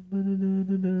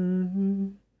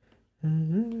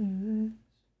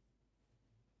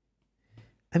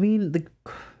 I mean,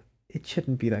 it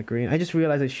shouldn't be that green. I just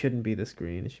realized it shouldn't be this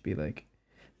green. It should be like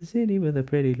the city with a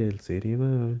pretty little city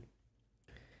moon.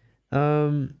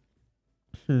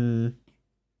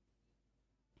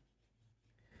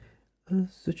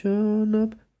 Switch on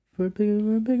up for a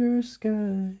bigger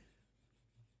sky.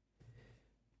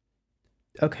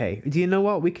 Okay, do you know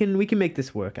what? We can make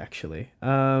this work actually.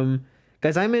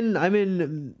 Guys, I'm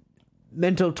in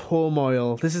mental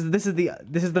turmoil. This is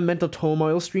the mental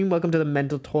turmoil stream. Welcome to the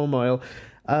mental turmoil.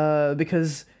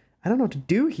 Because I don't know what to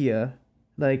do here.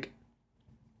 Like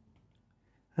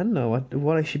I don't know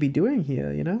what I should be doing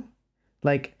here, you know?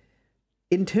 Like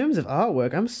in terms of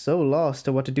artwork, I'm so lost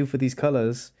to what to do for these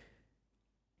colors.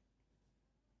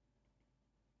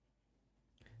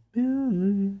 Okay,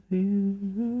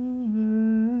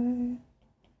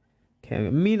 I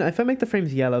mean, if I make the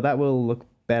frames yellow, that will look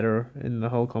better in the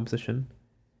whole composition.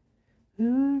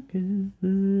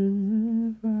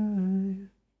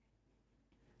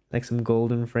 Like some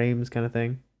golden frames kind of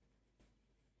thing.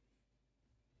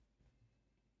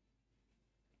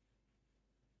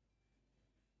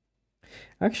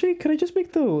 Actually, could I just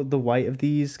make the white of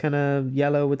these kind of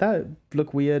yellow? Would that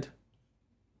look weird?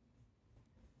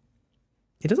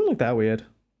 It doesn't look that weird.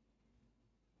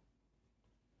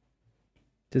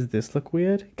 Does this look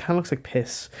weird? It kind of looks like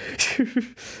piss.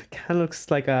 Kind of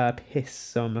looks like a piss,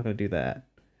 so I'm not gonna do that.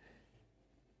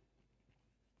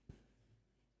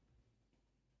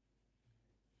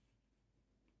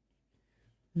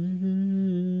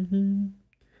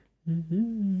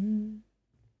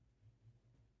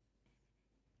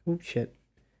 Oh shit.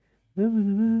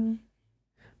 No,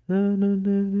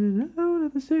 out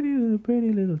of the city with a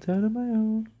pretty little town of my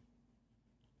own.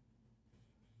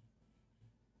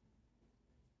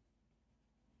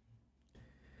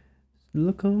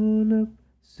 Look on up,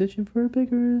 searching for a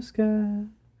bigger sky,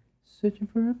 searching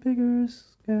for a bigger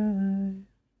sky.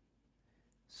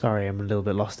 Sorry, I'm a little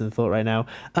bit lost in thought right now.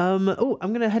 Oh,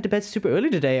 I'm gonna head to bed super early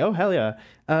today. Oh, hell yeah.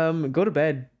 Go to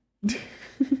bed.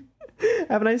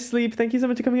 Have a nice sleep. Thank you so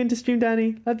much for coming in to stream,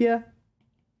 Danny. Love ya.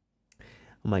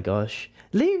 Oh my gosh.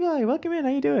 Levi, welcome in.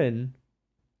 How you doing?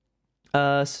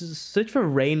 Search for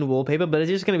rain wallpaper, but it's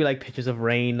just gonna be like pictures of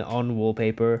rain on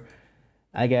wallpaper,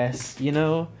 I guess, you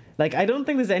know? Like, I don't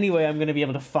think there's any way I'm gonna be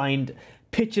able to find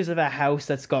pictures of a house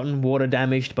that's gotten water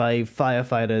damaged by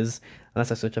firefighters,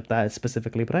 unless I search up that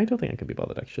specifically, but I don't think I can be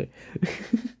bothered, actually. I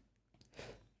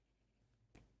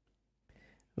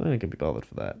don't think I can be bothered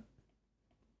for that.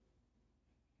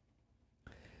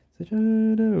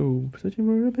 Searching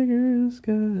for a bigger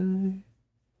sky.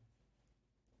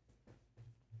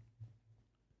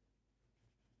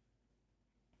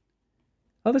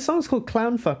 Oh, the song's called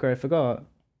Clown Fucker, I forgot.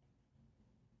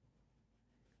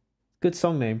 Good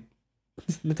song name.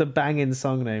 It's a banging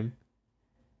song name.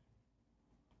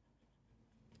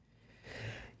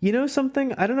 You know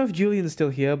something? I don't know if Julian's still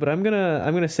here, but I'm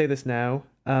gonna say this now.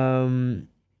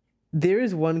 There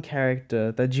is one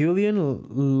character that Julian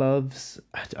loves.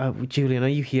 Julian, are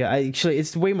you here?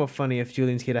 It's way more funny if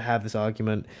Julian's here to have this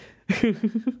argument.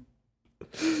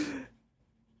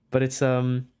 But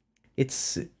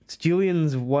it's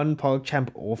Julian's one PogChamp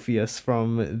Orpheus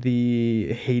from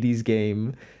the Hades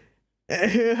game.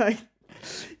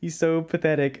 He's so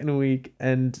pathetic and weak,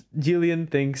 and Julian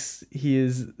thinks he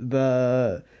is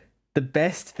the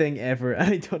best thing ever,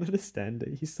 and I don't understand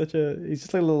it. He's just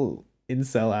like a little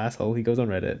incel asshole. He goes on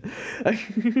Reddit.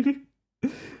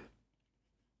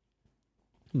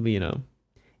 But, you know,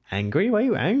 angry? Why are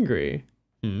you angry?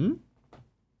 Hmm?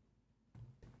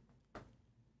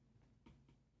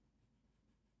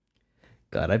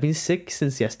 God, I've been sick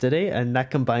since yesterday, and that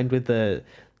combined with the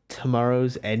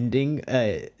tomorrow's ending,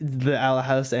 the Owl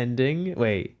House ending.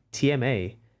 Wait,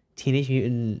 TMA, Teenage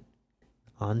Mutant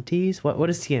Aunties. What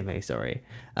is TMA? Sorry,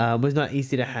 was not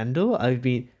easy to handle. I've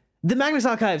been the Magnus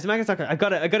Archives. The Magnus Archives. I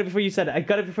got it before you said it. I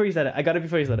got it before you said it.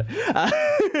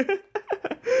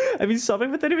 I've been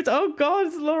sobbing for 30 minutes. Oh God,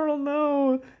 it's Laurel.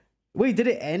 No. Wait, did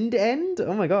it end?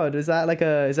 Oh my God, is that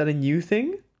a new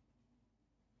thing?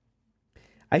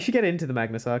 I should get into the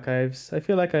Magnus Archives. I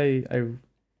feel like I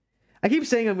keep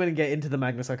saying I'm going to get into the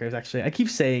Magnus Archives, actually. I keep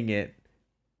saying it.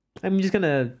 I'm just going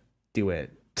to do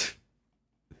it.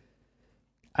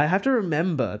 I have to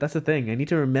remember. That's the thing. I need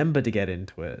to remember to get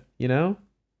into it, you know?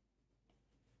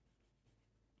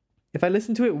 If I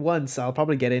listen to it once, I'll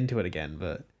probably get into it again,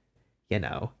 but, you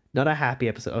know, not a happy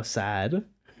episode. Oh, sad.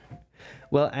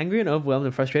 Well, angry and overwhelmed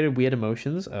and frustrated, weird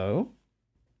emotions. Oh.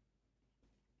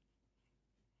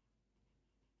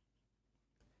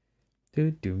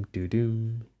 Doom.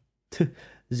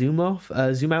 Zoom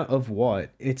out of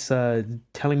what? It's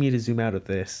telling me to zoom out of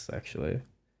this, actually.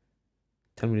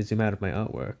 Telling me to zoom out of my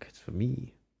artwork. It's for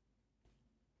me.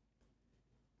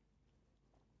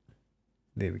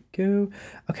 There we go.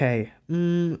 Okay.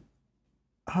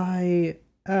 I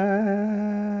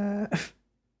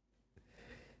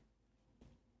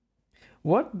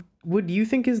what would you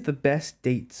think is the best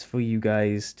dates for you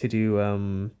guys to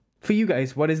do for you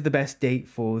guys, what is the best date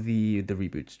for the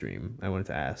reboot stream? I wanted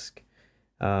to ask.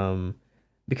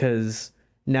 Because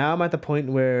now I'm at the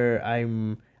point where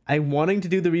I'm wanting to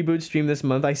do the reboot stream this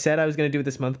month. I said I was going to do it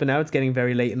this month, but now it's getting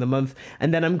very late in the month,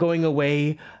 and then I'm going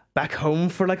away back home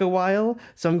for like a while,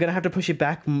 so I'm going to have to push it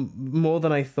back more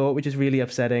than I thought, which is really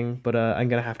upsetting, but I'm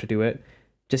going to have to do it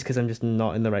just because I'm just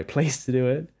not in the right place to do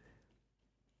it.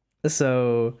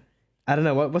 So I don't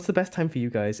know, what's the best time for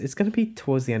you guys? It's going to be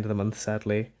towards the end of the month,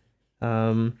 sadly.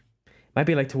 Might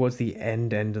be like towards the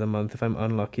end of the month if I'm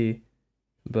unlucky,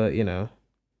 but you know,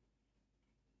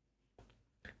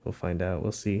 we'll find out.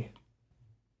 We'll see.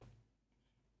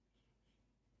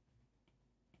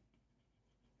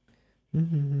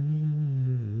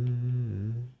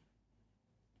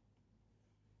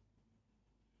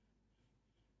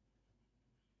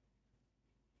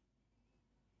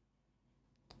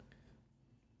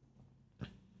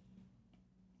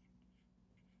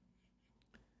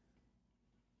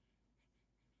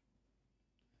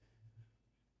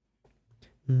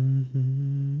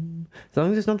 As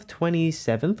long as it's not the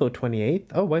 27th or 28th.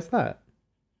 Oh, why's that?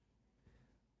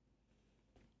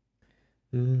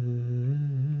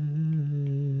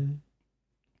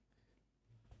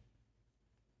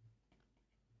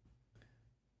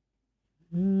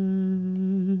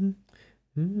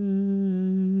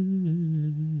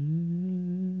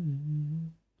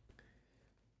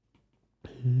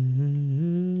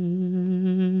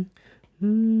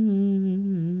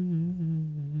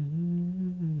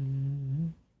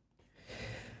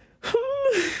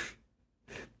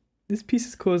 This piece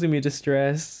is causing me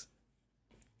distress.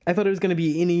 I thought it was going to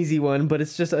be an easy one, but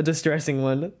it's just a distressing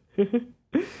one.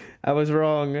 I was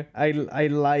wrong. I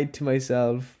lied to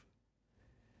myself.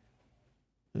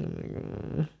 Oh my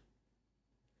God.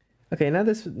 Okay, now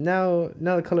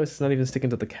the color is not even sticking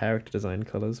to the character design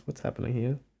colors. What's happening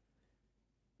here?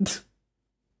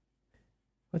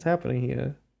 What's happening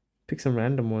here? Pick some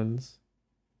random ones.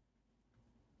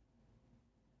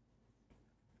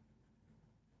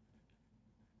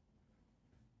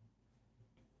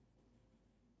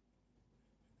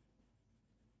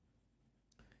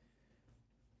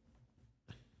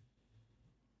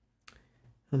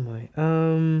 Oh my.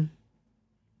 Mm,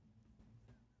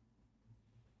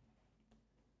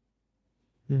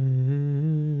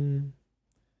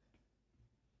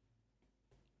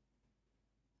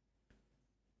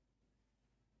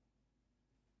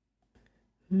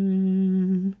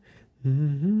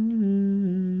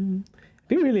 mm, I've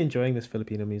been really enjoying this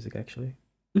Filipino music actually.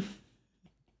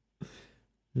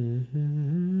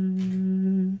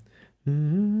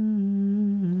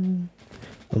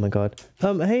 Oh my God.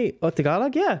 Hey,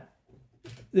 Tagalog, yeah.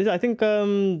 I think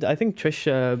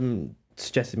Trish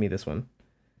suggested me this one.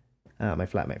 My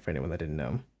flatmate, for anyone that didn't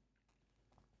know.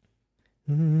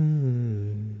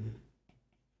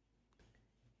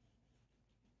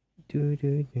 Do, do,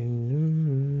 do,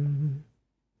 do.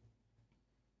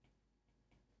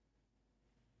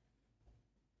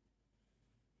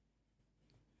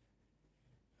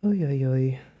 Oy, oy,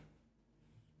 oy.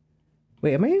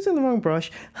 Wait, am I using the wrong brush?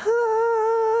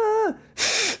 Ah!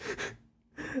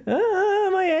 Ah,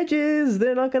 my edges,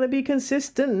 they're not gonna be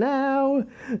consistent now.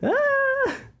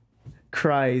 Ah!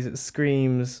 Cries,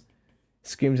 screams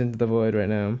into the void right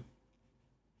now.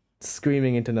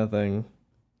 Screaming into nothing.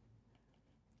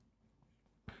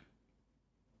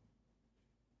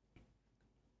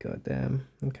 God damn.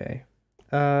 Okay.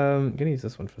 I'm gonna use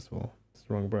this one first of all. It's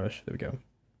the wrong brush. There we go.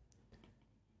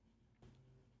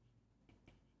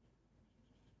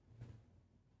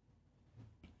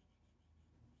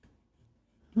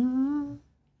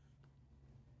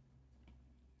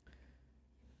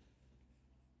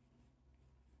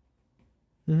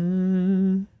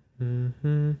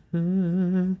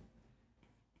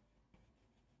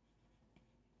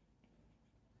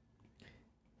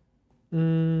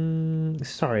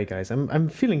 Sorry guys, I'm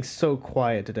feeling so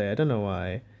quiet today. I don't know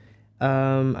why.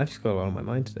 I've just got a lot on my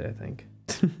mind today, I think.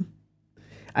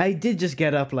 I did just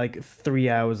get up like 3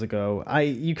 hours ago.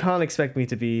 You can't expect me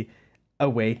to be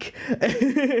awake.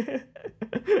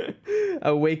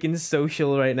 Awake and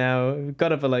social right now.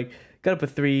 Got up at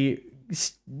 3,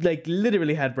 like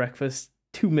literally had breakfast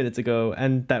 2 minutes ago,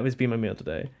 and that was being my meal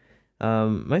today.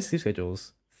 My sleep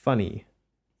schedule's funny.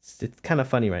 It's kind of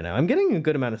funny right now. I'm getting a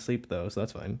good amount of sleep though, so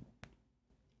that's fine.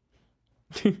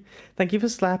 Thank you for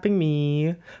slapping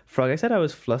me. Frog, I said I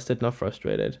was flustered, not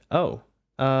frustrated. Oh.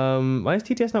 Why is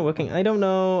TTS not working? I don't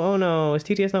know. Oh no, is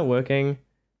TTS not working?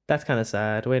 That's kind of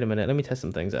sad. Wait a minute, let me test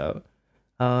some things out.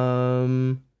 Let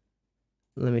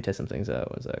me test some things out.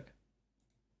 One sec.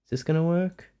 Is this gonna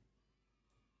work?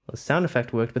 Well, the sound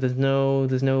effect worked, but there's no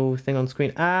thing on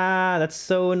screen. Ah, that's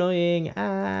so annoying.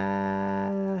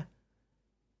 Ah.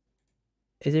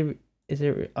 Is it?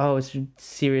 Oh, it's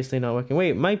seriously not working.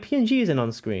 Wait, my PNG isn't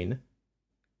on screen.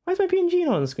 Why is my PNG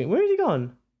not on the screen? Where has he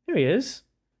gone? There he is.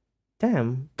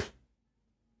 Damn.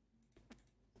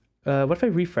 What if I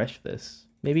refresh this?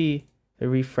 Maybe if I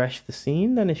refresh the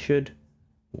scene, then it should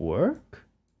work?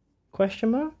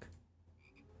 Question mark?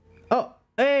 Oh,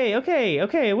 hey, okay,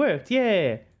 it worked.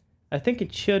 Yeah. I think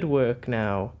it should work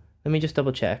now. Let me just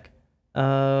double check.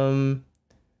 Let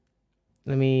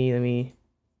me.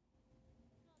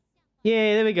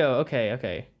 Yeah, there we go.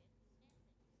 Okay.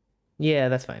 Yeah,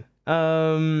 that's fine.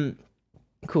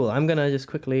 Cool. I'm gonna just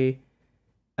quickly.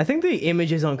 I think the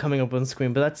images aren't coming up on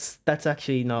screen, but that's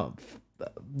actually not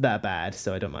that bad,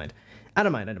 so I don't mind. I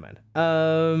don't mind.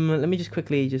 Let me just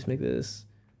quickly just make this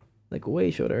like way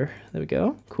shorter. There we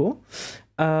go. Cool.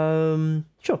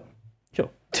 Sure.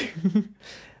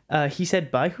 He said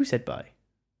bye. Who said bye?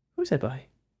 Who said bye?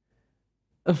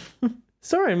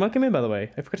 Sorry, I'm welcome in, by the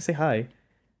way. I forgot to say hi.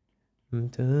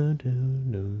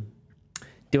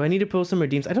 Do I need to pull some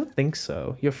redeems? I don't think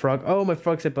so. Your frog. Oh, my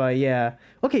frog said bye. Yeah.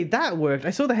 Okay, that worked. I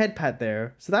saw the head pat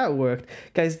there. So that worked.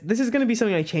 Guys, this is going to be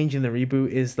something I change in the reboot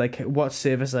is like what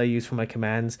service I use for my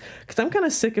commands. Because I'm kind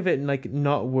of sick of it like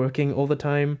not working all the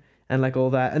time and like all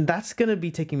that. And that's going to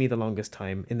be taking me the longest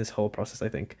time in this whole process, I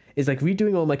think. Is like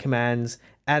redoing all my commands,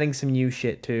 adding some new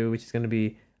shit too, which is going to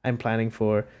be, I'm planning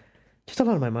for. Just a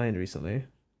lot on my mind recently.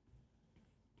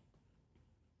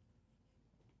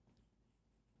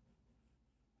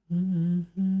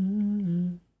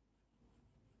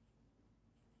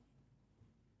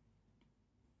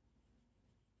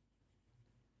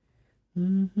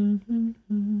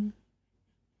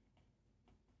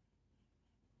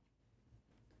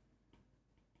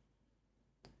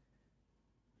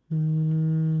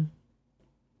 Mm.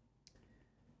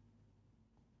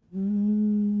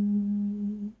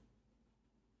 Mm.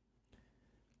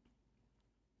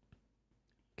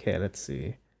 Okay, let's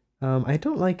see. I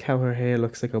don't like how her hair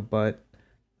looks like a butt.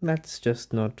 That's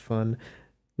just not fun.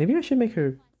 Maybe I should make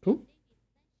her. Oh,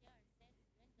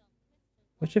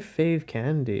 what's your fave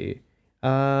candy?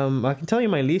 I can tell you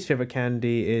my least favorite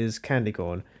candy is candy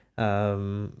corn.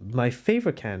 My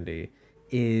favorite candy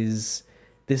is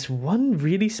this one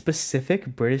really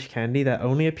specific British candy that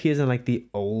only appears in like the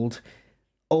old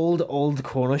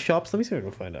corner shops. Let me see if I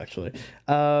can find it actually.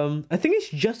 I think it's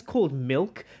just called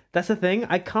Milk. That's the thing.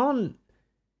 I can't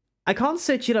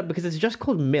search it up because it's just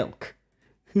called Milk.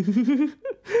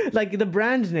 Like the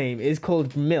brand name is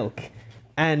called Milk,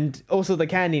 and also the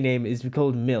candy name is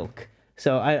called Milk.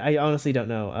 So I honestly don't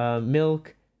know.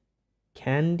 Milk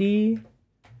candy,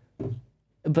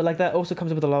 but like that also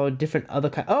comes up with a lot of different other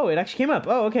kind. Oh, it actually came up.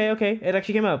 Oh, okay. It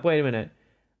actually came up. Wait a minute.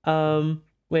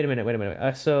 Wait a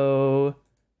minute. So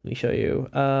let me show you.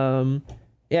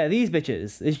 Yeah, these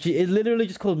bitches. It's literally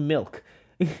just called Milk.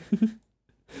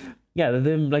 Yeah,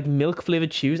 they're like milk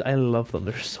flavored chews. I love them.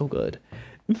 They're so good.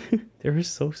 They're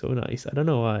so nice. I don't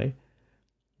know why.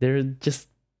 They're just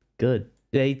good.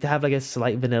 They have like a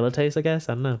slight vanilla taste, I guess.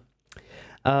 I don't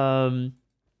know.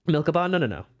 Milk-a-bar?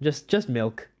 No. Just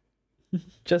milk.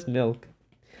 Just milk.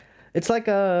 It's like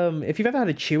if you've ever had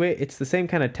to chew it, it's the same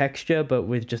kind of texture, but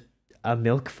with just a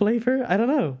milk flavor. I don't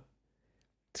know.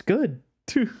 It's good.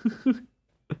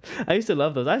 I used to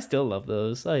love those. I still love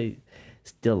those. I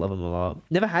still love them a lot.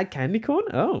 Never had candy corn?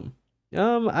 Oh.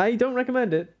 I don't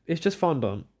recommend it. It's just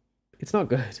fondant. It's not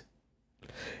good.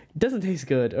 It doesn't taste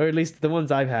good, or at least the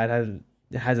ones I've had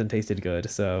hasn't tasted good,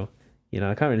 so I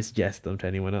can't really suggest them to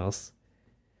anyone else.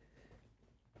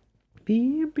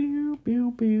 Pew, pew,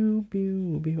 pew, pew,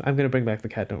 pew, pew. I'm gonna bring back the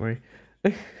cat, don't worry.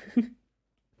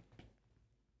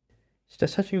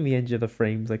 Just touching the edge of the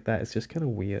frames like that is just kind of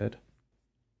weird.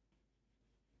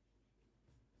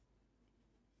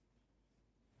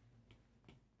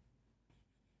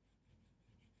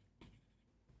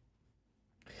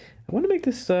 I want to make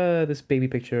this baby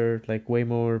picture like way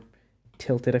more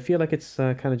tilted. I feel like it's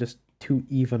kind of just too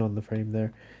even on the frame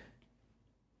there.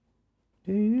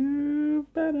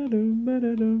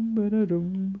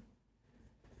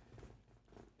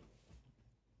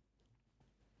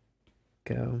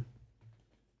 Go.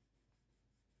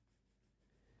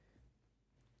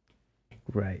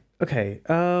 Right. Okay.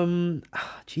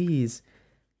 Geez.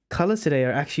 Colors today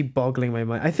are actually boggling my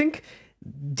mind. I think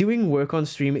doing work on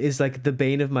stream is like the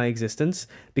bane of my existence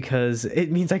because it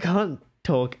means I can't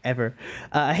talk ever.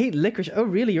 I hate licorice. Oh,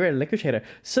 really? You're a licorice hater.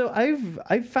 So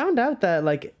I've found out that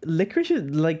like licorice is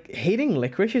like hating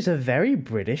licorice is a very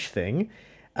British thing.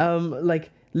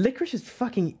 Like licorice is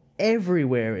fucking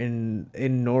everywhere in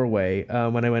Norway.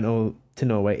 When I went to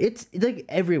Norway, it's like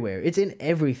everywhere. It's in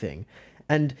everything,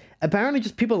 and apparently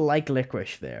just people like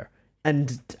licorice there.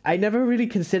 And I never really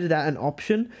considered that an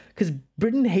option because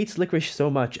Britain hates licorice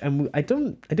so much, and I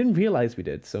didn't realize we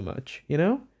did so much, you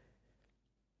know?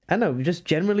 I don't know, just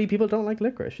generally people don't like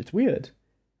licorice. It's weird.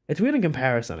 It's weird in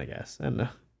comparison, I guess. I don't know.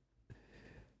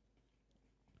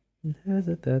 Has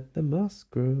it that the moss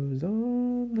grows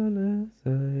on the left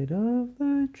side of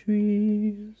the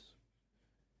trees?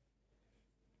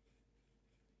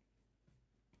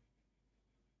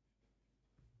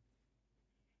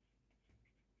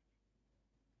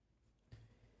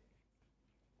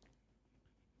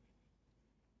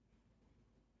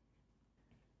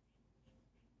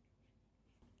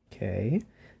 Okay,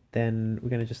 then we're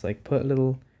gonna just like put a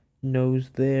little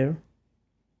nose there.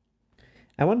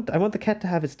 I want the cat to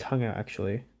have its tongue out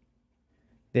actually.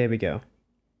 There we go.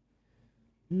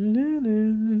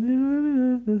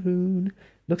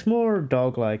 Looks more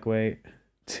dog-like, wait.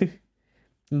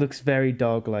 Looks very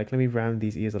dog-like. Let me round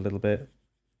these ears a little bit.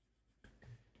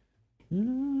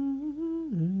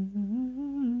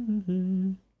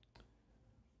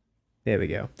 There we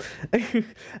go.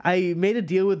 I made a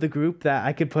deal with the group that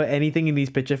I could put anything in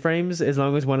these picture frames as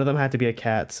long as one of them had to be a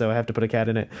cat, so I have to put a cat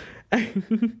in it.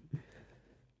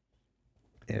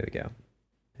 There we go.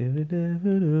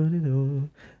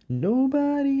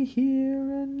 Nobody here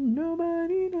and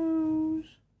nobody knows.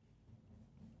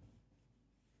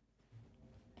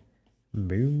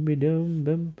 Boom ba dum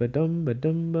bum ba dum ba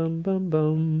dum bum bum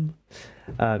bum.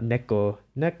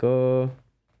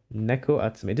 Neko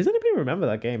Atsume. Does anybody remember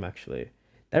that game actually?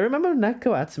 I remember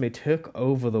Neko Atsume took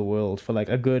over the world for like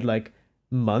a good like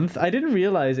month. I didn't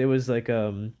realize it was like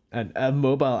a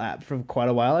mobile app for quite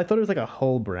a while. I thought it was like a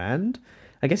whole brand.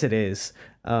 I guess it is.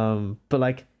 But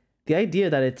like the idea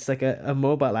that it's like a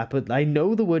mobile app, but I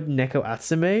know the word Neko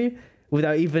Atsume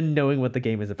without even knowing what the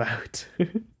game is about.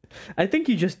 I think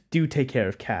you just do take care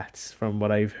of cats from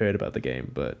what I've heard about the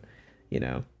game, but you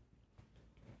know.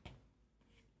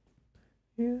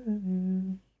 Yeah.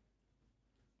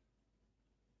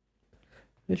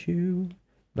 Issue.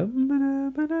 Too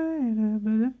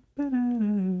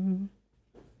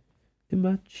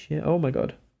much. Yeah. Oh my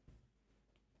god.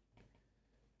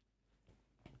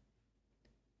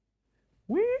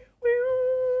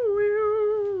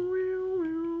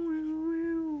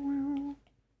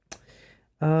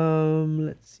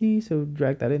 Let's see. So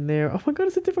drag that in there. Oh my god,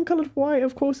 it's a different colored white.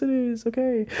 Of course it is.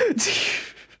 Okay.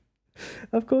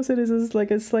 Of course it is. It's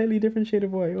like a slightly different shade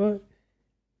of white. What?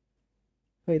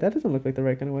 Wait, that doesn't look like the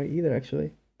right kind of white either,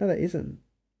 actually. No, that isn't.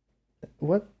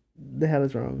 What the hell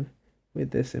is wrong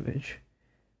with this image?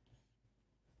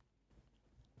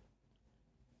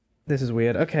 This is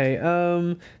weird. Okay,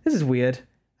 this is weird.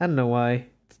 I don't know why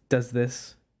it does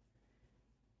this.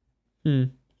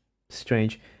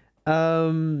 Strange.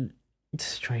 It's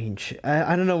strange.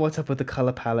 I don't know what's up with the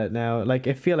color palette now. Like,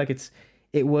 I feel like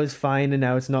it was fine and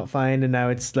now it's not fine and now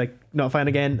it's like not fine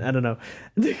again. I don't know.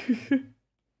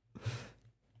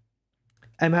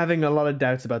 I'm having a lot of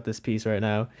doubts about this piece right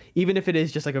now. Even if it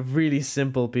is just like a really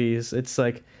simple piece, it's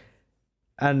like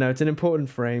I don't know, it's an important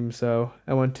frame, so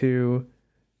I want to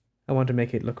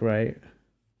make it look right.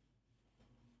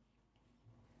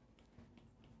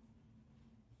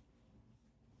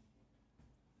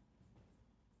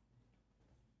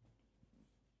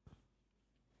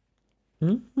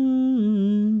 You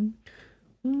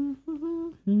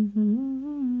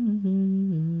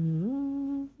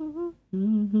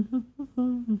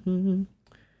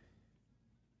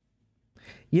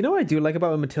know what I do like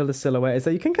about Matilda's silhouette is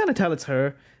that you can kind of tell it's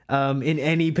her in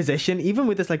any position, even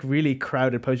with this like really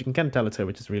crowded pose, you can kind of tell it's her,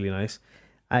 which is really nice.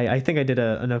 I think I did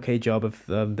an okay job of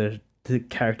the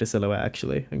character silhouette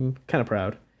actually. I'm kind of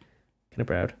proud. Kind of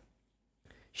proud.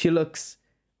 She looks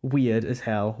weird as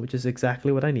hell, which is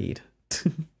exactly what I need.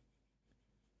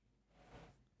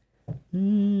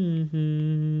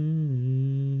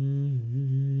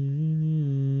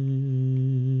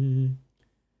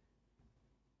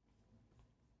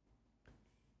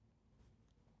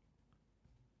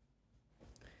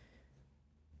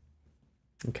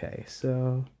 Okay,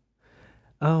 so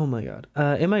oh my god.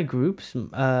 In my groups,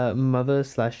 mother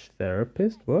slash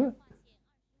therapist, what?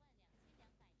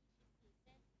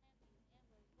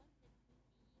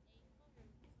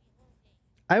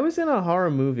 I was in a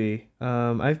horror movie.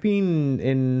 I've been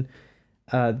in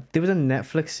there was a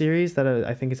Netflix series that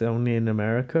I think it's only in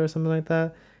America or something like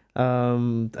that.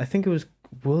 I think it was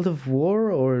World of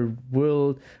War or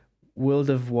World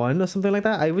of One or something like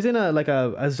that. I was in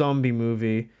a zombie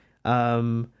movie.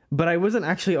 But I wasn't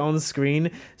actually on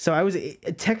screen, so I was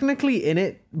technically in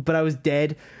it, but I was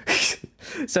dead.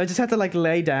 So I just had to like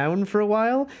lay down for a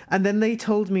while, and then they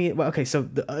told me, well, okay, so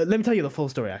let me tell you the full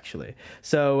story actually.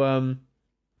 So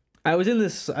I was in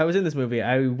this movie.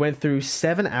 I went through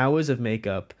 7 hours of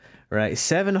makeup, right?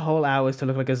 7 whole hours to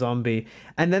look like a zombie.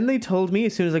 And then they told me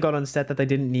as soon as I got on set that they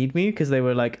didn't need me because they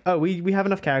were like, "Oh, we have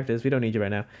enough characters. We don't need you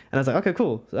right now." And I was like, "Okay,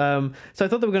 cool." So I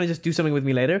thought they were gonna just do something with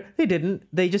me later. They didn't.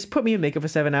 They just put me in makeup for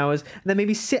 7 hours and then made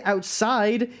me sit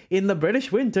outside in the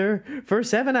British winter for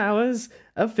 7 hours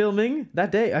of filming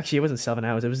that day. Actually, it wasn't 7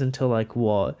 hours. It was until like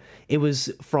what? It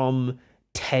was from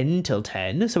 10 till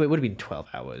 10, so it would have been 12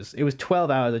 hours. It was 12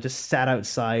 hours. I just sat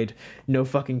outside, no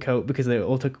fucking coat, because they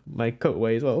all took my coat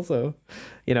away as well. So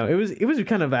it was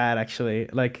kind of bad actually.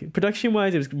 Like production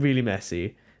wise, it was really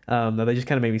messy. That they just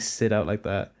kind of made me sit out like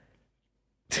that.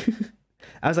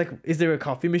 I was like, is there a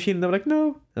coffee machine? And they were like,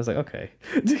 no. I was like, okay.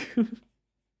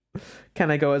 Can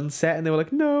I go on set? And they were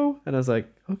like, no. And I was like,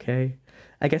 okay,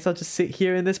 I guess I'll just sit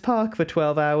here in this park for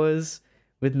 12 hours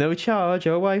with no charge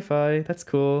or Wi-Fi. That's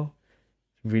cool.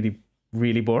 Really,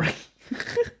 really boring.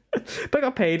 But I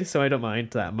got paid, so I don't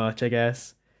mind that much, I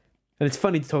guess. And it's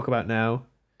funny to talk about now.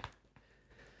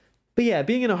 But yeah,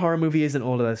 being in a horror movie isn't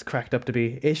all that it's cracked up to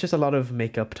be. It's just a lot of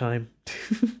makeup time.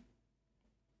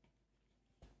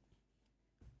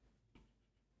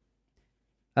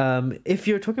 If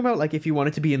you're talking about like if you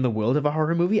wanted to be in the world of a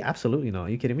horror movie, absolutely not.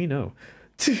 Are you kidding me? No.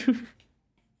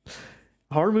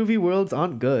 Horror movie worlds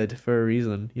aren't good for a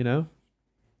reason, you know?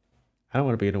 I don't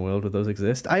want to be in a world where those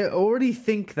exist. I already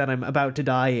think that I'm about to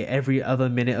die every other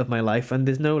minute of my life, and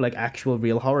there's no like actual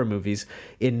real horror movies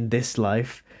in this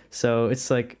life. So it's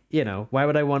like, why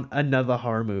would I want another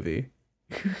horror movie?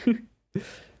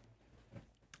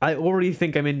 I already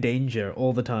think I'm in danger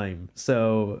all the time.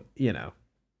 So.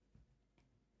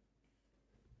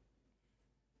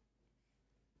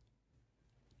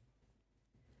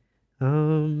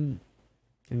 Um,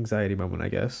 anxiety moment, I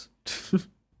guess.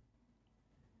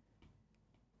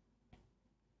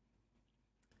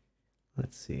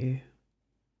 Let's see.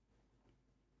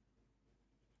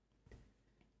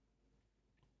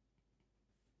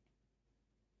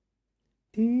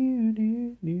 Do,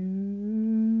 do,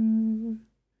 do.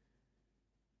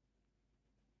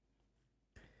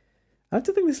 I have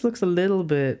to think this looks a little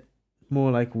bit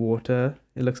more like water.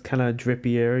 It looks kind of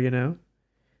drippier,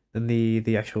 than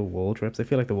the actual wall drips. I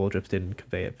feel like the wall drips didn't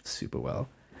convey it super well.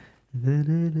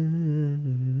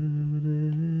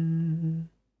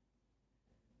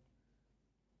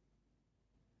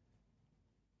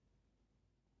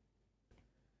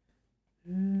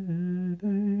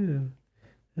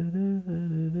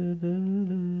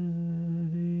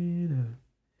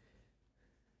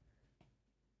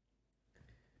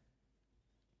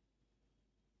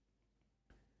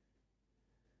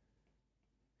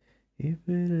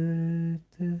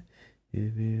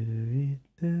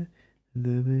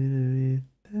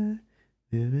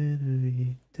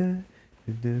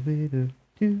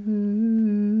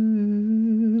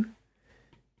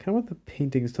 Kind of want the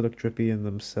paintings to look drippy in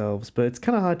themselves, but it's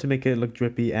kind of hard to make it look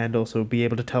drippy and also be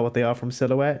able to tell what they are from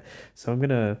silhouette. So I'm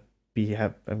gonna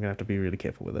have to be really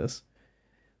careful with this.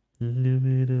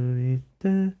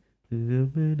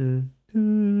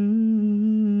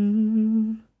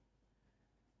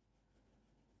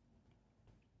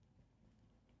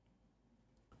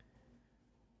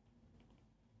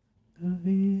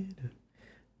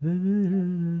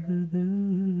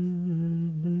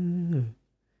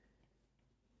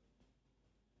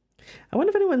 I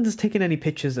wonder if anyone's taken any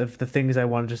pictures of the things I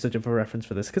wanted to search up for reference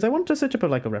for this, because I wanted to search up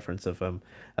like a reference of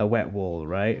a wet wall,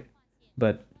 right?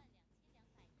 But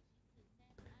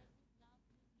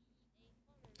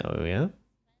oh yeah.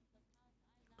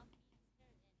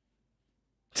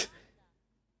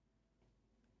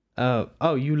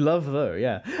 Oh, you love her,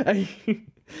 yeah.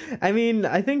 I mean,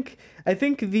 I think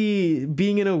the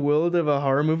being in a world of a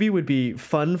horror movie would be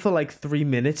fun for like 3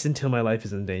 minutes until my life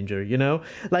is in danger, you know?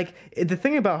 Like the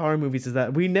thing about horror movies is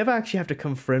that we never actually have to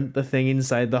confront the thing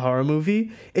inside the horror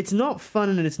movie. It's not fun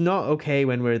and it's not okay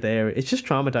when we're there. It's just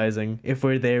traumatizing if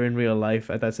we're there in real life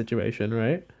at that situation,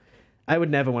 right? I would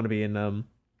never want to be in I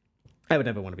would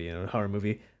never want to be in a horror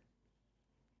movie.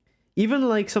 Even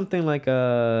like something like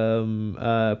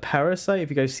Parasite, if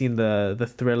you guys seen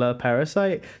the thriller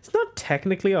Parasite, it's not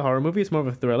technically a horror movie, it's more of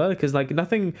a thriller because like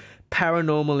nothing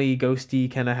paranormally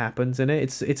ghosty kind of happens in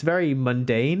it. It's very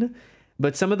mundane,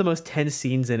 but some of the most tense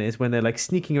scenes in it is when they're like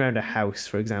sneaking around a house,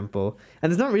 for example, and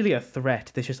there's not really a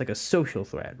threat, there's just like a social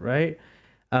threat, right?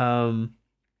 Um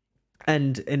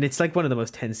and it's like one of the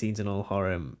most tense scenes in all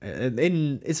horror.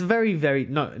 It's very very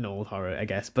not in all horror, I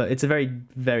guess, but it's a very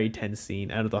very tense scene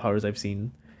out of the horrors I've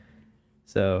seen.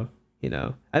 So I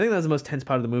think that's the most tense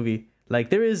part of the movie.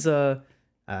 Like there is I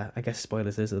guess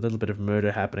spoilers. There's a little bit of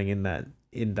murder happening in that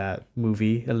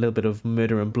movie, a little bit of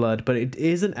murder and blood, but it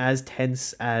isn't as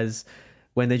tense as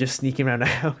when they're just sneaking around a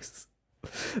house,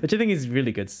 which I think is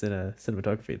really good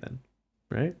cinematography. Then,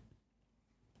 right?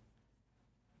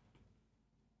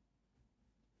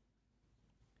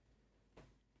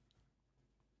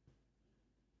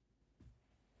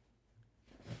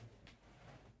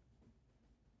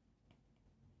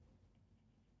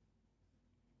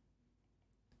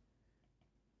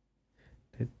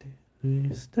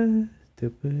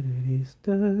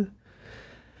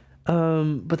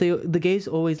 But the gays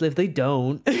always live. They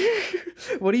don't.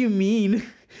 What do you mean?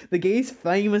 The gays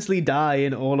famously die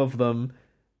in all of them.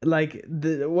 Like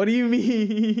what do you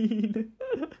mean?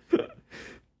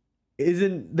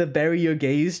 Isn't the bury your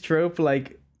gays trope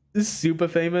like super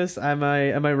famous? Am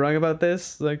I wrong about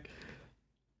this? Like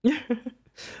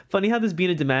funny how there's been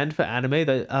a demand for anime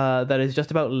that is just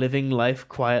about living life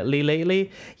quietly lately.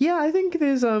 Yeah, I think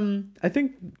there's I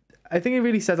think it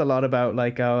really says a lot about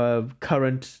like our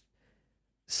current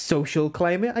social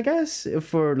climate, I guess,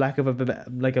 for lack of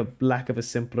a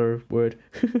simpler word.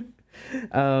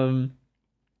 um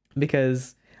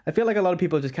because I feel like a lot of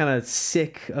people are just kind of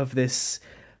sick of this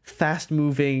fast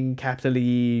moving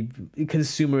capitally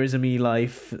consumerism-y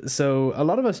life. So a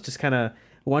lot of us just kind of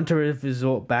want to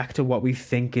resort back to what we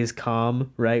think is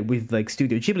calm, right? With like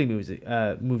Studio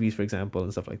Ghibli movies, for example,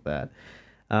 and stuff like that.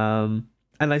 And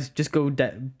like just going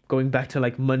back to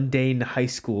like mundane high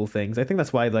school things. I think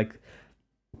that's why like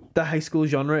the high school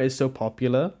genre is so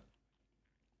popular,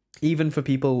 even for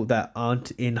people that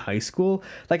aren't in high school.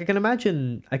 Like I can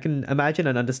imagine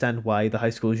and understand why the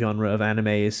high school genre of anime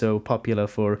is so popular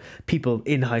for people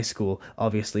in high school,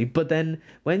 obviously. But then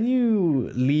when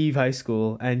you leave high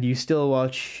school and you still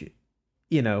watch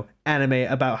anime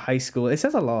about high school, it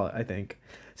says a lot, I think.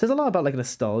 It says a lot about like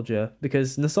nostalgia,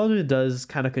 because nostalgia does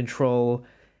kind of control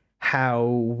how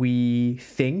we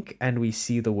think and we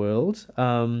see the world.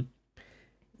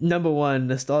 Number one,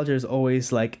 nostalgia is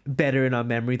always like better in our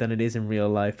memory than it is in real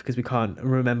life because we can't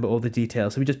remember all the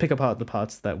details. So we just pick apart the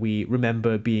parts that we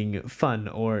remember being fun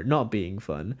or not being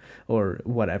fun or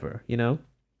whatever, you know?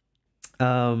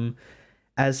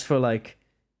 As for like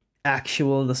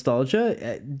actual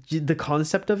nostalgia, the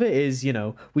concept of it is,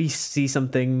 we see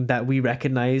something that we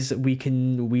recognize, we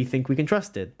think we can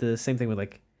trust it. The same thing with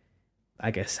like,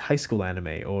 I guess, high school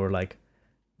anime or like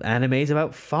animes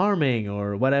about farming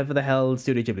or whatever the hell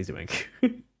Studio Ghibli's doing.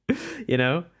 you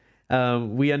know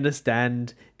we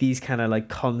understand these kind of like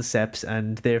concepts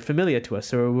and they're familiar to us,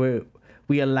 so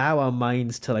we allow our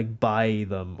minds to like buy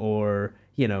them or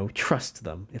trust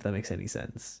them, if that makes any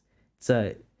sense.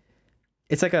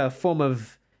 It's like a form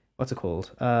of, what's it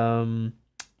called,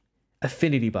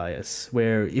 affinity bias,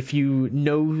 where if you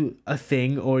know a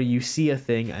thing or you see a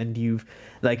thing and you've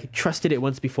like trusted it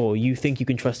once before, you think you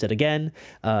can trust it again.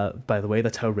 By the way,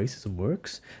 that's how racism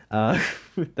works.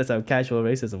 That's how casual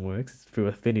racism works. It's through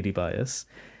affinity bias.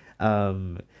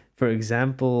 For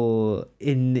example,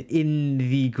 in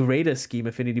the greater scheme,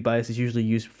 affinity bias is usually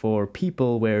used for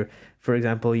people where, for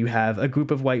example, you have a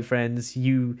group of white friends,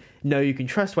 you know you can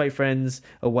trust white friends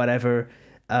or whatever,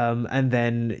 and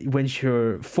then when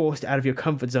you're forced out of your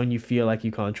comfort zone, you feel like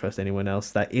you can't trust anyone else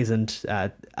that isn't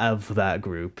of that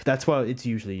group. That's why it's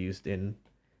usually used in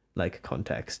like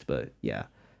context, but yeah.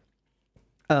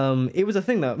 It was a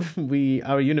thing that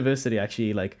our university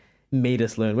actually like made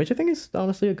us learn, which I think is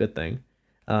honestly a good thing.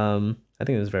 I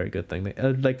think it was a very good thing.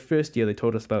 Like first year they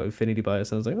taught us about affinity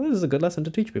bias, and I was like, oh, this is a good lesson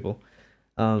to teach people.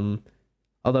 Although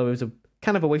it was a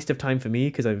kind of a waste of time for me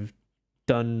because I've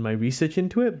done my research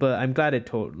into it, but I'm glad it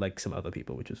taught like some other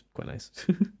people, which is quite nice.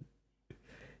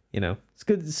 It's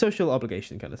good social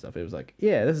obligation kind of stuff. It was like,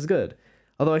 yeah, this is good.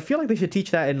 Although I feel like they should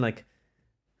teach that in like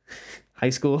high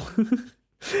school.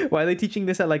 Why are they teaching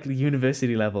this at like the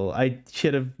university level? I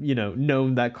should have,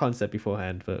 known that concept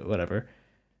beforehand, but whatever.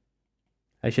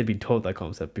 I should be told that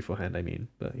concept beforehand, I mean,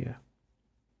 but yeah.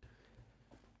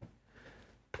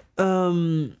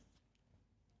 Oh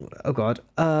god.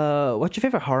 What's your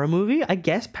favorite horror movie? I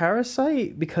guess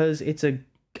Parasite, because it's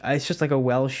just like a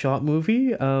well shot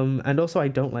movie. And also I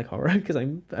don't like horror because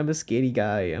I'm a scaredy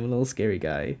guy. I'm a little scary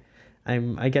guy.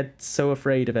 I get so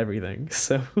afraid of everything.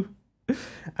 So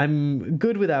I'm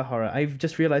good without horror. I've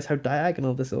just realized how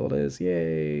diagonal this all is.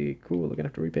 Yay, cool. I'm gonna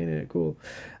have to repaint it. Cool.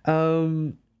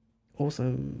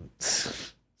 Awesome.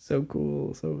 So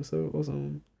cool. So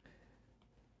awesome.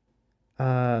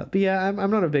 But yeah,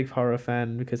 I'm not a big horror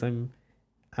fan because I'm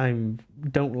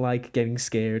don't like getting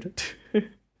scared.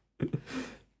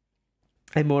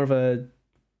 I'm more of a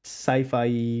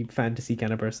sci-fi fantasy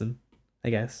kind of person, I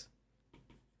guess.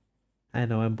 I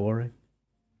know I'm boring.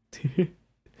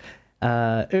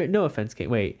 No offense, Kane.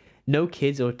 Wait, no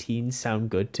kids or teens sound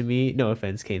good to me. No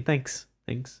offense, Kane. Thanks.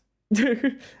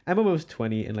 I'm almost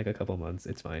 20 in like a couple months.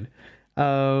 It's fine.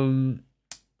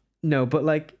 No, but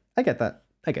like I get that.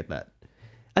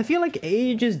 I feel like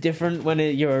age is different when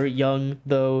you're young,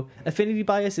 though. Affinity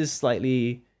bias is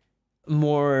slightly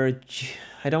more,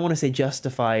 I don't want to say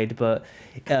justified, but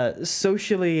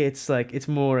socially it's like it's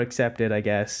more accepted, I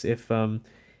guess. If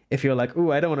you're like,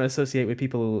 "Ooh, I don't want to associate with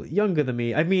people younger than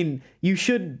me." I mean, you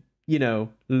should,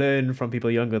 learn from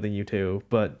people younger than you too,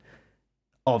 but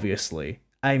obviously.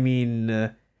 I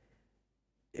mean,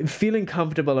 feeling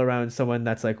comfortable around someone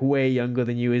that's like way younger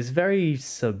than you is very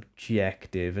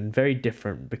subjective and very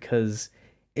different because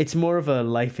it's more of a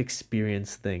life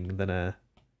experience thing than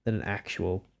an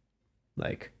actual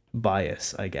like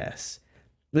bias, I guess.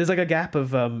 There's like a gap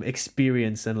of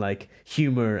experience and like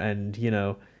humor and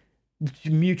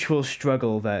mutual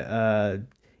struggle that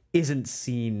isn't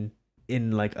seen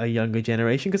in like a younger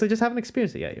generation because they just haven't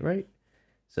experienced it yet, right?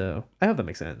 So I hope that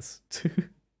makes sense.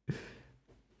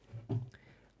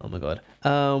 Oh my god.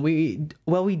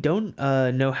 We don't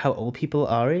know how old people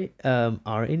are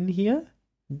in here.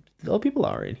 Old people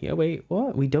are in here. Wait,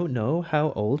 what? We don't know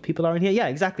how old people are in here. Yeah,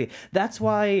 exactly. That's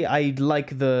why I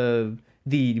like the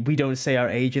we don't say our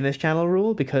age in this channel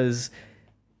rule because,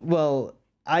 well,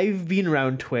 I've been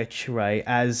around Twitch, right,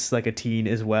 as like a teen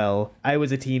as well. I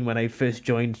was a teen when I first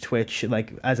joined Twitch,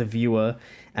 like as a viewer,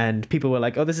 and people were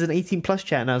like, "Oh, this is an 18 plus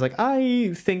chat," and I was like,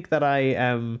 "I think that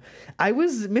I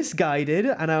was misguided,"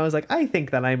 and I was like, "I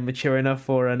think that I'm mature enough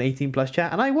for an 18 plus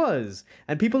chat," and I was,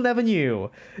 and people never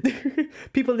knew.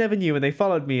 People never knew, and they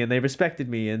followed me and they respected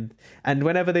me, and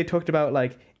whenever they talked about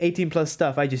like 18 plus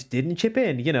stuff, I just didn't chip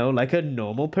in, like a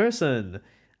normal person.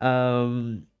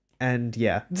 And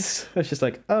yeah, it's just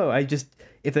like, oh,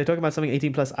 if they're talking about something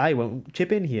 18 plus, I won't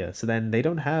chip in here. So then they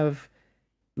don't have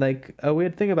like a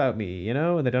weird thing about me, you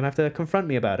know, and they don't have to confront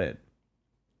me about it.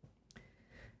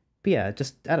 But yeah,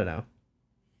 just I don't know.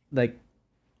 Like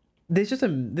there's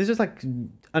just like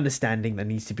understanding that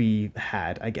needs to be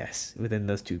had, I guess, within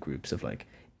those two groups of like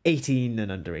 18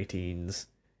 and under 18s,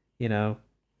 you know.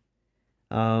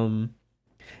 Um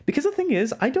because the thing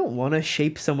is, I don't want to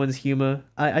shape someone's humor.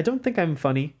 I don't think I'm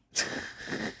funny.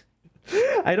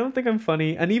 I don't think I'm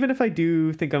funny, and even if I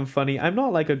do think I'm funny, I'm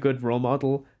not like a good role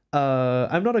model.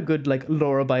 I'm not a good like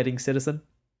law-abiding citizen,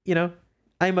 you know?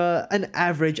 I'm an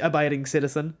average abiding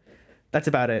citizen. That's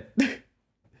about it.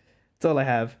 That's all I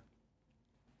have.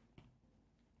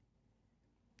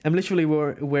 I'm literally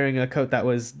wearing a coat that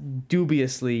was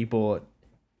dubiously bought.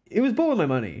 It was bought with my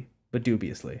money, but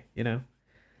dubiously, you know?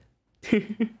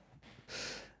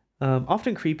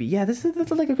 Often creepy. Yeah, this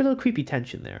is like a little creepy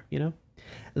tension there, you know?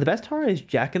 The best horror is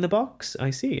Jack in the Box. I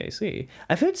see.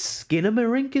 I've heard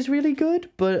Skinamarink is really good,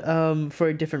 but for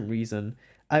a different reason.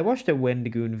 I watched a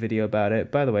Wendigoon video about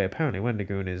it. By the way, apparently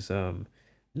Wendigoon is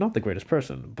not the greatest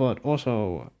person, but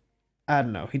also I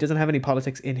don't know. He doesn't have any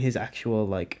politics in his actual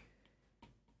like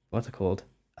what's it called?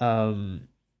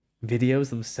 Videos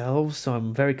themselves, so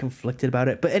I'm very conflicted about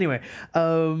it. But anyway,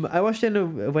 I watched a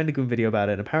Wendigoon video about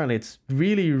it, and apparently it's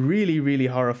really, really, really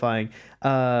horrifying.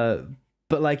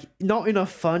 But like not in a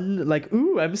fun, like,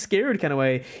 ooh, I'm scared kind of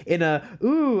way, in a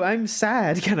ooh, I'm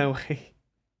sad kind of way.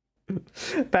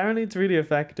 Apparently it's really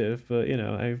effective, but you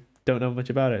know, I don't know much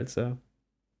about it, so.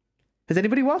 Has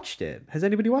anybody watched it? Has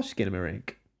anybody watched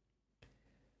Skinamarink?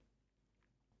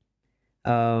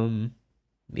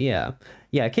 Yeah.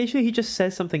 Yeah, occasionally he just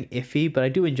says something iffy, but I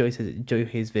do enjoy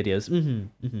his videos.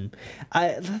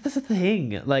 That's the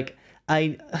thing. Like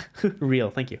I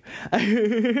real, thank you.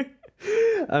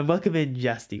 Welcome in,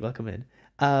 Justy. Welcome in.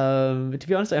 To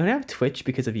be honest, I only have Twitch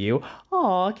because of you.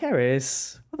 Aw,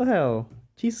 Karis. What the hell?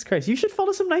 Jesus Christ. You should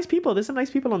follow some nice people. There's some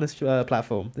nice people on this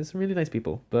platform. There's some really nice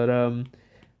people. But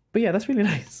yeah, that's really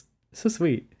nice. So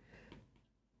sweet.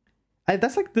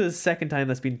 That's like the second time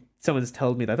someone's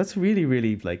told me that. That's really,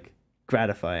 really like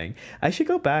gratifying. I should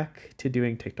go back to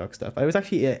doing TikTok stuff. I was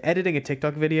actually editing a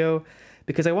TikTok video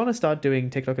because I want to start doing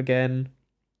TikTok again.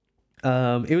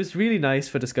 It was really nice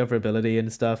for discoverability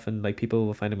and stuff, and like people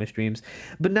will find my streams.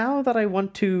 But now that I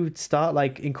want to start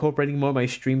like incorporating more of my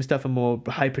stream stuff and more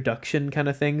high production kind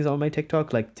of things on my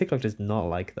TikTok, like TikTok does not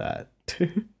like that.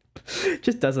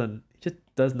 Just doesn't. Just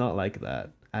does not like that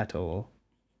at all.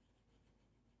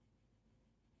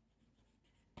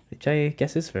 Which I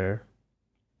guess is fair.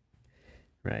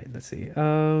 Right, let's see.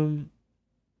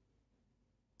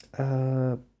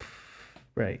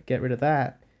 Right, get rid of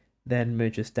that. Then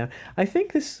merge this down. I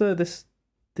think this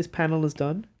panel is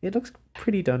done. It looks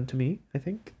pretty done to me, I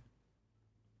think.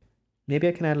 Maybe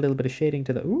I can add a little bit of shading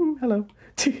to the ooh, hello.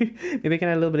 Maybe I can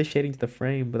add a little bit of shading to the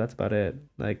frame, but that's about it.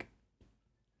 Like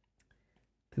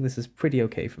I think this is pretty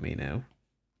okay for me now.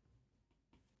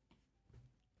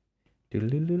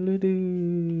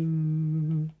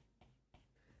 Doodle-doo-doo-doo-doo.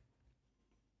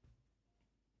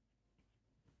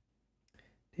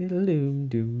 Diddle-doom,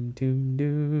 doom, doom,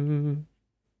 doom.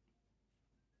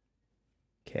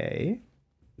 Okay.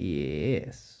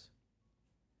 Yes.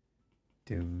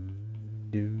 Doom,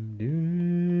 doom,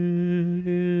 doom,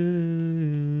 doom.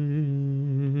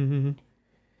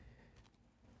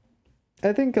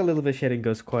 I think a little bit of shading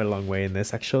goes quite a long way in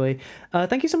this, actually.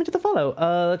 Thank you so much for the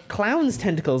follow. Clown's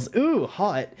Tentacles. Ooh,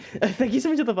 hot. Thank you so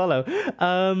much for the follow.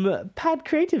 Pad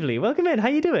Creatively. Welcome in. How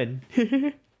you doing?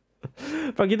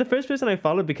 Bro, you're the first person I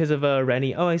followed because of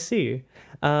Rennie. Oh, I see.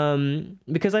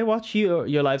 Because I watch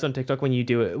your lives on TikTok when you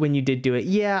did do it.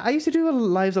 Yeah, I used to do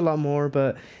lives a lot more,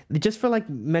 but just for like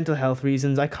mental health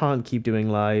reasons, I can't keep doing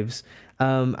lives.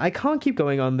 I can't keep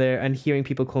going on there and hearing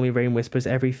people call me Rain Whispers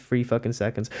every 3 fucking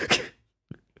seconds.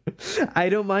 I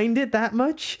don't mind it that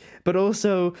much, but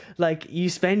also like you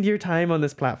spend your time on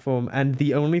this platform and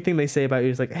the only thing they say about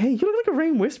you is like, hey, you look like a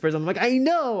Rain Whispers. I'm like, I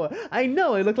know, I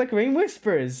look like Rain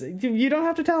Whispers. You don't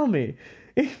have to tell me.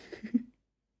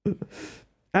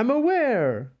 I'm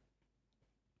aware.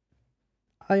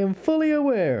 I am fully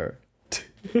aware.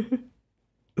 You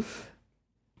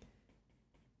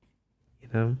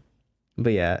know?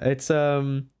 But yeah, it's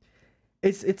that,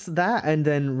 and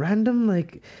then random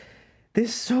like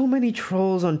there's so many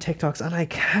trolls on TikToks and I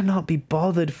cannot be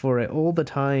bothered for it all the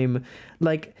time.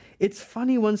 Like it's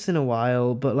funny once in a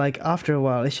while, but like after a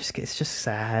while it's just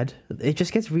sad. It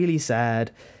just gets really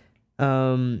sad.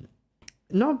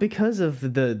 Not because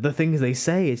of the things they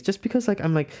say, it's just because like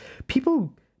I'm like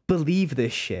people believe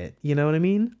this shit, you know what I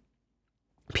mean?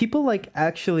 people like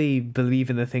actually believe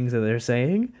in the things that they're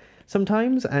saying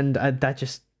sometimes, and that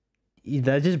just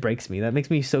breaks me. That makes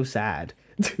me so sad.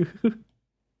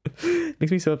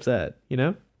 Makes me so upset, you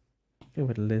know? I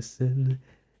would listen,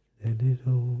 and it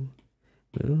all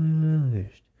more.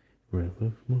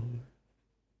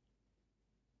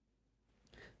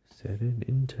 Said it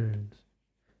in turns.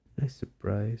 Nice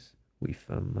surprise. We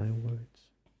found my words.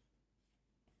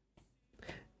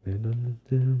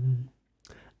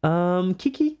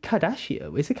 Kiki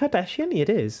Kardashian. Is it Kardashian? It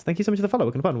is. Thank you so much for the follow.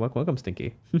 Welcome,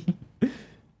 Stinky.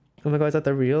 Oh my god, is that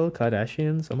the real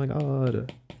Kardashians? Oh my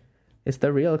god. It's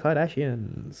the real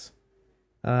Kardashians.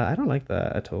 I don't like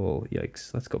that at all.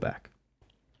 Yikes. Let's go back.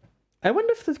 I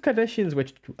wonder if the Kardashians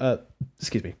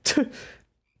excuse me.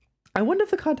 I wonder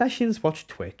if the Kardashians watch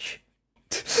Twitch.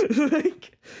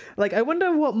 like I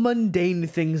wonder what mundane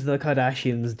things the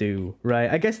Kardashians do, right?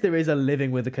 I guess there is a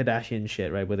living with the Kardashian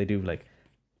shit, right? Where they do like,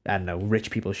 I don't know, rich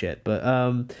people shit. But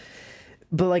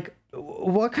like,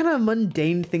 what kind of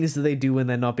mundane things do they do when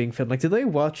they're not being filmed? Like, do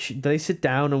they sit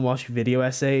down and watch video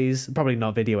essays? Probably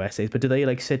not video essays, but do they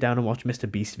like sit down and watch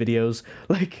Mr. Beast videos?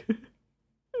 Like,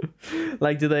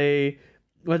 like, do they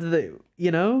watch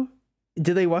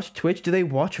Twitch? Do they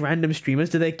watch random streamers?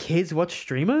 Do their kids watch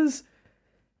streamers?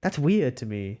 That's weird to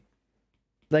me.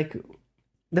 Like, I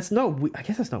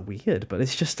guess that's not weird, but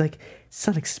it's just like, it's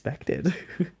unexpected.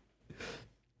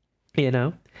 You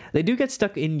know, they do get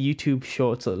stuck in YouTube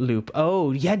Shorts loop.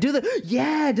 Oh yeah, do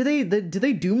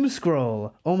they doom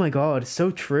scroll? Oh my god, so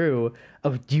true.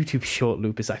 Oh, YouTube short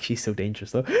loop is actually so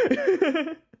dangerous though.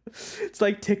 It's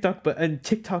like TikTok, and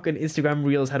Instagram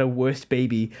Reels had a worst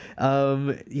baby.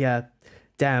 Yeah,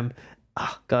 damn.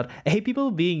 Oh god, I hate people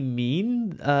being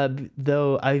mean.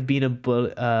 Though I've been a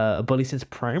bully since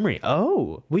primary.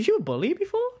 Oh, was you a bully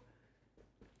before?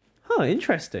 Huh,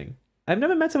 interesting. I've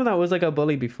never met someone that was like a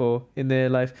bully before in their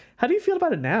life. How do you feel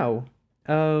about it now?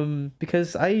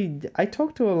 Because I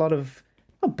talk to a lot of,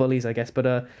 not bullies, I guess, but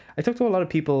I talk to a lot of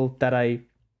people that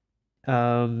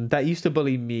that used to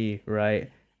bully me,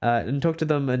 right? And talk to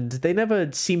them, and they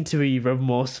never seem to be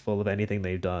remorseful of anything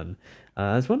they've done.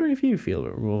 I was wondering if you feel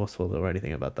remorseful or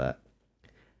anything about that.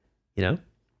 You know?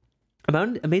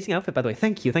 Amazing outfit, by the way.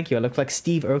 Thank you. I look like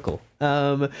Steve Urkel.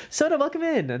 Soda, welcome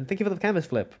in, and thank you for the canvas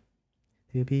flip.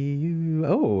 Oh, do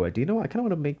you know what? I kind of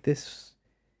want to make this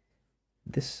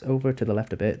over to the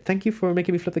left a bit. Thank you for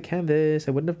making me flip the canvas.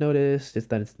 I wouldn't have noticed. It's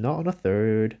that it's not on a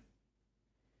third.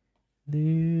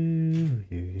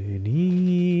 Anybody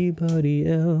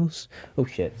else? Oh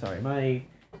shit! Sorry, my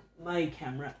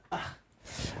camera.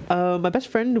 My best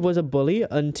friend was a bully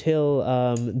until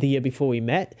the year before we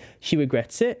met. She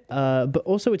regrets it. But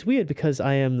also it's weird because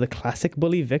I am the classic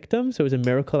bully victim, so it was a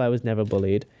miracle I was never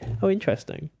bullied. Oh,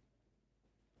 interesting.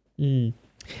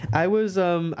 I was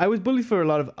bullied for a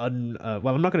lot of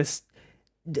well, I'm not gonna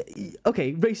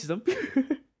okay, racism.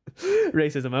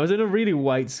 Racism. I was in a really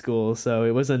white school, so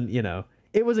it wasn't,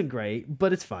 it wasn't great,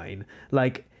 but it's fine.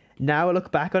 Like, now I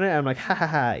look back on it, I'm like, ha ha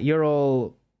ha, you're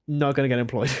all not gonna get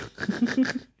employed.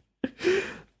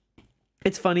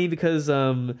 It's funny because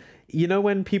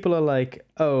when people are like,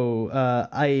 oh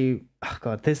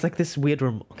god, there's like this weird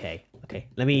okay,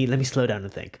 let me slow down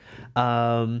and think.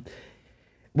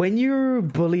 When you're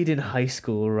bullied in high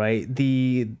school, right,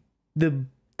 the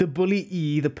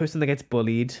bully, the person that gets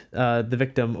bullied, the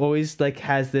victim, always like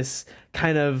has this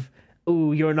kind of,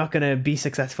 oh, you're not gonna be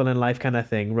successful in life kind of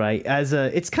thing, right?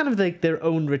 It's kind of like their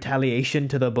own retaliation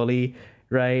to the bully,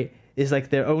 right? Is like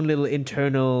their own little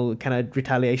internal kind of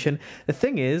retaliation. The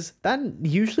thing is, that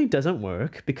usually doesn't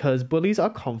work because bullies are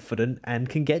confident and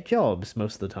can get jobs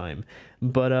most of the time.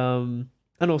 But and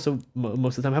also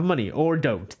most of the time have money or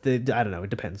don't. I don't know. It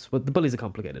depends. Well, the bullies are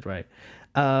complicated, right?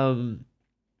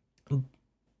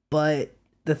 But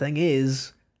the thing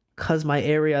is, because my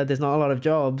area, there's not a lot of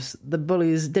jobs, the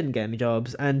bullies didn't get any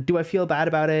jobs. And do I feel bad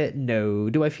about it? No.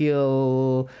 Do I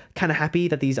feel kind of happy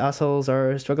that these assholes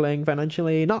are struggling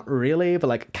financially? Not really, but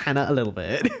like kind of a little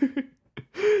bit.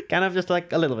 Kind of just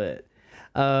like a little bit.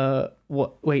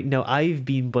 What? Wait, no, I've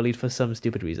been bullied for some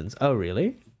stupid reasons. Oh,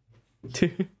 really?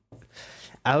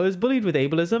 I was bullied with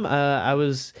ableism. I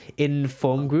was in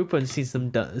form group and seen some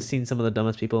of the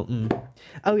dumbest people.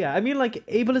 Oh yeah, I mean like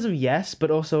ableism, yes,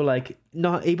 but also like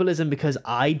not ableism because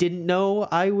I didn't know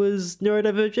I was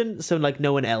neurodivergent, so like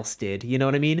no one else did. You know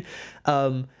what I mean?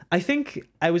 I think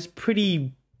I was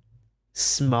pretty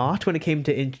smart when it came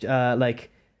to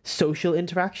like social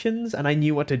interactions, and I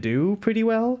knew what to do pretty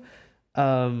well.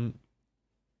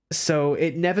 So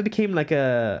it never became like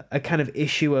a kind of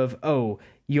issue of, oh,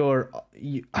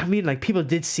 I mean, like, people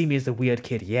did see me as the weird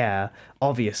kid, yeah,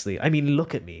 obviously. I mean,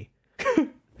 look at me.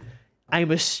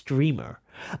 I'm a streamer.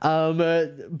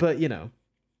 But you know,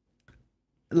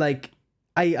 like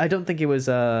I don't think it was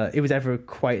ever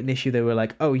quite an issue. They were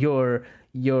like, oh, you're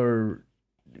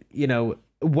you know,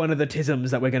 one of the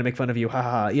tisms that we're gonna make fun of you,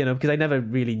 haha, you know, because I never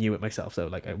really knew it myself, so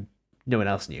like no one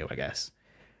else knew, I guess,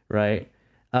 right?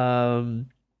 Um,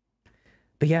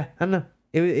 but yeah, I don't know.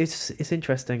 It's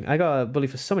interesting. I got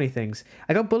bullied for so many things.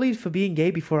 I got bullied for being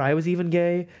gay before I was even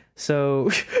gay, so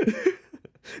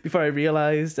before I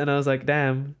realized, and I was like,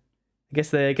 damn, I guess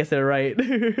they're right.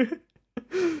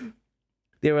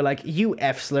 They were like, you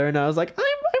F slur, and I was like,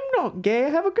 I'm not gay. I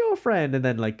have a girlfriend, and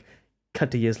then like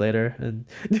cut to years later, and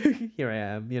here I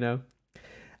am, you know.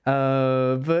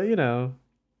 But you know,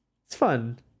 it's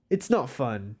fun. It's not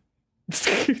fun.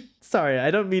 Sorry,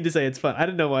 I don't mean to say it's fun. I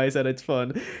don't know why I said it's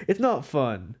fun. It's not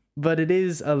fun, but it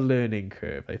is a learning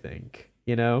curve, I think,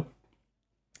 you know?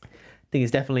 I think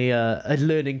it's definitely a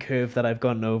learning curve that I've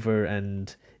gotten over,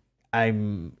 and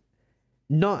I'm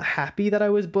not happy that I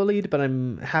was bullied, but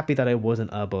I'm happy that I wasn't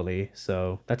a bully,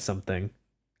 so that's something.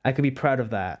 I could be proud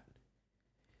of that.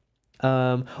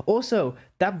 Also,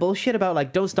 that bullshit about,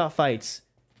 like, don't start fights.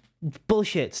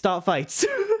 Bullshit, start fights.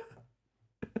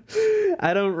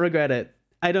 I don't regret it.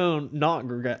 I don't not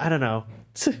regret. I don't know.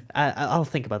 I'll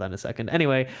think about that in a second.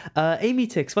 Anyway, Amy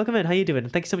Tix, welcome in. How you doing?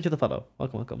 Thank you so much for the follow.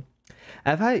 Welcome, welcome.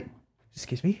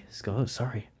 Excuse me. Oh,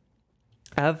 sorry.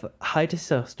 I have high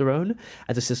testosterone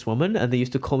as a cis woman, and they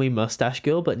used to call me Mustache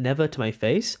Girl, but never to my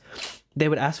face. They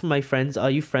would ask my friends,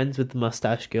 "Are you friends with the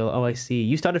Mustache Girl?" Oh, I see.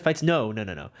 You started fights? No.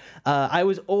 I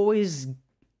always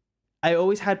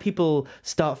had people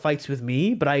start fights with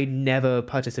me, but I never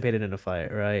participated in a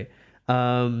fight, right?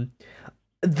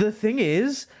 The thing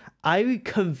is, I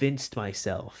convinced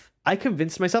myself,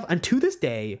 and to this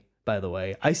day, by the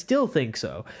way, I still think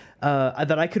so,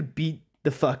 that I could beat the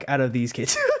fuck out of these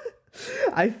kids.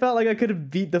 I felt like I could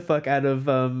have beat the fuck out of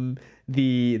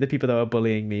the people that were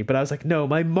bullying me, but I was like, no,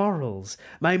 my moral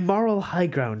high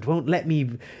ground won't let me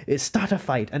start a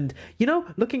fight. And you know,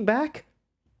 looking back,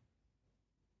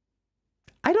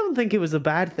 I don't think it was a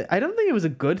bad thing. I don't think it was a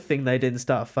good thing that I didn't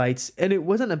start fights, and it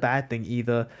wasn't a bad thing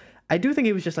either. I do think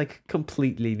it was just like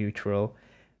completely neutral,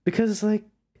 because like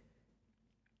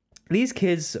these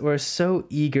kids were so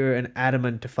eager and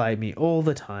adamant to fight me all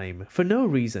the time for no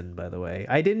reason, by the way.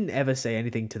 I didn't ever say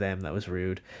anything to them that was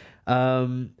rude.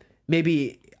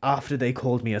 Maybe after they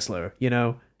called me a slur, you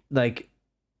know? Like,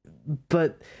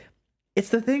 but it's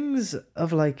the things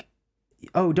of like,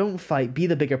 oh, don't fight, be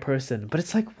the bigger person. But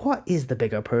it's like, what is the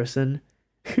bigger person?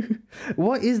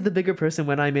 What is the bigger person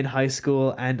when I'm in high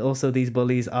school and also these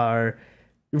bullies are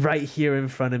right here in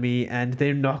front of me and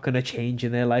they're not going to change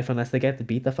in their life unless they get to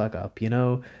beat the fuck up, you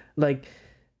know? Like,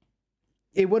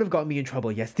 it would have got me in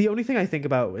trouble, yes. The only thing I think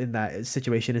about in that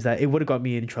situation is that it would have got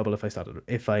me in trouble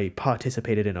if I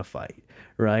participated in a fight,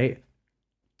 right?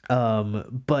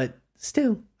 But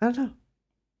still, I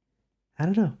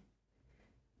don't know.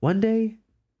 One day,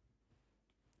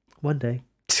 one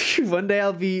day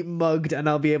I'll be mugged and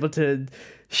I'll be able to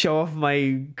show off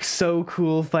my so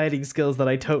cool fighting skills that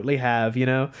I totally have, you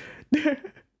know?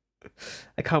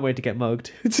 I can't wait to get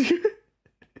mugged.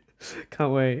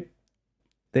 Can't wait.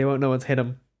 They won't know what's hit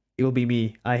them. It will be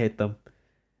me. I hit them.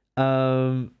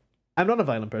 I'm not a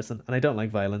violent person, and I don't like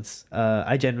violence.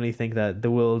 I generally think that the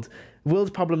world's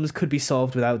problems could be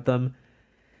solved without them.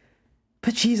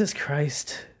 But Jesus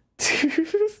Christ.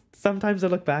 Sometimes I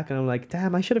look back and I'm like,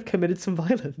 damn, I should have committed some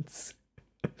violence.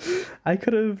 I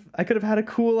could have had a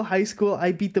cool high school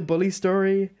I beat the bully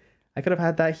story. I could have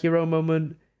had that hero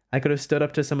moment. I could have stood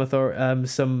up to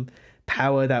some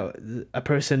power that a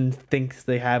person thinks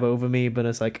they have over me, but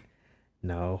it's like,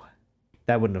 no,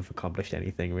 that wouldn't have accomplished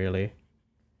anything really.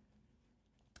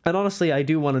 And honestly, I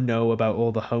do want to know about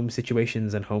all the home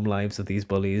situations and home lives of these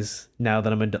bullies now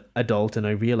that I'm an adult and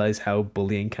I realize how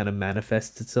bullying kind of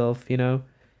manifests itself, you know?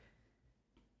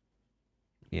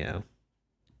 Yeah.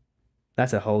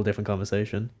 That's a whole different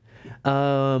conversation.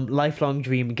 Lifelong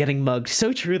dream, getting mugged.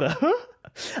 So true though.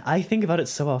 I think about it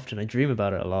so often. I dream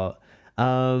about it a lot.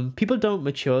 People don't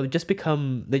mature, they just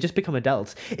become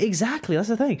adults. Exactly, that's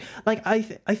the thing. Like I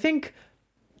think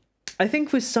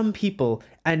with some people,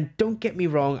 and don't get me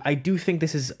wrong, I do think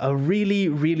this is a really,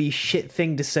 really shit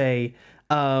thing to say,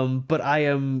 but I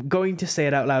am going to say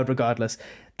it out loud regardless,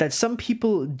 that some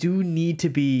people do need to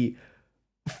be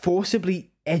forcibly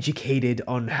educated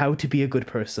on how to be a good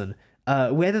person.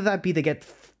 Whether that be they get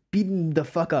beaten the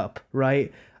fuck up,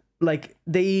 right? Like,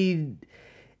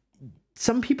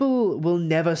 some people will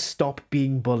never stop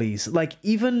being bullies. Like,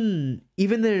 even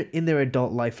in their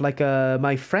adult life. Like,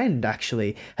 my friend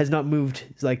actually has not moved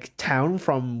like town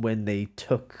from when they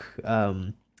took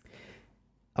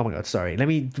Oh my god, sorry. Let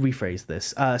me rephrase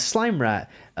this. Slime Rat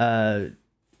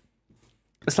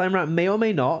may or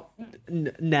may not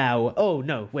now. Oh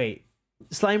no, wait.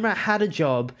 Slime Rat had a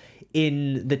job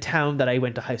in the town that I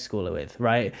went to high school with,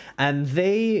 right? And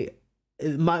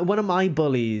one of my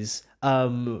bullies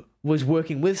was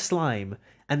working with Slime,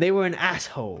 and they were an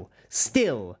asshole.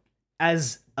 Still,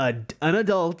 as an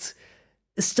adult,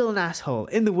 still an asshole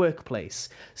in the workplace.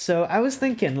 So I was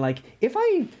thinking, like, if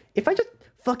I just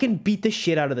fucking beat the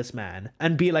shit out of this man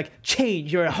and be like,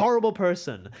 change, you're a horrible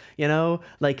person, you know?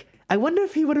 Like, I wonder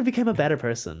if he would have become a better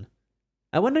person.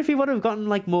 I wonder if he would have gotten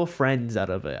like more friends out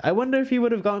of it. I wonder if he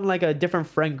would have gotten like a different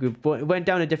friend group, went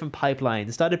down a different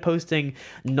pipeline, started posting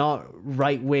not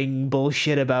right-wing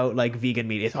bullshit about like vegan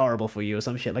meat, it's horrible for you or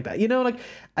some shit like that. You know, like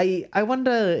I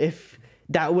wonder if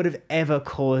that would have ever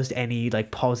caused any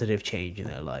like positive change in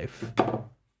their life.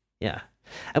 Yeah.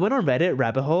 I went on Reddit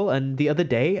rabbit hole and the other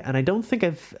day, and I don't think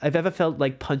I've ever felt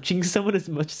like punching someone as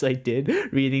much as I did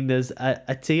reading those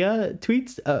Atia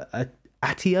tweets,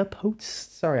 Atia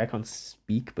posts. Sorry, I can't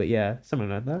speak, but yeah, something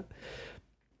like that.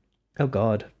 Oh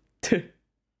God.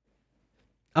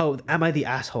 Oh, am I the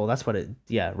asshole? That's what it.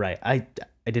 Yeah, right. I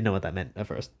didn't know what that meant at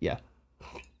first. Yeah.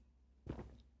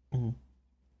 Mhm.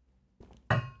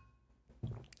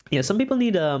 Yeah, some people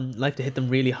need life to hit them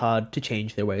really hard to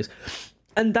change their ways.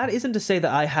 And that isn't to say that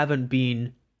I haven't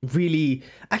been really...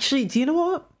 Actually, do you know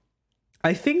what?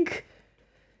 I think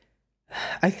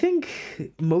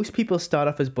most people start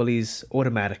off as bullies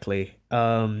automatically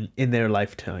in their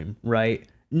lifetime, right?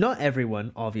 Not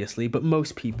everyone, obviously, but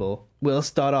most people will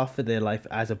start off with their life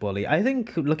as a bully. I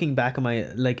think looking back on my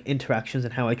like interactions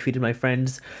and how I treated my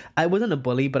friends, I wasn't a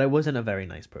bully, but I wasn't a very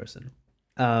nice person.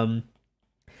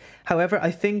 However,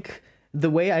 I think the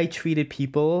way I treated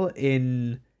people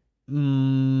in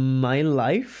my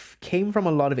life came from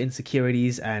a lot of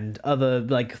insecurities and other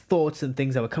like thoughts and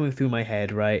things that were coming through my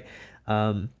head, right?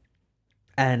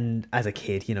 And as a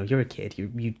kid, you know, you're a kid,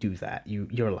 you do that,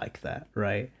 you're like that,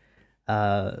 right?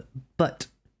 But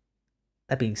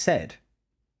that being said,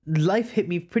 life hit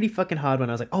me pretty fucking hard when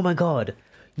I was like, oh my god,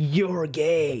 you're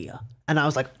gay. And I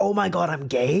was like, oh my god, I'm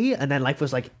gay. And then life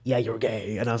was like, yeah, you're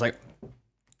gay. And I was like,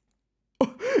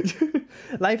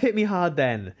 life hit me hard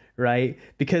then, right?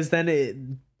 Because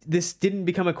then this didn't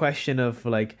become a question of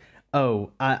like,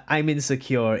 oh, I'm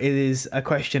insecure. It is a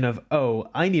question of, oh,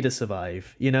 I need to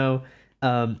survive, you know?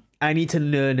 I need to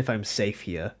learn if I'm safe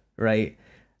here, right?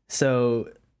 So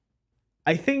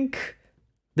I think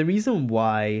the reason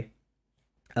why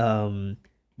the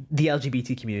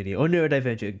LGBT community or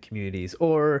neurodivergent communities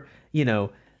or, you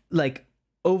know, like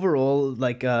overall,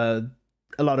 like a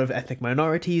lot of ethnic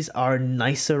minorities are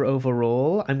nicer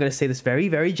overall. I'm going to say this very,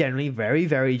 very generally, very,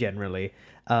 very generally.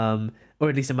 Or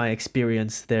at least in my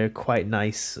experience, they're quite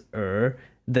nicer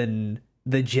than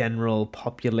the general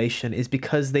population is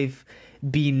because they've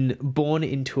been born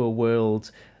into a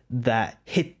world that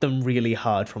hit them really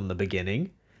hard from the beginning.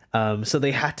 So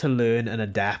they had to learn and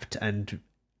adapt and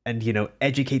you know,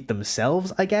 educate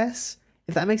themselves, I guess,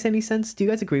 if that makes any sense. Do you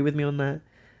guys agree with me on that?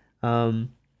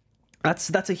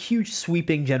 That's a huge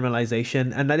sweeping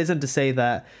generalization, and that isn't to say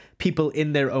that people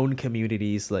in their own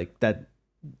communities like that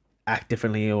act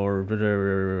differently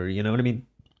or you know what I mean.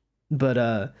 But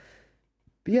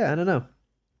yeah, I don't know.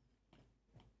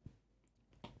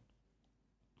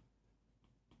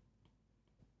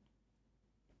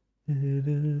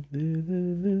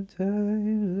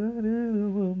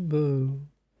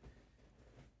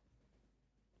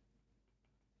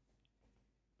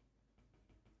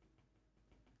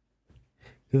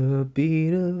 The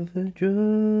beat of a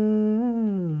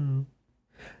drum,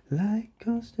 like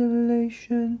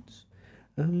constellations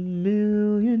a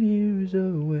million years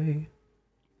away.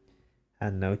 I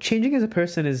don't know. Changing as a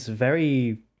person is a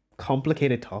very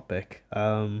complicated topic.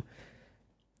 I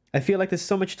feel like there's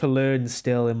so much to learn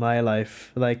still in my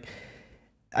life. Like,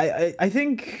 I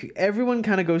think everyone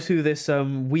kind of goes through this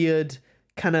weird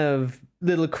kind of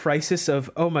little crisis of,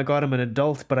 oh my God, I'm an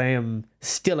adult, but I am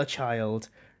still a child,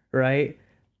 right?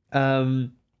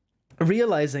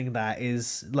 Realizing that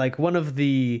is like one of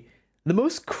the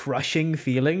most crushing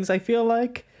feelings. I feel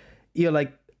like you're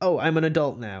like, oh, I'm an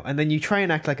adult now, and then you try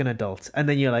and act like an adult, and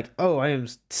then you're like, oh, I am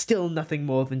still nothing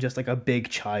more than just like a big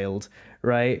child,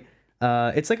 right?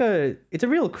 It's a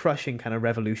real crushing kind of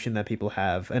revolution that people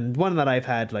have, and one that I've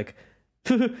had like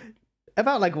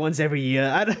about like once every year.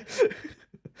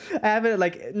 I have it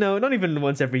like, no, not even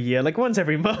once every year, like once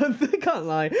every month. I can't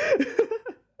lie.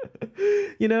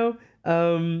 You know,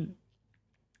 and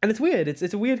it's weird.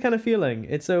 It's a weird kind of feeling.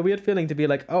 It's a weird feeling to be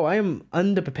like, oh, I am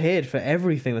underprepared for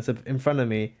everything that's in front of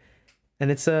me, and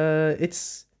it's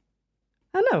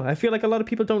I don't know. I feel like a lot of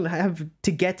people don't have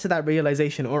to get to that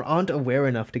realization or aren't aware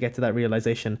enough to get to that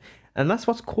realization. And that's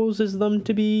what causes them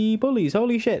to be bullies.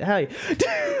 Holy shit. Hi.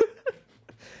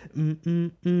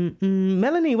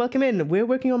 Melanie, welcome in. We're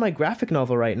working on my graphic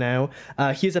novel right now.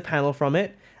 Here's a panel from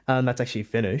it. That's actually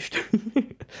finished.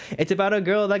 It's about a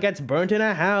girl that gets burnt in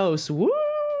a house. Woo!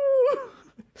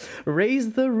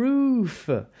 Raise the roof.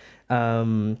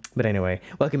 But anyway,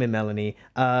 welcome in, Melanie.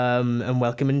 And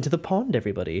welcome into the pond,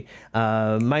 everybody.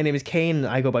 My name is Kane.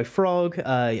 I go by Frog.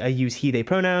 I use he, they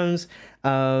pronouns.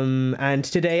 And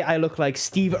today I look like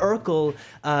Steve Urkel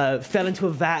fell into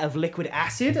a vat of liquid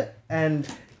acid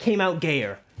and came out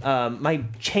gayer. My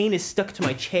chain is stuck to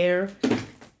my chair.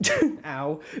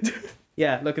 Ow.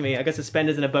 Yeah, look at me. I got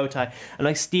suspenders and a bow tie. I'm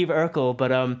like Steve Urkel,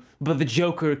 but the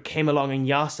Joker came along and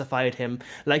yassified him.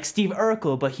 Like Steve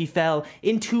Urkel, but he fell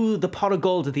into the pot of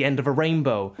gold at the end of a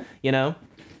rainbow, you know?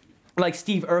 Like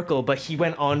Steve Urkel, but he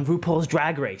went on RuPaul's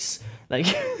Drag Race. Like,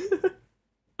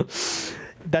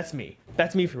 that's me.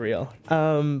 That's me for real.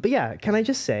 But yeah, can I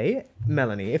just say,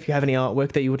 Melanie, if you have any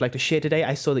artwork that you would like to share today,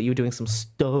 I saw that you were doing some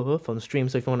stuff on stream,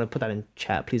 so if you want to put that in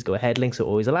chat, please go ahead. Links are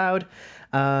always allowed.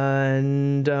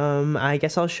 And I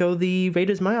guess I'll show the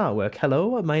Raiders my artwork.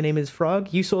 Hello, my name is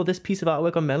Frog. You saw this piece of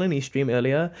artwork on Melanie's stream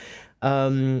earlier.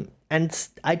 And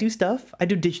I do stuff. I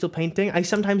do digital painting. I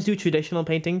sometimes do traditional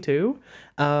painting too.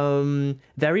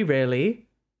 Very rarely,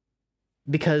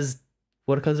 because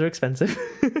watercolors are expensive.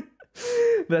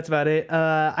 That's about it.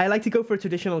 I like to go for a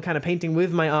traditional kind of painting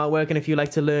with my artwork, and if you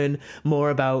like to learn more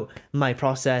about my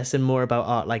process and more about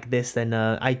art like this, then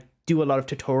I do a lot of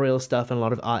tutorial stuff and a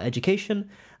lot of art education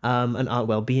and art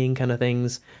well-being kind of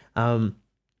things,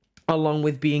 along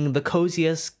with being the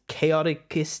coziest,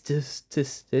 chaoticist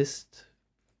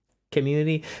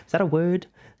community. Is that a word?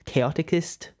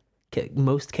 Chaoticist?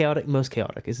 Most chaotic? Most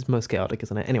chaotic. It's most chaotic,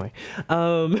 isn't it? Anyway.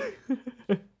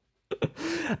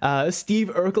 Steve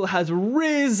Urkel has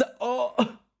Riz. Oh,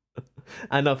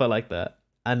 I don't know if I like that.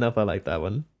 I don't know if I like that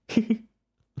one.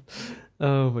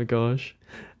 Oh my gosh.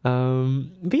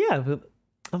 But yeah.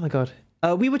 Oh my god.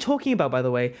 We were talking about, by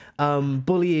the way,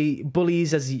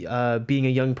 bullies as being a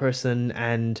young person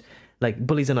and like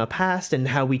bullies in our past and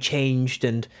how we changed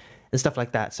and stuff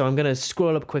like that. So I'm gonna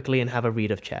scroll up quickly and have a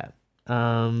read of chat.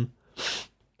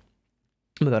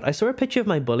 Oh my god, I saw a picture of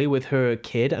my bully with her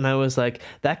kid, and I was like,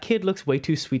 that kid looks way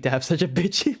too sweet to have such a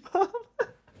bitchy mom.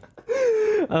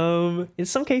 In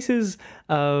some cases,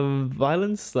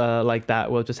 violence like that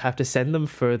will just have to send them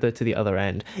further to the other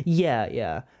end.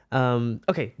 Yeah.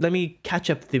 Okay, let me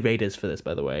catch up the Raiders for this,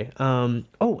 by the way.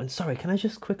 Oh, and sorry, can I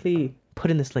just quickly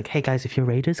put in this link? Hey guys, if you're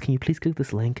Raiders, can you please click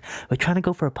this link? We're trying to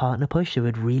go for a partner push. It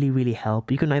would really, really help.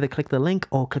 You can either click the link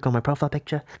or click on my profile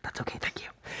picture. That's okay, thank you.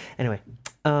 Anyway.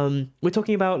 We're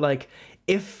talking about like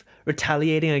if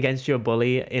retaliating against your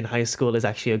bully in high school is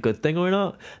actually a good thing or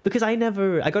not, because I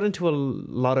got into a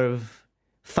lot of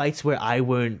fights where I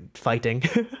weren't fighting,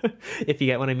 if you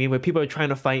get what I mean, where people are trying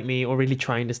to fight me or really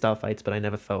trying to start fights, but I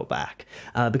never fought back,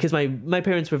 because my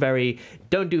parents were very,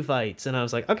 don't do fights, and I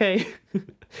was like, okay.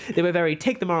 They were very,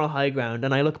 take the moral high ground,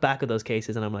 and I look back at those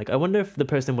cases and I'm like, I wonder if the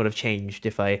person would have changed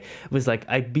if I was like,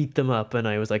 I beat them up and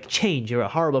I was like, change, you're a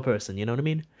horrible person, you know what I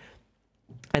mean?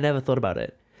 I never thought about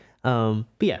it. But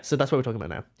yeah, so that's what we're talking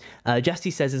about now.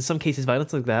 Justy says, in some cases,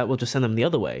 violence like that will just send them the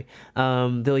other way.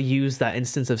 They'll use that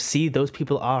instance of, see, those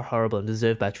people are horrible and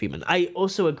deserve bad treatment. I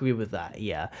also agree with that,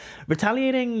 yeah.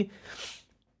 Retaliating,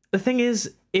 the thing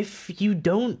is, if you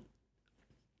don't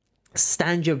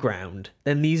stand your ground,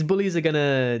 then these bullies are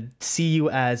gonna see you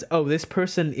as, oh, this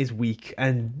person is weak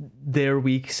and they're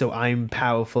weak, so I'm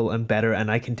powerful and better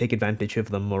and I can take advantage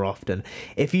of them more often.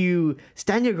 If you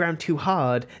stand your ground too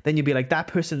hard, then you'll be like, that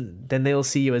person, then they'll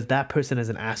see you as that person as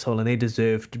an asshole and they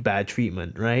deserved bad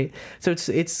treatment, right? So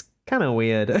it's kind of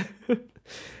weird.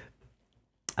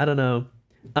 I don't know.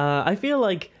 I feel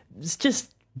like it's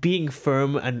just being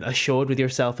firm and assured with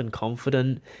yourself and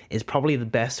confident is probably the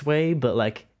best way, but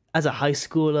like, as a high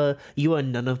schooler, you are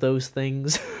none of those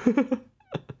things.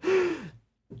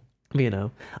 You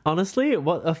know, honestly,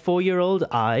 what a 4-year-old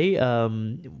I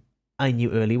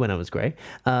knew early when I was grey,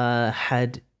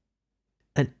 had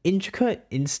an intricate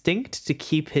instinct to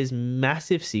keep his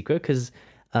massive secret, because,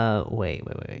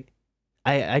 wait.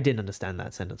 I didn't understand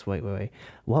that sentence. Wait.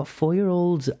 What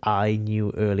 4-year-olds I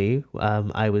knew early,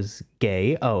 I was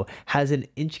gay, has an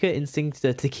intricate instinct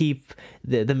to keep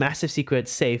the massive secret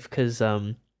safe, because,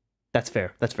 That's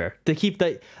fair. To keep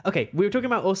that... Okay, we were talking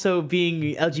about also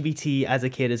being LGBT as a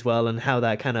kid as well, and how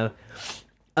that kind of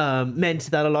meant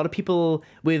that a lot of people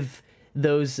with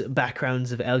those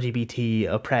backgrounds of LGBT,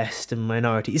 oppressed, and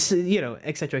minorities, you know,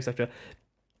 etc.,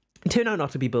 turn out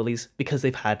not to be bullies because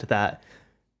they've had that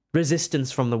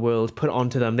resistance from the world put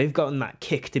onto them. They've gotten that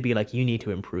kick to be like, you need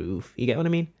to improve. You get what I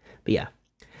mean? But yeah.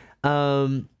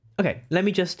 Okay, let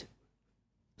me just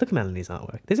look at Melanie's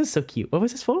artwork. This is so cute. What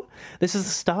was this for? This is the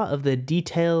start of the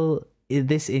detail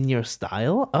this in your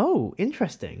style. Oh,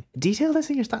 interesting. Detail this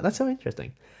in your style. That's so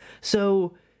interesting.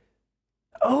 So,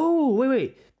 oh,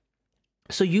 wait.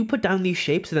 So you put down these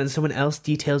shapes and then someone else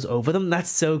details over them? That's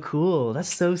so cool.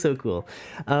 That's so cool.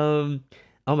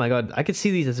 Oh my god, I could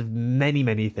see these as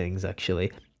many things,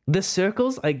 actually. The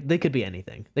circles, they could be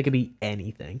anything. They could be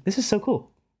anything. This is so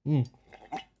cool.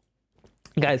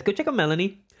 Guys, go check out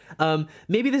Melanie.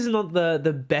 Maybe this is not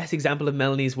the best example of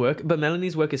Melanie's work, but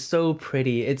Melanie's work is so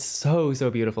pretty. It's so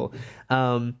beautiful.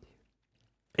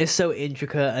 It's so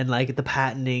intricate, and like the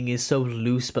patterning is so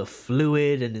loose but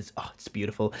fluid, and it's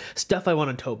beautiful. Stuff I want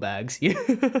on tote bags.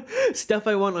 Stuff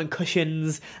I want on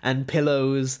cushions and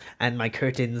pillows and my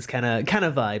curtains kind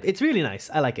of vibe. It's really nice.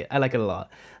 I like it a lot.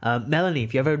 Melanie,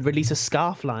 if you ever release a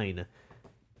scarf line,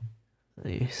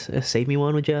 save me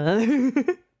one, would you?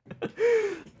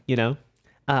 You know,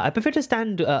 I prefer to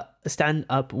stand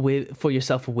up for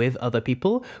yourself with other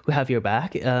people who have your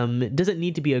back. It doesn't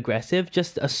need to be aggressive,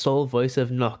 just a sole voice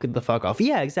of knock the fuck off.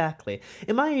 Yeah, exactly.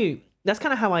 That's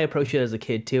kind of how I approached it as a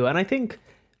kid too, and I think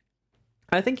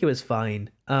it was fine.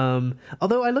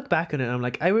 Although I look back on it and I'm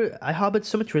like, I harbored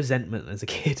so much resentment as a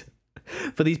kid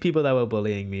for these people that were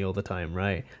bullying me all the time,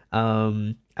 right?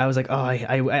 I was like, oh,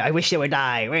 I wish they would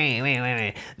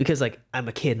die, because like I'm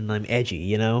a kid and I'm edgy,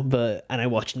 you know. And I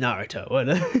watched Naruto,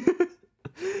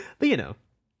 but you know,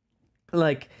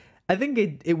 like I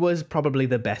think it was probably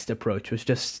the best approach, was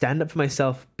just stand up for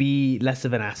myself, be less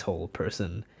of an asshole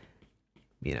person,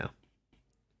 you know.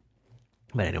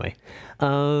 But anyway,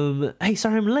 hey,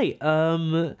 sorry I'm late.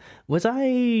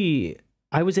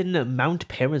 I was in Mount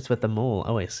Parents with them all.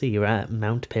 Oh, I see, you're at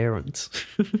Mount Parents.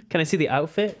 Can I see the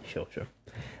outfit? Sure.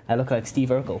 I look like Steve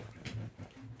Urkel.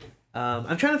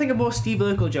 I'm trying to think of more Steve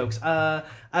Urkel jokes. I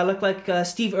look like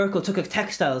Steve Urkel took a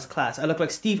textiles class. I look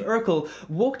like Steve Urkel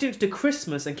walked into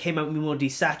Christmas and came out more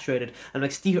desaturated. I'm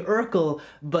like Steve Urkel,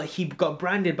 but he got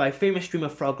branded by famous streamer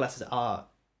Frog Glasses Art.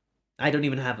 I don't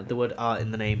even have the word art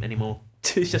in the name anymore.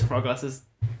 It's just Frog Glasses.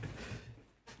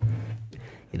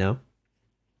 You know?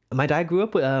 My dad grew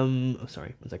up with, oh,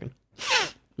 sorry, 1 second.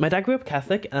 My dad grew up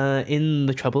Catholic, in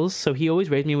the Troubles, so he always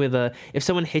raised me with, if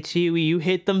someone hits you, you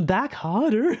hit them back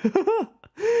harder.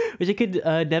 Which I could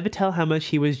never tell how much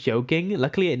he was joking.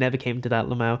 Luckily, it never came to that,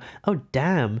 Lamau. Oh,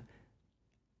 damn.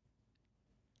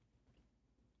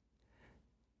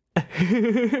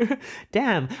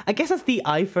 Damn, I guess that's the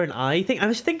eye for an eye thing. I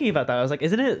was thinking about that. I was like,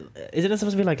 isn't it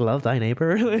supposed to be like love thy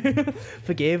neighbor?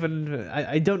 Forgive, and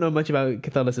I don't know much about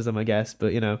Catholicism, I guess,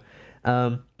 but you know,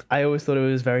 I always thought it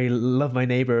was very love my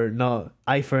neighbor, not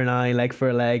eye for an eye, leg for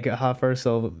a leg, heart for a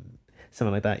soul,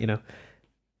 something like that, you know.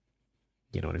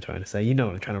 You know what I'm trying to say. You know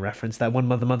what I'm trying to reference. That one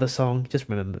Mother song. Just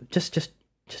remember, just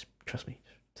trust me.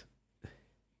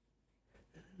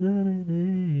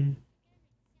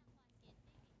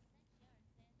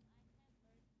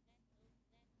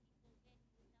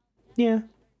 Yeah,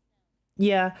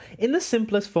 in the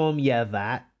simplest form, yeah,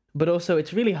 that, but also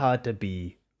it's really hard to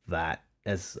be that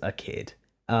as a kid.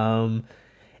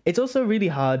 It's also really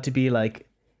hard to be like,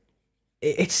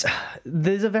 it's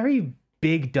there's a very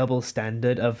big double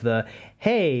standard of the,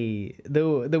 hey,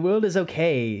 the world is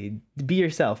okay, be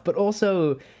yourself, but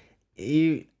also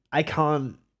I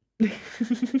can't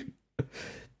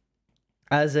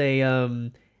as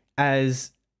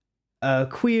a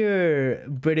queer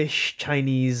British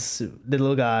Chinese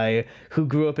little guy who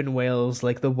grew up in Wales,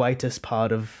 like the whitest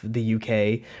part of the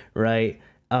UK, right?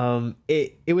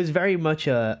 It was very much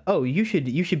you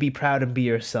should be proud and be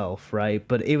yourself, right?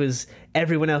 But it was,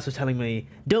 everyone else was telling me,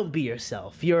 don't be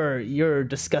yourself. You're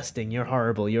disgusting. You're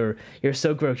horrible. You're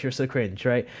so gross. You're so cringe,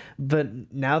 right?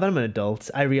 But now that I'm an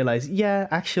adult, I realize, yeah,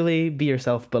 actually, be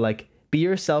yourself. But like, be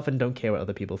yourself and don't care what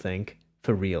other people think,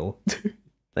 for real.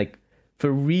 Like,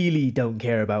 for really don't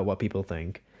care about what people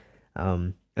think.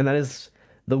 And that is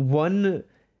the one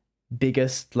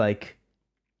biggest like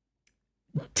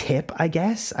tip, I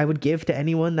guess, I would give to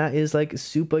anyone that is like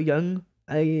super young.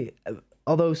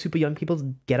 Although super young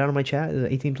people get out of my chat,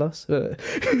 18 plus.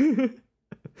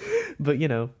 But you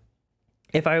know,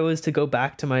 if I was to go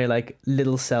back to my like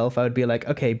little self, I would be like,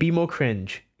 okay, be more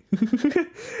cringe.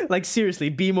 Like seriously,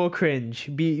 be more cringe.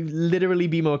 Literally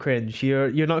be more cringe.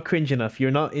 You're not cringe enough.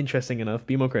 You're not interesting enough.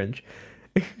 Be more cringe.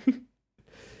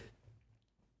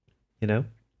 You know?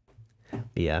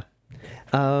 Yeah.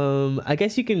 I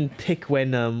guess you can pick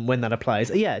when that applies.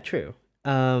 Yeah, true.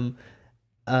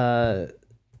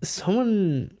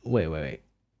 Someone, wait.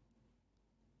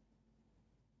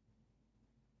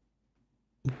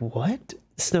 What?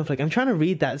 Snowflake. I'm trying to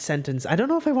read that sentence. I don't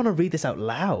know if I want to read this out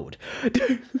loud.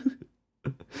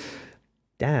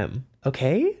 Damn.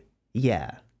 Okay.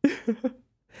 Yeah.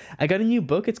 I got a new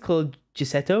book. It's called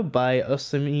Gisetto by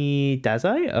Osumi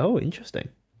Dazai. Oh, interesting.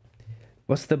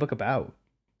 What's the book about?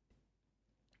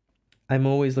 I'm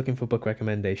always looking for book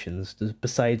recommendations,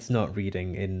 besides not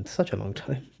reading in such a long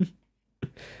time.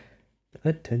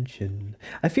 Attention.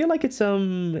 I feel like it's a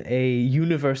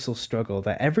universal struggle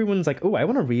that everyone's like, oh, I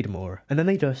want to read more, and then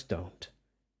they just don't.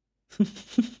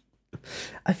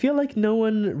 I feel like no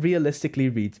one realistically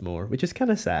reads more, which is kind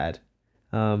of sad.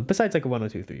 Besides like one or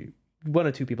two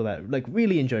people that like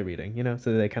really enjoy reading, you know,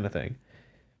 so that kind of thing.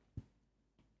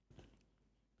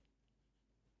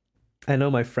 I know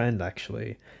my friend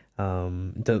actually,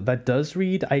 that does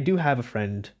read. I do have a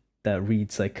friend that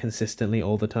reads like consistently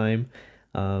all the time.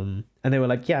 And they were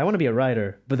like, yeah, I want to be a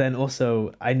writer, but then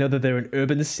also I know that they're an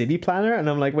urban city planner, and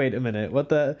I'm like, wait a minute, what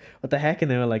the heck? And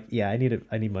they were like, yeah, I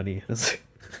need money. I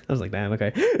was like, damn,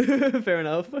 okay, fair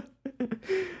enough.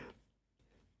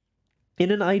 In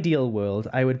an ideal world,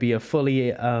 I would be a fully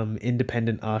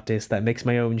independent artist that makes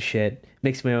my own shit,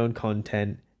 makes my own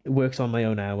content, works on my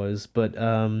own hours, but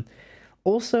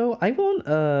also I want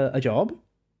a job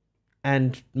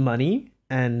and money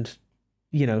and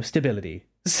stability.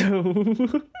 So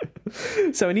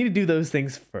so I need to do those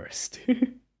things first.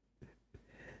 And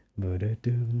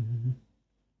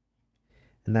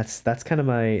that's kind of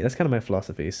my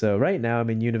philosophy. So right now I'm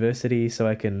in university so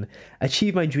I can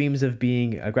achieve my dreams of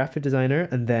being a graphic designer,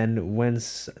 and then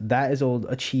once that is all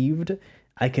achieved,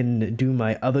 I can do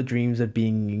my other dreams of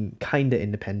being kind of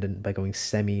independent by going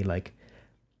semi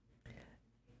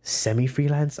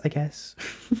freelance, I guess.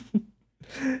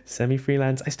 Semi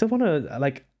freelance. I still want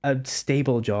a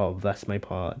stable job. That's my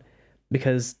part.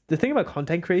 Because the thing about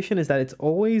content creation is that it's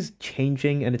always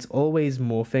changing and it's always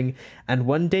morphing. And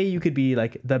one day you could be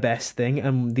like the best thing,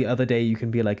 and the other day you can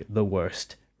be like the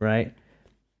worst, right?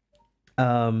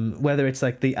 Whether it's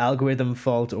like the algorithm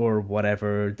fault or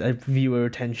whatever, viewer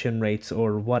retention rates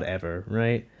or whatever,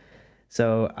 right?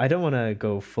 So I don't want to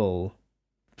go full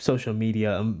social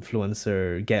media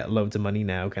influencer, get loads of money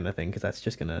now kind of thing, because that's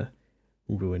just gonna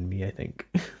ruin me, I think.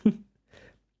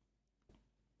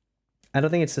 I don't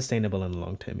think it's sustainable in the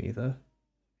long term either.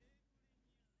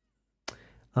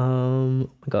 Oh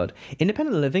my God.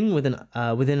 Independent living within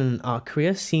an art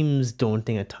career seems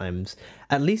daunting at times,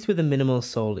 at least with a minimal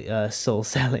soul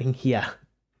selling. Yeah.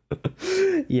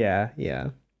 Yeah.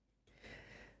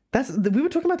 We were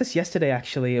talking about this yesterday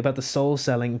actually, about the soul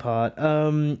selling part.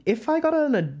 If I got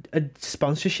a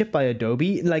sponsorship by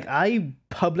Adobe, like I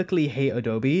publicly hate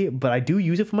Adobe, but I do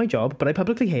use it for my job, but I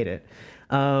publicly hate it.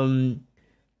 Um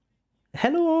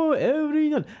Hello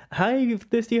everyone. Hi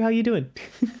Thirsty, how you doing?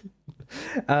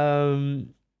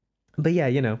 Um but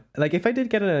yeah, like if I did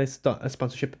get a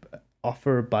sponsorship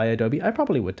offer by Adobe, I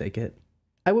probably would take it.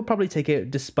 I would probably take it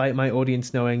despite my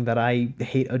audience knowing that I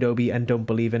hate Adobe and don't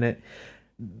believe in it.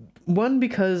 One,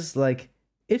 because like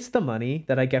it's the money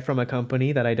that I get from a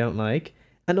company that I don't like.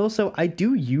 And also I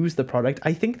do use the product.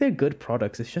 I think they're good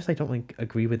products. It's just I don't like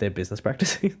agree with their business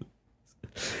practices.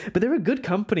 But they're a good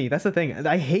company. That's the thing.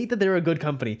 I hate that they're a good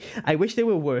company. I wish they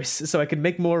were worse so I could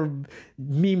make more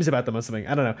memes about them or something.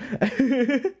 I don't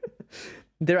know.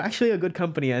 They're actually a good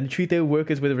company and treat their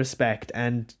workers with respect,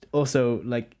 and also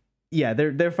like yeah,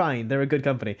 they're fine. They're a good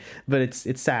company. But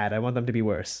it's sad. I want them to be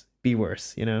worse. Be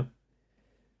worse, you know?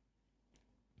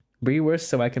 Be worse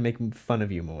so I can make fun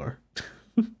of you more.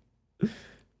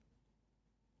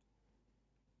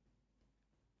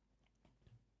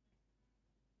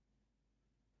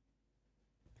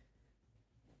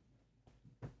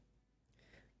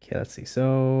 Okay, let's see.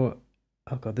 So,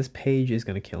 oh God, this page is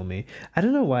gonna kill me. I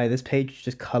don't know why this page,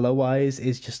 just color-wise,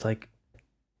 is just like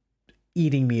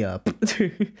eating me up.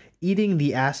 Eating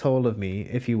the asshole of me,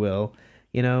 if you will.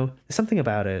 There's something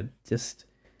about it. Just,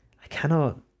 I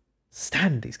cannot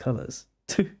stand these colors.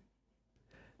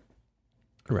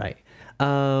 Right.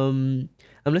 I'm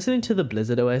listening to the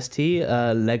Blizzard OST,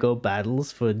 Lego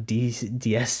Battles for DS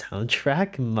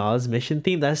soundtrack, Mars mission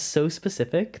theme. That's so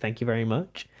specific. Thank you very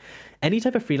much. Any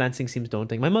type of freelancing seems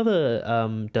daunting. My mother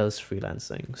does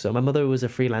freelancing. So my mother was a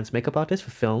freelance makeup artist for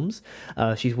films.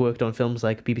 She's worked on films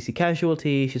like BBC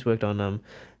Casualty. She's worked on a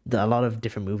lot of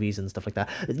different movies and stuff like that.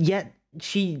 Yet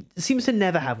she seems to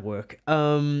never have work.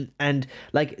 And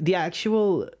like the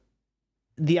actual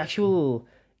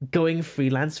going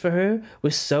freelance for her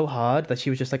was so hard that she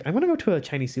was just like, I'm gonna go to a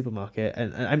Chinese supermarket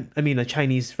and I mean a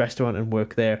Chinese restaurant and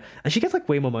work there, and she gets like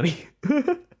way more money.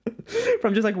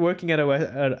 from just like working at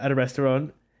at a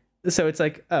restaurant. So it's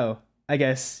like, oh, I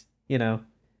guess, I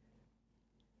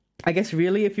guess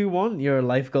really if you want your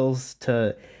life goals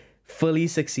to fully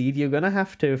succeed, you're gonna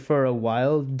have to, for a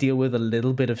while, deal with a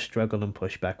little bit of struggle and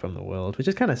pushback from the world, which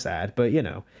is kind of sad, but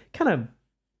kind of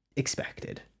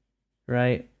expected,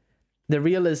 right? The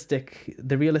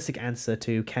realistic answer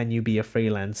to can you be a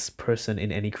freelance person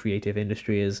in any creative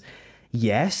industry is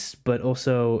yes, but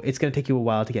also it's gonna take you a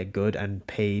while to get good and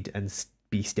paid and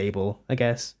be stable, I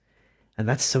guess. And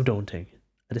that's so daunting.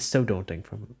 That is so daunting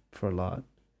for a lot.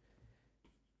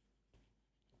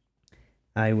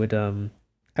 I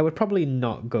would probably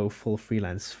not go full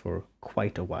freelance for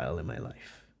quite a while in my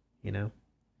life, you know?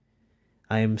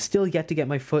 I am still yet to get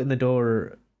my foot in the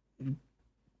door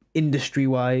industry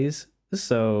wise,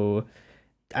 so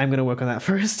I'm gonna work on that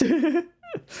first.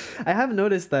 I have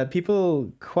noticed that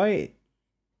people quite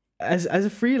as a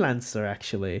freelancer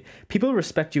actually, people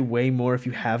respect you way more if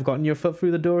you have gotten your foot through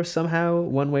the door somehow,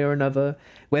 one way or another,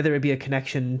 whether it be a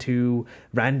connection to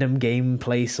random game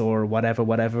place or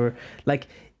whatever. Like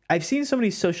I've seen so many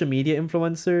social media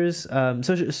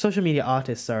influencers, social media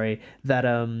artists, sorry, that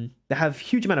have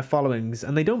huge amount of followings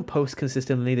and they don't post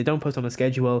consistently, they don't post on a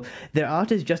schedule. Their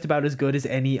art is just about as good as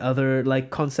any other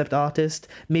like concept artist,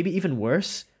 maybe even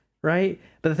worse, right?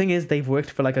 But the thing is, they've worked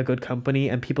for like a good company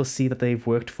and people see that they've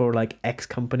worked for like X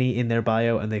company in their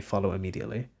bio and they follow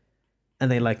immediately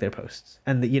and they like their posts.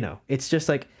 And it's just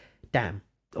like, damn,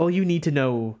 all you need to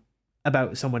know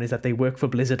about someone is that they work for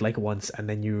Blizzard like once and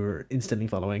then you're instantly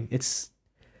following. It's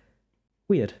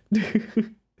weird.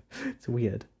 It's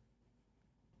weird,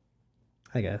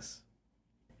 I guess.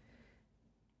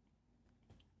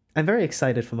 I'm very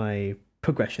excited for my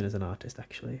progression as an artist,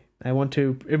 actually. I want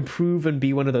to improve and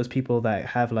be one of those people that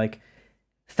have like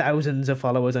thousands of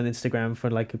followers on Instagram for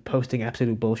like posting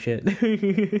absolute bullshit.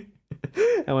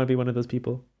 I want to be one of those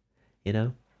people, you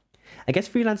know? I guess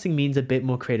freelancing means a bit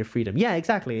more creative freedom. Yeah,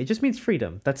 exactly. It just means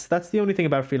freedom. That's the only thing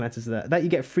about freelance is that you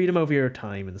get freedom over your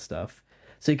time and stuff.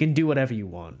 So you can do whatever you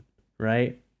want,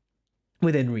 right?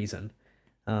 Within reason.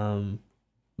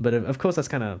 But of course that's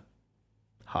kind of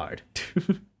hard.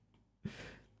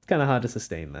 It's kind of hard to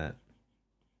sustain that.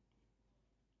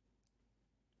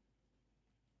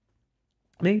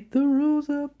 Make the rules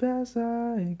up as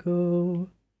I go.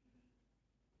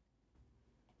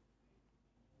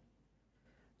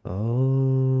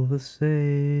 All the same,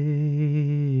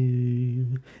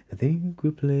 I think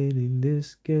we're playing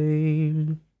this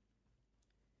game,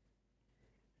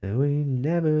 and we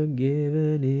never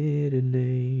given it a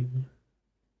name.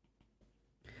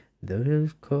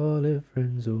 Don't call it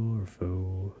friends or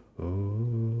foe.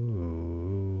 Oh,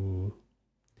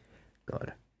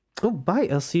 God. Oh, bye.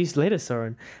 I'll see you later,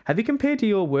 Soren. Have you compared to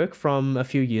your work from a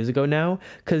few years ago now?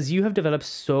 Because you have developed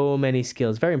so many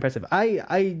skills. Very impressive.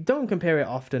 I don't compare it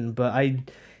often, but I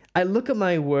look at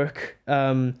my work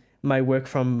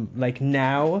from like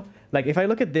now. Like if I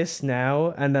look at this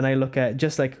now and then I look at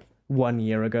just like 1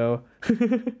 year ago,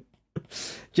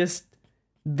 just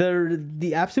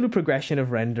the absolute progression of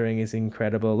rendering is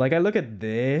incredible. Like I look at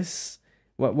this.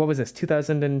 What was this?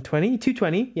 2020?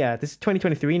 220? Yeah, this is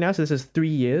 2023 now, so this is 3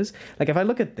 years. Like if I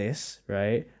look at this,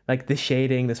 right? Like the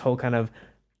shading, this whole kind of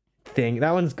thing.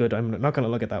 That one's good. I'm not gonna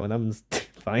look at that one. That one's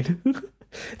fine.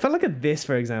 If I look at this,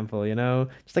 for example,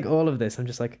 just like all of this, I'm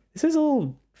just like, this is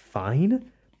all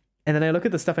fine. And then I look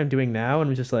at the stuff I'm doing now and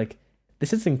I'm just like,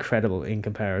 this is incredible in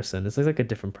comparison. It's like a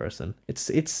different person. It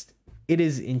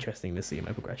is interesting to see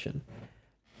my progression.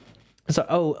 So,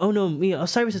 oh no, me,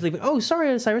 Cyrus is leaving. Oh,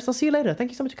 sorry, Cyrus, I'll see you later. Thank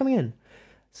you so much for coming in.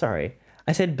 Sorry.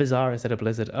 I said Bizarre instead of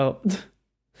Blizzard. Oh.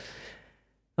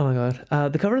 Oh my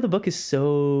god. The cover of the book is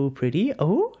so pretty.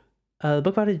 Oh? The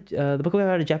book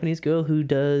about a Japanese girl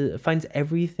who finds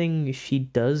everything she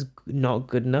does not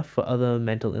good enough for other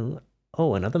mental illness.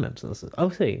 Oh, and other mental illnesses.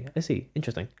 Oh, I see.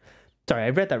 Interesting. Sorry,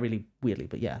 I read that really weirdly,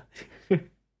 but yeah.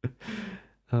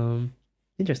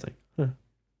 Interesting. Huh.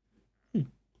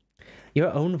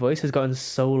 Your own voice has gotten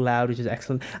so loud, which is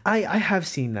excellent. I have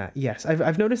seen that. Yes,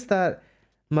 I've noticed that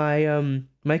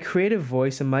my creative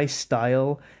voice and my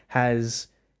style has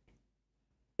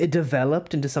it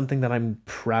developed into something that I'm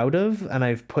proud of and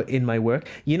I've put in my work.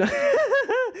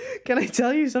 Can I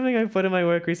tell you something I've put in my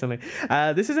work recently?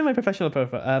 This is in my professional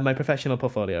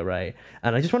portfolio, right?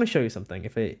 And I just want to show you something.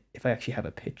 If I actually have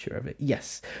a picture of it,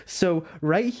 yes. So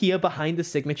right here behind the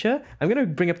signature, I'm gonna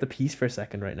bring up the piece for a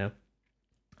second right now.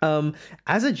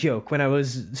 As a joke, when I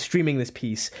was streaming this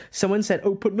piece, someone said,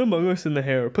 "Oh, put an Among Us in the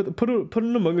hair. Put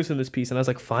an Among Us in this piece." And I was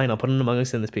like, "Fine, I'll put an Among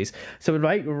Us in this piece." So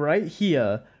right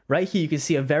here, you can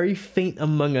see a very faint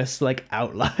Among Us like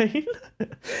outline,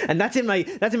 and that's in my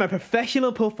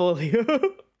professional portfolio.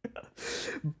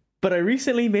 But I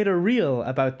recently made a reel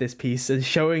about this piece and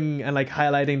showing and like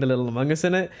highlighting the little Among Us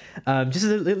in it. Just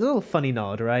a little funny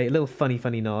nod, right? A little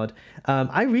funny nod.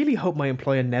 I really hope my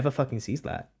employer never fucking sees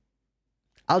that.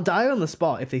 I'll die on the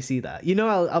spot if they see that. You know,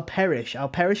 I'll perish. I'll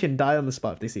perish and die on the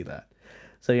spot if they see that.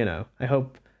 So, you know, I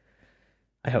hope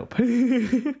they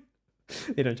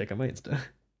don't check out my Insta.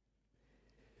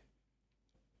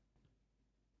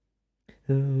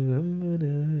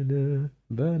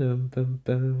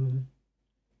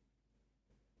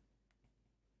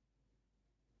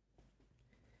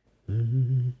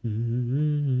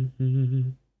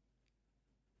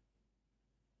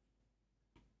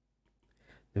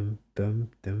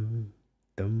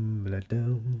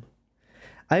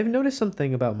 I've noticed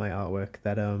something about my artwork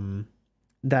that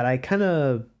that I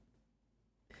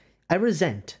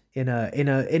resent in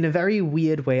a very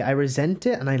weird way. I resent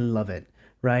it and I love it,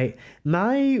 right?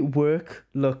 My work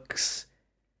looks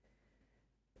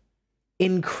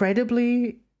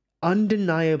incredibly,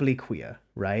 undeniably queer,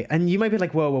 right? And you might be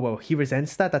like, whoa, he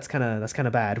resents that? That's kind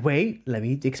of bad. Wait, let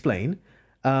me explain.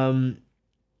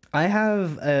 I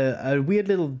have a weird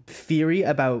little theory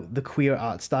about the queer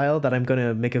art style that I'm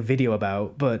gonna make a video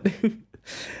about, but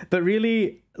but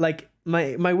really, like,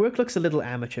 my work looks a little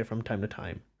amateur from time to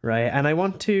time, right? And I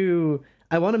want to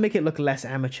make it look less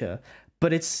amateur,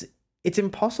 but it's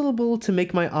impossible to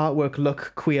make my artwork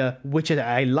look queer, which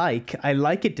I like. I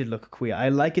like it to look queer. I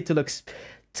like it to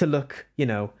look, you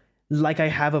know, like I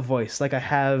have a voice, like I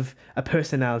have a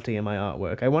personality in my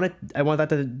artwork. I want that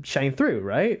to shine through,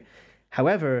 right?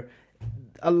 However,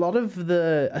 a lot of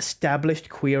the established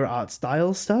queer art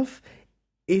style stuff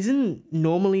isn't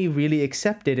normally really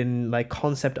accepted in like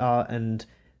concept art and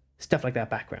stuff like that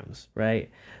backgrounds,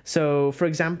 right? So, for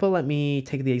example, let me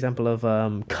take the example of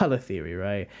color theory,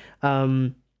 right?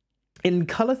 In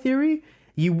color theory,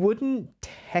 you wouldn't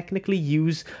technically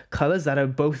use colors that are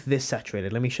both this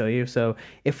saturated. Let me show you. So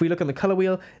if we look on the color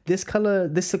wheel, this color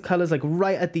is like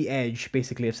right at the edge,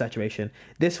 basically, of saturation.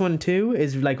 This one too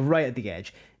is like right at the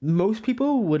edge. Most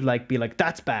people would like be like,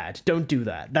 that's bad. Don't do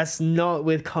that. That's not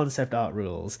with concept art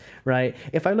rules, right?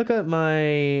 If I look at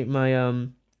my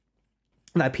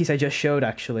that piece I just showed,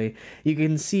 actually, you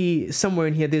can see somewhere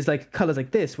in here there's like colors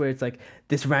like this, where it's like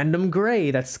this random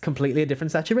gray that's completely a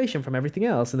different saturation from everything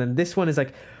else, and then this one is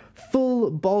like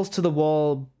full balls to the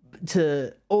wall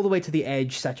to all the way to the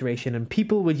edge saturation, and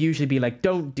people would usually be like,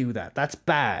 don't do that, that's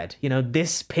bad. You know,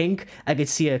 this pink, I could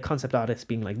see a concept artist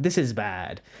being like, this is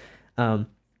bad. But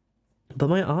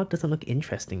my art doesn't look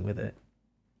interesting with it.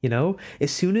 You know,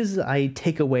 as soon as I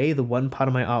take away the one part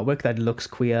of my artwork that looks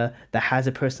queer, that has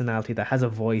a personality, that has a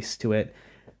voice to it,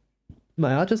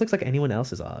 my art just looks like anyone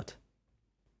else's art,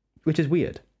 which is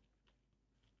weird.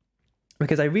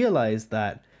 Because I realized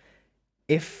that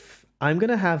if I'm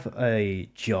gonna have a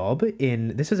job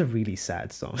in... This is a really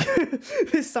sad song.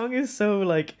 This song is so,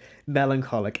 like,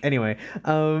 melancholic. Anyway,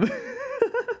 if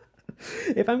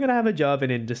I'm gonna have a job in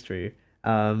industry...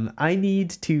 I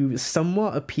need to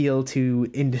somewhat appeal to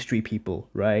industry people,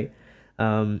 right?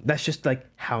 That's just like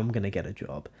how I'm gonna get a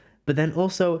job. But then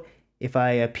also, if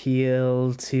I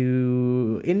appeal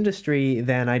to industry,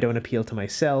 then I don't appeal to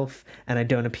myself, and I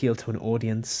don't appeal to an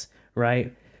audience,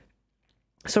 right?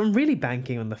 So I'm really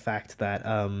banking on the fact that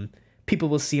people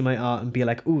will see my art and be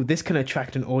like, ooh, this can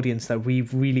attract an audience that we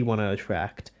really want to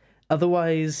attract.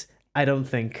 Otherwise, I don't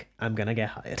think I'm gonna get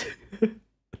hired.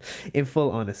 In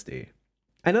full honesty.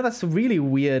 I know that's a really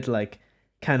weird, like,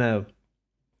 kind of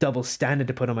double standard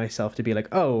to put on myself, to be like,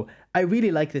 oh, I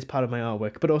really like this part of my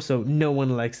artwork, but also no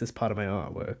one likes this part of my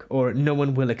artwork, or no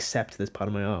one will accept this part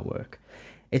of my artwork.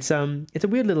 It's a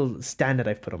weird little standard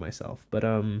I've put on myself, but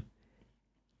I'm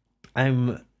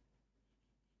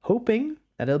hoping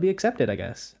that it'll be accepted, I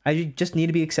guess. I just need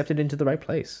to be accepted into the right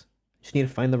place. Just need to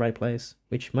find the right place,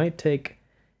 which might take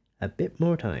a bit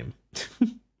more time. But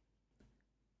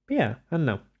yeah, I don't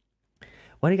know.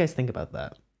 What do you guys think about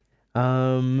that?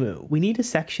 We need a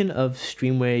section of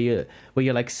stream where you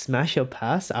like smash or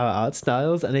pass our art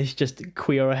styles, and it's just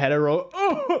queer or hetero.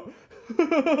 Oh!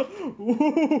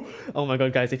 Oh my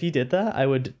god, guys! If you did that, I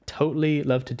would totally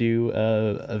love to do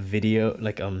a video,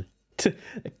 like to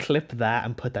clip that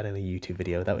and put that in a YouTube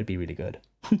video. That would be really good.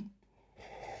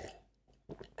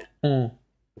 I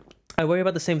worry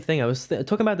about the same thing. I was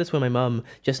talking about this with my mum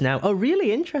just now. Oh,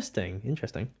 really? Interesting.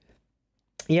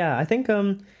 Yeah, I think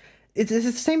it's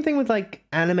the same thing with like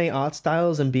anime art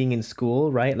styles and being in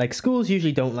school, right? Like schools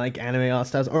usually don't like anime art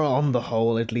styles, or on the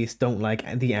whole, at least, don't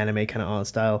like the anime kind of art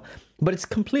style. But it's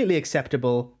completely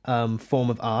acceptable form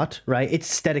of art, right? It's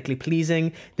aesthetically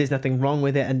pleasing. There's nothing wrong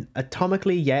with it, and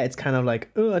atomically, yeah, it's kind of like,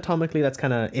 oh, atomically, that's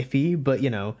kind of iffy, but you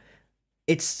know,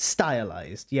 it's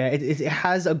stylized. Yeah, it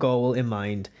has a goal in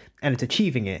mind and it's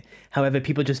achieving it. However,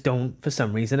 people just don't, for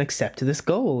some reason, accept this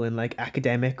goal in like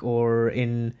academic or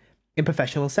in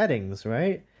professional settings,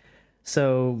 right?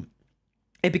 So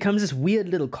it becomes this weird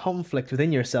little conflict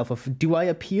within yourself of, do I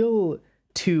appeal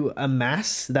to a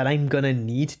mass that I'm gonna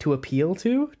need to appeal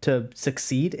to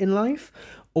succeed in life?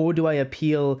 Or do I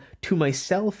appeal to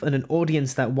myself and an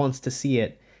audience that wants to see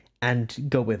it and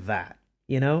go with that,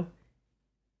 you know?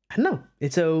 I don't know.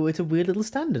 It's a weird little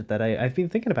standard that I've been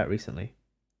thinking about recently.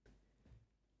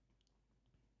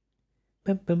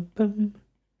 Bum bum bum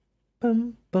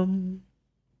bum bum.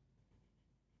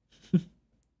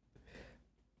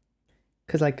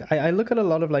 Because like I look at a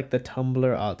lot of like the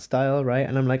Tumblr art style, right?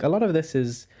 And I'm like, a lot of this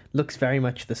is looks very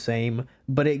much the same,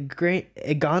 but it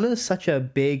garners such a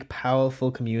big, powerful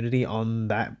community on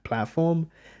that platform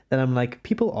that I'm like,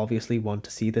 people obviously want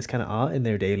to see this kind of art in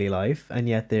their daily life, and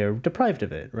yet they're deprived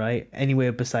of it, right?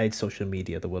 Anywhere besides social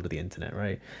media, the world of the internet,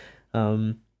 right?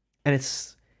 And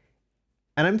it's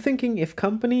and I'm thinking, if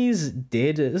companies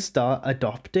did start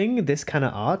adopting this kind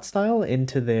of art style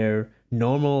into their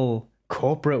normal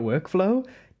corporate workflow,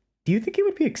 do you think it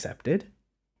would be accepted?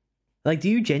 Like, do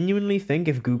you genuinely think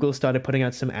if Google started putting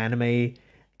out some anime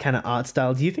kind of art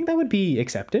style, do you think that would be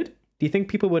accepted? Do you think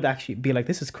people would actually be like,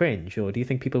 this is cringe? Or do you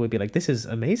think people would be like, this is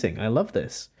amazing, I love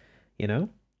this? You know?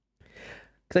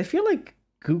 Because I feel like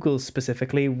Google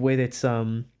specifically with its,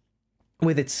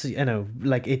 you know,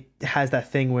 like it has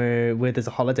that thing where there's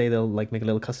a holiday, they'll like make a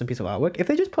little custom piece of artwork. If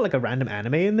they just put like a random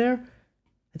anime in there,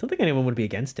 I don't think anyone would be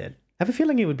against it. I have a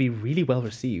feeling it would be really well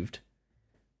received.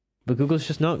 But Google's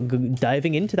just not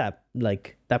diving into that,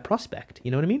 like, that prospect.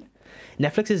 You know what I mean?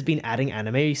 Netflix has been adding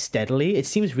anime steadily. It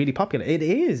seems really popular. It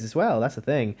is as well. That's the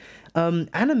thing.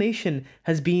 Animation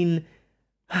has been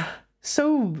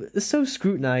so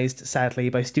scrutinized, sadly,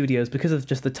 by studios because of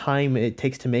just the time it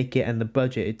takes to make it and the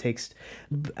budget it takes,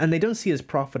 and they don't see it as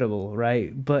profitable,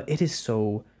 right? But it's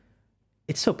so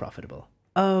profitable.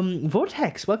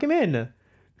 Vortex, welcome in.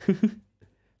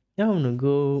 I wanna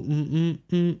go.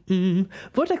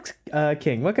 Vortex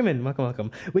King, welcome in, welcome.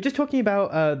 We're just talking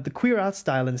about the queer art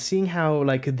style and seeing how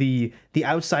like the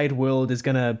outside world is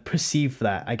gonna perceive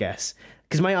that, I guess.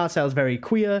 Because my art style is very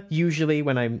queer usually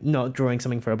when I'm not drawing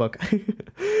something for a book.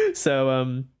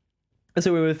 So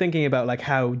so we were thinking about like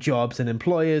how jobs and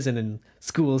employers and in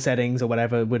school settings or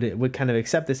whatever would kind of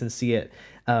accept this and see it.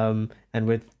 And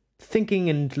we're thinking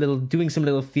and doing some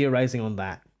little theorizing on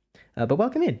that. But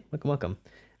welcome in, welcome.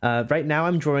 Right now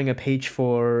I'm drawing a page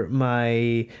for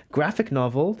my graphic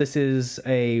novel. This is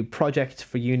a project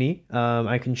for uni.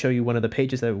 I can show you one of the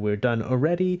pages that were done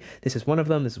already. This is one of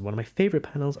them. This is one of my favorite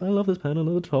panels. I love this panel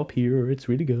at the top here. It's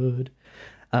really good.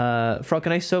 Frog,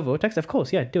 can I sew Vortex? Of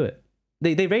course, yeah, do it.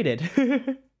 They rated.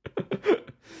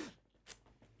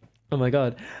 Oh my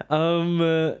god.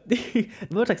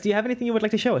 Vortex, do you have anything you would like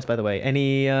to show us, by the way?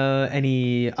 Any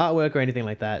artwork or anything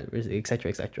like that, etc.,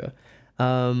 etc.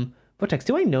 Vortex,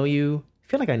 do I know you? I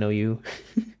feel like I know you.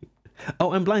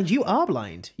 Oh, I'm blind. You are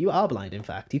blind. You are blind, in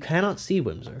fact. You cannot see,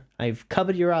 Whimser. I've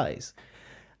covered your eyes.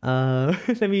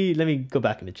 Let me go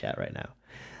back into chat right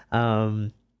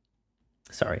now.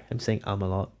 Sorry, I'm saying a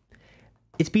lot.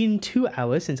 It's been 2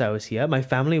 hours since I was here. My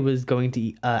family was going to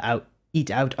eat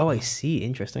out. Oh, I see.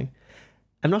 Interesting.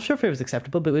 I'm not sure if it was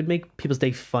acceptable, but it would make people's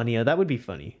day funnier. That would be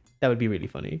funny. That would be really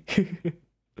funny.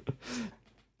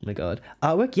 Oh my god.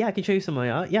 Artwork? Yeah, I can show you some of my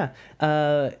art. Yeah.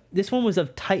 This one was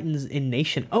of Titans in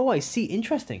Nation. Oh, I see.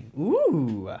 Interesting.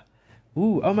 Ooh.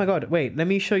 Oh my god. Wait, let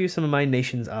me show you some of my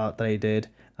Nations art that I did.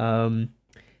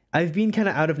 I've been kind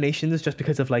of out of Nations just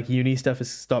because of like uni stuff has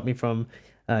stopped me from,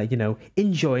 you know,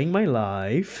 enjoying my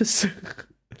life.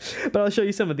 But I'll show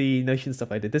you some of the Nation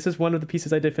stuff I did. This is one of the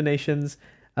pieces I did for Nations.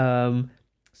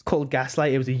 It's called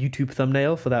Gaslight. It was a YouTube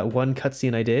thumbnail for that one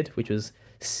cutscene I did, which was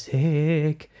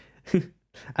sick.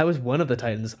 I was one of the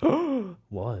Titans.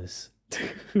 Was.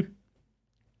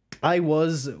 I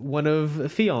was one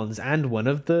of Fion's and one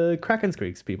of the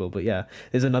Krakenskrieg's people. But yeah,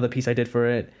 there's another piece I did for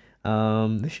it.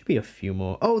 There should be a few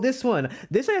more. Oh, this one.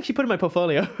 This I actually put in my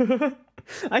portfolio.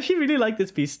 I actually really like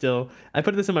this piece still. I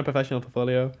put this in my professional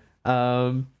portfolio.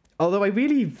 Although I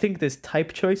really think this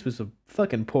type choice was a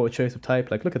fucking poor choice of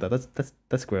type. Like, look at that.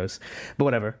 That's gross. But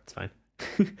whatever. It's fine.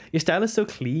 Your style is so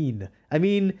clean. I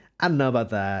mean, I don't know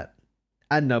about that.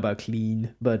 I don't know about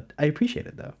clean, but I appreciate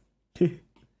it though.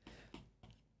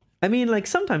 I mean, like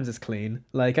sometimes it's clean.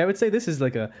 Like I would say this is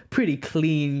like a pretty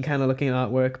clean kind of looking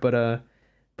artwork, but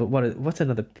what's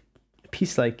another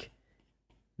piece but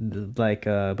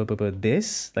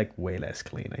this like way less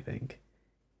clean, I think.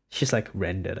 It's just like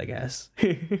rendered, I guess.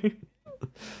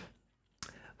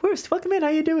 Worst, welcome in. How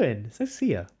you doing? It's nice to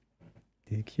see ya.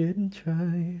 You couldn't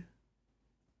try.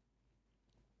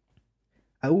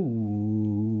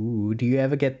 Oh, do you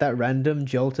ever get that random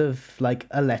jolt of like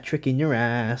electric in your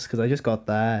ass? Because I just got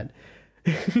that.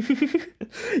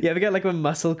 You ever get like a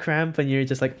muscle cramp and you're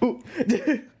just like, ooh.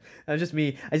 That was just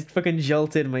me. I just fucking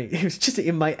jolted my. It was just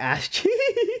in my ass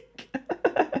cheek.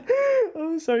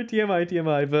 Oh, sorry,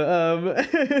 TMI, but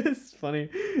it's funny.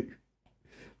 Oh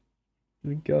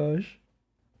my gosh.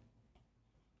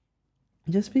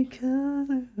 Just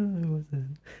because I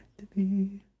wasn't to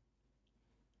be.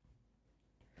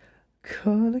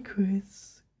 Call it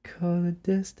quits, call it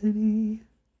destiny.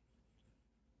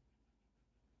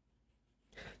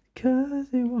 Cause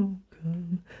it won't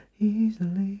come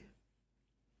easily.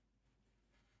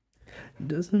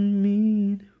 Doesn't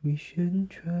mean we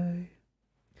shouldn't try.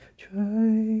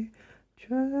 Try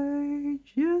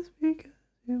just because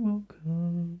it won't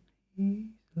come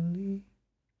easily.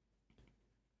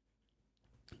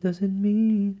 Doesn't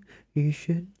mean you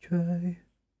shouldn't try.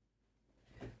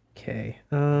 Okay,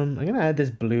 I'm gonna add this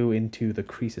blue into the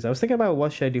creases. I was thinking about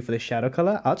what should I do for the shadow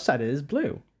color. I'll just add it as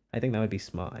blue. I think that would be a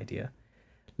smart idea.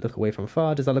 Look away from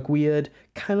far. Does that look weird?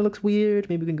 Kind of looks weird.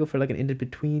 Maybe we can go for like an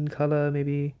in-between color,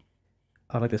 maybe.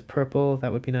 Oh, like this purple.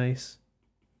 That would be nice.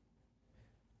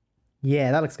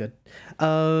 Yeah, that looks good.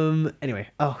 Anyway.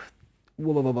 Oh,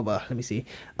 let me see.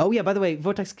 Oh yeah, by the way,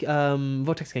 Vortex King.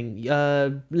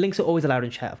 Links are always allowed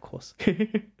in chat, of course.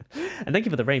 And thank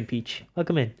you for the rain, Peach.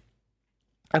 Welcome in.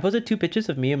 I posted 2 pictures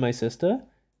of me and my sister.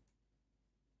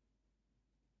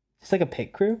 It's like a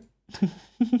pit crew.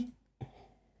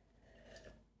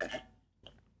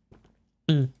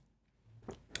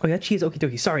 Oh yeah, cheese, okie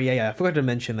dokie. Sorry, yeah, I forgot to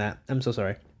mention that. I'm so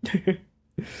sorry.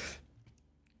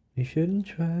 You shouldn't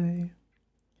try.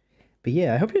 But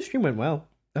yeah, I hope your stream went well.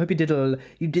 I hope you did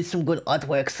some good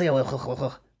artwork.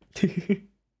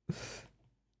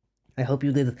 I hope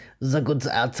you did the good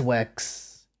artworks.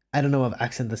 I don't know what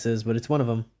accent this is, but it's one of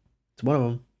them. It's one of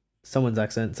them. Someone's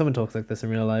accent. Someone talks like this in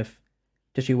real life.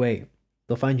 Just you wait.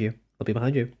 They'll find you. They'll be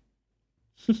behind you.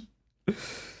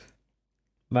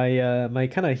 My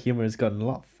kind of humor has gotten a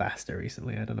lot faster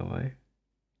recently. I don't know why. I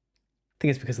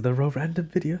think it's because of the raw random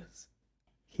videos.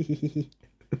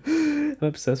 I'm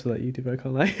obsessed with that YouTuber, I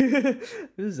can't lie.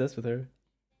 I'm obsessed with her.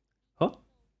 Huh?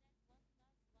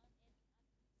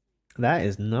 That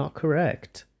is not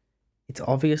correct. It's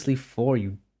obviously 4,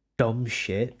 you dumb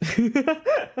shit.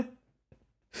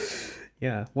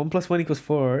 Yeah, 1 + 1 =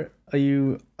 4. What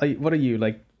are you,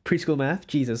 like preschool math?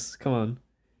 Jesus, come on.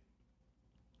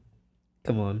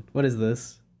 Come on, what is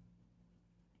this?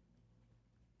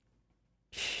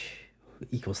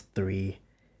 Equals 3.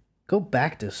 Go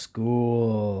back to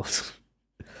school.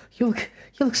 You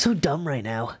look so dumb right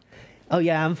now. Oh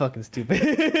yeah, I'm fucking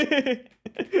stupid.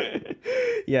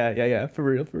 Yeah, for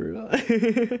real.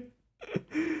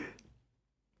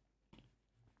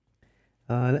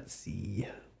 Let's see.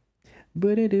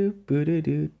 You're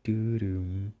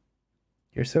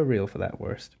so real for that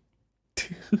worst.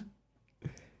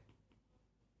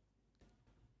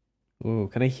 Oh,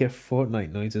 can I hear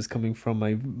Fortnite noises coming from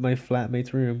my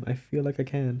flatmate's room? I feel like I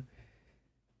can.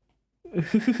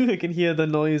 I can hear the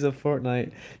noise of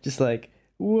Fortnite, just like,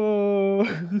 whoa.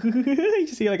 You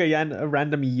just hear like a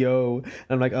random yo. And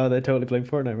I'm like, oh, they're totally playing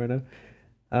Fortnite right now.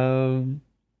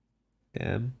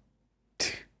 Damn.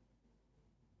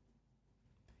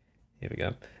 Here we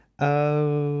go.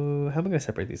 How am I gonna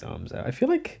separate these arms out? I feel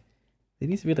like there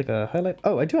needs to be like a highlight.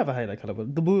 Oh, I do have a highlight color, but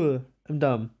I'm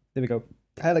dumb. There we go.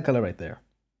 Highlight color right there.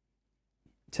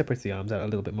 Separates the arms out a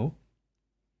little bit more.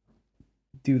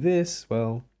 Do this,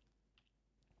 well.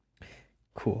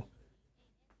 Cool.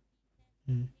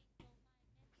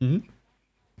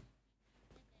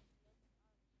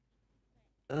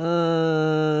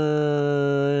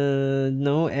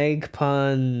 No egg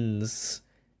puns.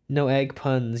 No egg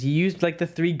puns. You used like the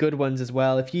 3 good ones as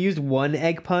well. If you used 1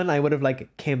 egg pun, I would have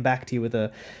like came back to you with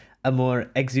a more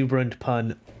exuberant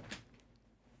pun.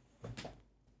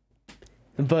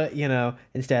 But, you know,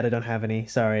 instead I don't have any.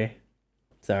 Sorry.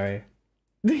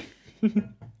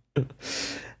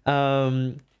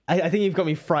 I think you've got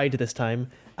me fried this time.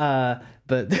 But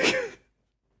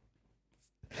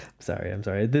I'm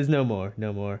sorry. There's no more.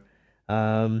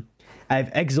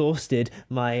 I've exhausted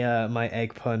my my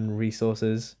egg pun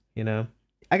resources, you know.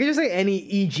 I could just say any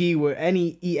EG word,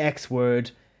 any EX word.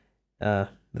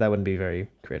 That wouldn't be very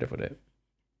creative, would it?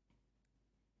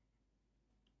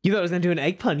 You thought I was gonna do an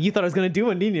egg pun. You thought I was gonna do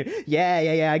one, didn't you?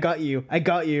 Yeah. I got you. I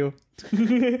got you.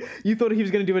 You thought he was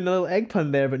gonna do another egg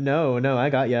pun there, but no, I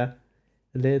got ya.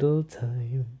 A little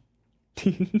time.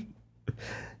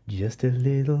 Just a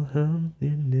little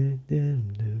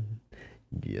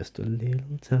just a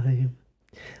little time.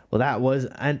 Well, that was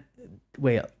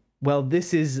wait. Well,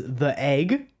 this is the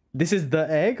egg. This is the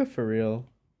egg for real.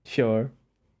 Sure.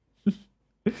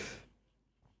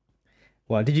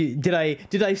 Wow, did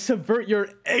I subvert your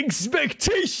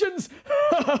expectations?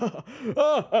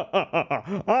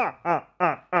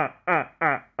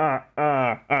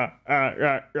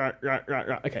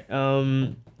 Okay.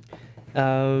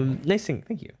 Nice thing.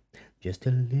 Thank you. Just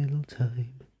a little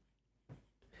time.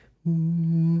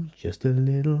 Ooh, just a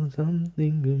little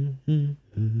something.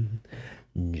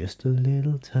 Just a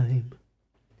little time.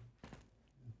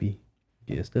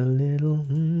 Just a little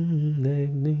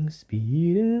lightning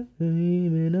speed of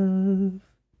time enough.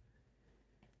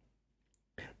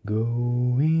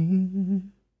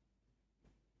 Going,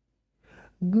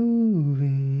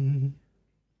 going,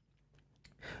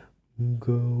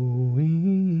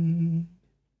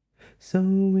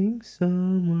 sewing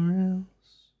somewhere else.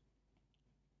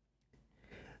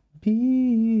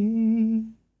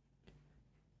 Being.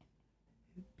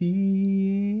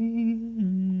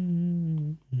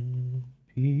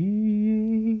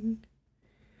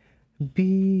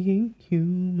 Being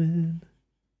human.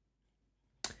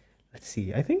 Let's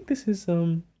see. I think this is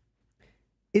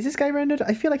this guy rendered?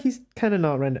 I feel like he's kind of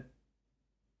not rendered.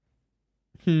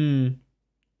 I'm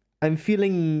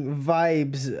feeling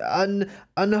vibes,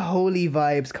 unholy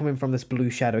vibes coming from this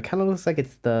blue shadow. It kind of looks like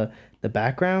it's the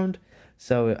background.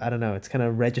 So I don't know. It's kind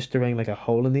of registering like a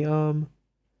hole in the arm.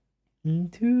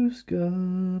 To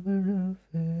Scarborough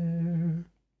Fair.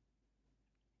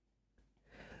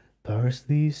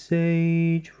 Parsley,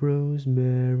 sage,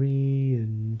 rosemary,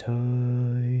 and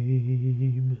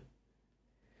thyme.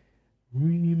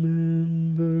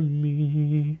 Remember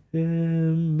me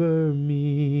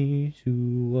to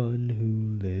one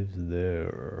who lives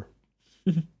there.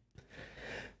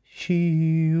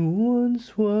 She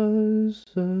once was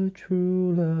a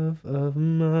true love of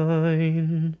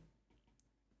mine.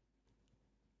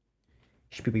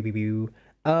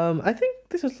 I think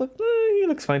this is he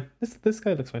looks fine. This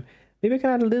guy looks fine. Maybe I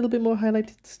can add a little bit more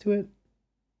highlights to it.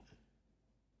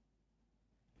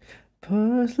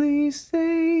 Parsley,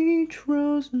 sage,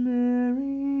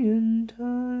 rosemary, and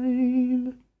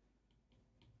thyme.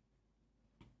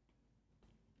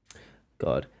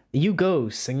 God, you go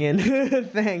singing.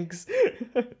 Thanks.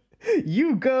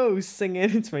 You go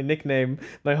singing. It's my nickname.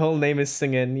 My whole name is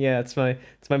Singin. Yeah, it's my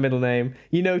middle name.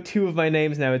 You know two of my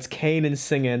names now. It's Kane and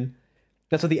Singin.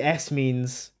 That's what the S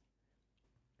means.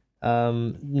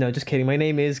 No, just kidding. My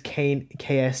name is Kane,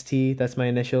 KST. That's my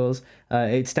initials.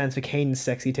 It stands for Kane's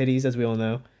Sexy Titties, as we all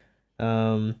know.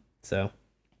 So,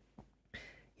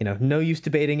 you know, no use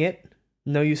debating it.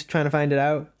 No use trying to find it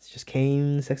out. It's just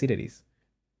Kane's Sexy Titties.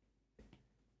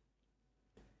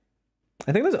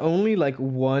 I think there's only like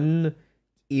one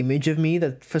image of me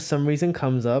that for some reason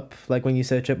comes up, like when you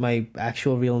search up my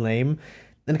actual real name,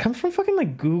 and it comes from fucking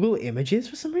like Google Images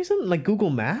for some reason, like Google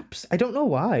Maps. I don't know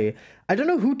why. I don't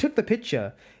know who took the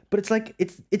picture, but it's like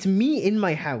it's me in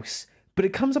my house, but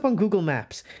it comes up on Google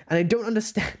Maps, and I don't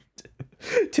understand.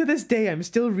 To this day, I'm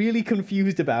still really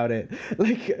confused about it.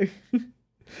 Like,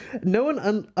 no one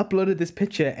uploaded this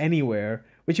picture anywhere.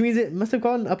 Which means it must have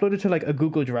gotten uploaded to like a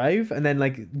Google Drive, and then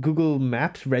like Google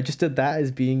Maps registered that as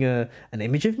being an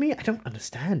image of me. I don't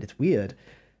understand. It's weird.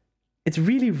 It's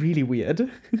really, really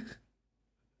weird.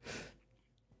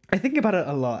 I think about it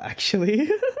a lot,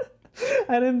 actually.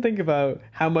 I didn't think about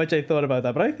how much I thought about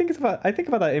that, but I think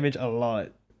about that image a lot.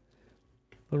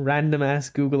 A random ass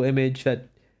Google image that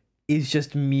is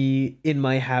just me in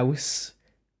my house.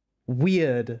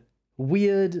 Weird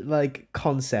like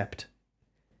concept.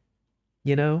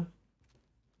 You know?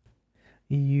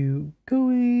 You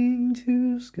going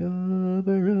to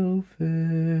Scarborough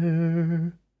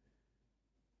Fair.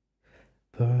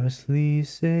 Parsley,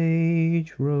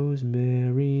 sage,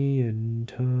 rosemary, and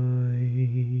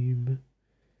thyme.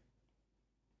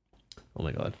 Oh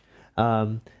my god.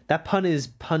 That pun is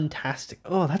puntastic.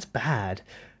 Oh, that's bad.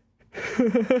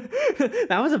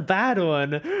 That was a bad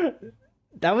one.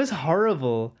 That was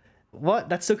horrible. What?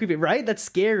 That's so creepy, right? That's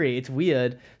scary. It's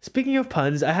weird. Speaking of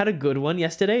puns, I had a good one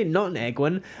yesterday, not an egg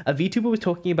one. A VTuber was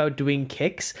talking about doing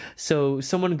kicks. So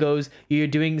someone goes, "You're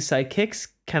doing side kicks.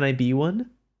 Can I be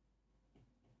one?"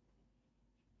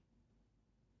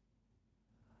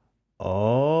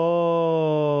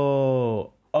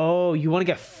 Oh, you want to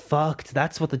get fucked?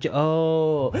 That's what the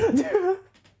oh.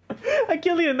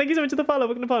 Killian, thank you so much for the follow.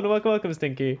 Welcome to Pond. Welcome,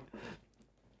 Stinky.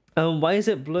 Why is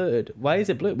it blurred? Why is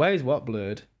it blurred? Why is what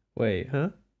blurred? Wait, huh?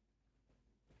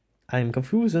 I'm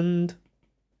confused. I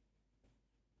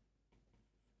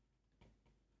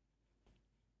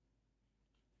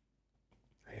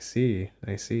see.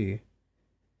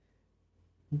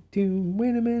 Wait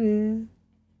a minute.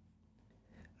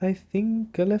 I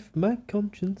think I left my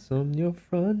conscience on your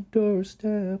front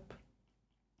doorstep.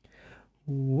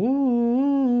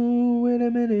 Whoa, wait a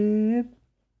minute.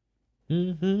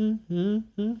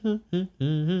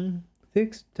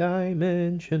 Sixth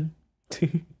dimension.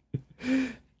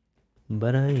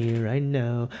 But I'm here right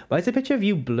now. Why is the picture of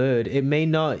you blurred? It may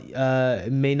not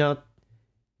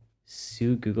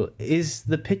sue Google. Is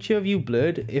the picture of you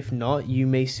blurred? If not, you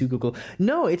may sue Google.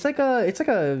 No, it's like a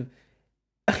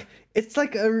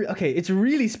okay, it's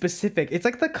really specific. It's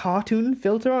like the cartoon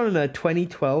filter on a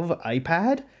 2012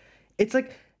 iPad. It's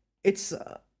like it's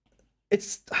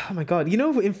oh my god, you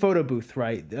know, in Photo Booth,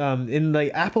 right? In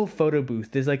like Apple Photo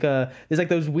Booth, there's like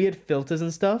those weird filters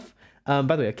and stuff. By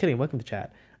the way, Killian, welcome to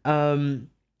chat.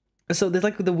 So there's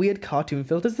like the weird cartoon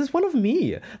filters. There's one of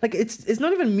me. Like it's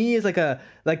not even me as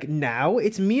now.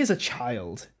 It's me as a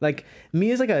child. Like me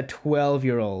as like a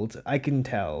 12-year-old. I can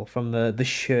tell from the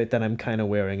shirt that I'm kind of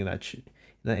wearing in that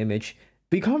image.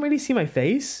 But you can't really see my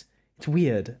face. It's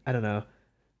weird. I don't know.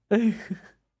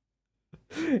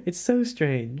 It's so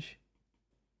strange.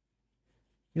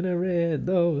 Gonna read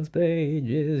those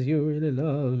pages. You really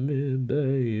love me,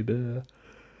 baby.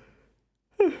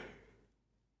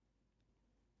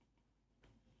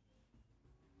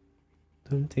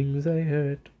 Some things I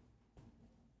heard.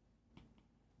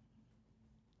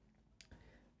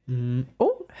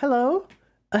 Oh, hello.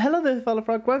 Hello there, fellow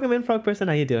frog. Welcome in, frog person.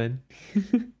 How you doing?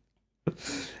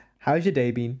 How's your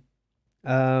day been?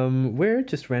 We're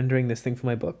just rendering this thing for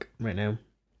my book right now.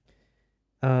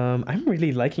 I'm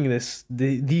really liking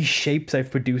these shapes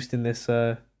I've produced in this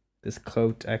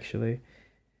coat, actually.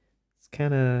 It's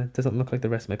kind of doesn't look like the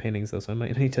rest of my paintings though, so I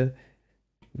might need to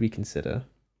reconsider.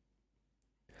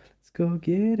 Let's go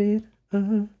get it.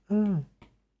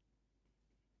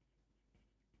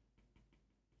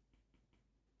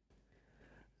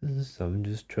 Some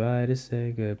just try to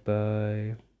say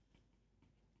goodbye.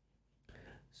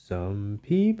 Some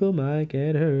people might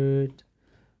get hurt.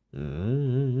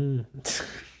 It's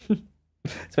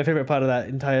my favorite part of that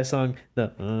entire song. Wait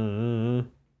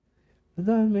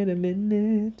a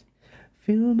minute.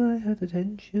 Feel my heart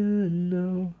attention.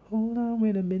 No, hold on,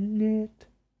 wait a minute.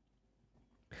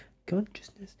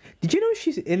 Consciousness. Did you know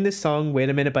she's in this song Wait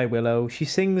a Minute by Willow? She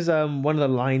sings one of the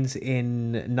lines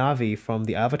in Na'vi from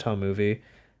the Avatar movie.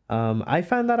 I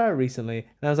found that out recently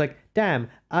and I was like, damn,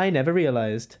 I never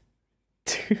realized.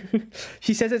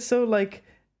 She says it so like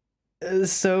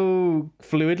so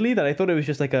fluidly that I thought it was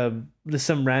just like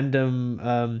some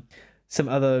random some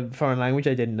other foreign language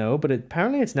I didn't know, but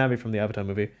apparently it's Na'vi from the Avatar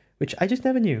movie, which I just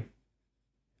never knew.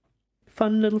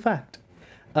 Fun little fact.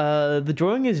 The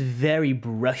drawing is very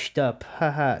brushed up.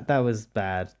 Haha, that was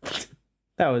bad.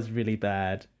 That was really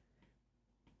bad.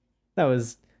 That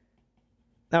was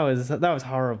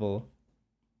horrible.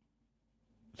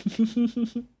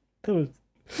 That was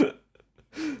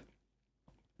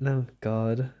no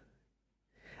God.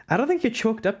 I don't think you're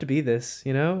chalked up to be this,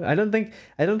 you know? I don't think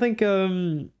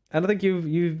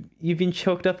you've been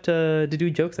chalked up to do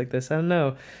jokes like this. I don't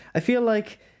know. I feel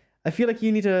like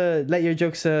you need to let your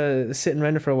jokes sit and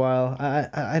render for a while.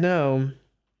 I know.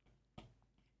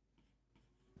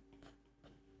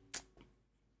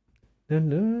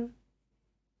 No.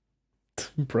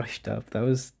 Brushed up. That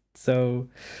was so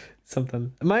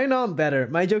something. Mine aren't better.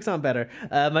 My jokes aren't better.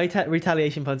 My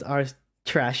retaliation puns are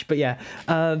trash. But yeah,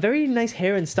 very nice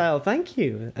hair and style. Thank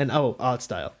you. And art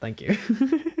style. Thank you.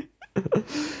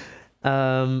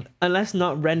 Unless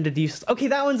not rendered useless. Okay,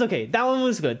 that one's okay. That one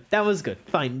was good. That was good.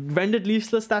 Fine. Rendered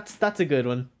useless. That's a good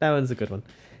one. That one's a good one.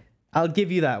 I'll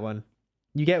give you that one.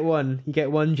 You get one. You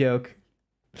get one joke.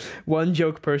 One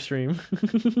joke per stream.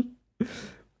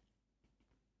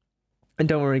 And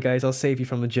don't worry, guys. I'll save you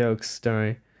from the jokes. Don't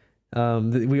worry.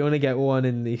 We only get one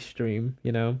in the stream.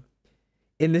 You know.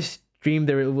 In this stream,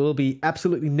 there will be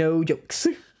absolutely no jokes.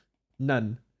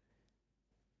 None.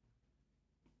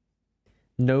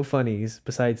 No funnies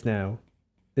besides now.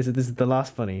 This is the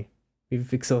last funny.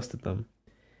 We've exhausted them.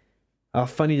 Our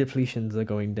funny depletions are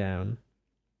going down.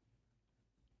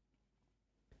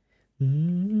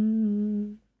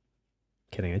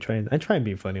 Kidding. I try and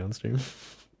be funny on stream.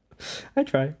 I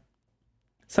try.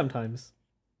 Sometimes.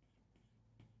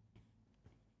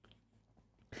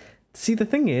 See, the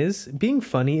thing is, being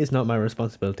funny is not my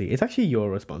responsibility. It's actually your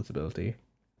responsibility.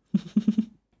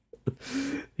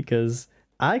 because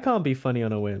I can't be funny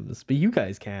on a whims, but you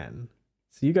guys can.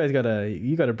 So you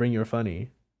gotta bring your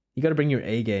funny. You gotta bring your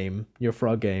A game, your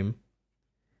frog game.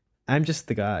 I'm just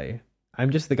the guy. I'm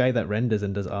just the guy that renders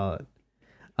and does art.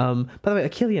 By the way,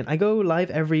 Achillean, I go live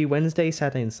every Wednesday,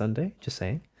 Saturday, and Sunday. Just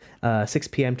saying, 6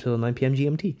 p.m. till 9 p.m.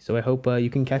 GMT. So I hope you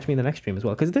can catch me in the next stream as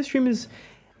well, because this stream is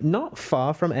not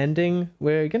far from ending.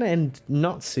 We're gonna end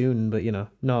not soon, but you know,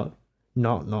 not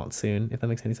soon. If that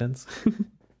makes any sense.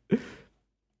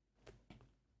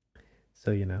 So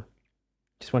you know,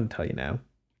 just want to tell you now.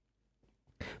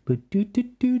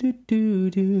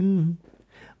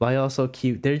 Why all so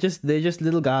cute? They're just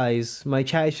little guys. My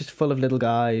chat is just full of little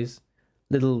guys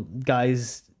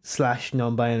slash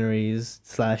non-binaries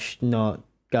slash not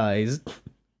guys.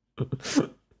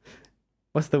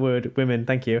 What's the word? Women.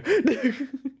 Thank you.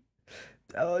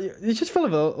 Oh, it's just full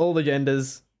of all the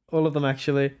genders, all of them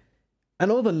actually,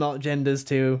 and all the not genders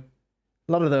too.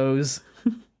 A lot of those.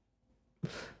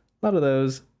 A lot of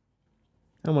those.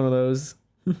 I'm one of those.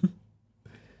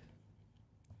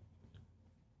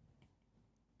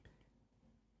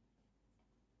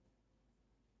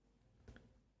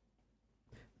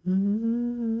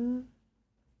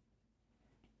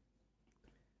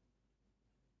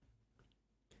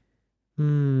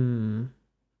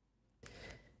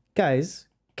 Guys,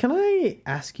 can I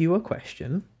ask you a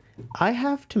question? I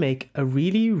have to make a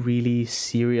really, really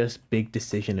serious big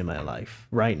decision in my life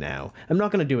right now. I'm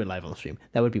not gonna do it live on stream.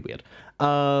 That would be weird.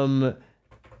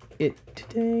 It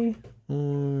today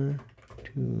or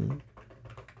two.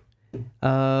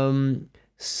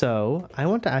 So I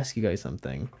want to ask you guys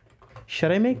something.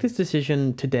 Should I make this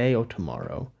decision today or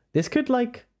tomorrow? This could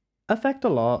like affect a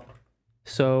lot.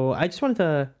 So I just wanted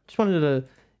to.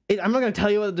 I'm not gonna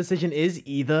tell you what the decision is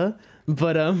either,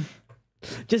 but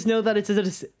just know that it's a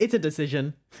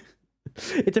decision.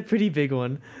 It's a pretty big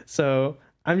one. So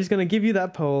I'm just gonna give you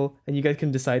that poll, and you guys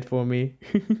can decide for me.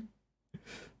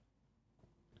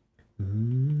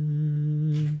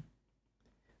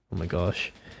 Oh my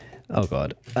gosh. Oh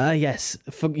god. Yes.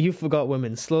 You forgot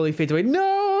women. Slowly fades away.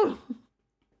 No!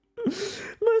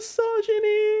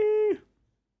 Misogyny!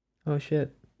 Oh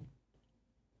shit.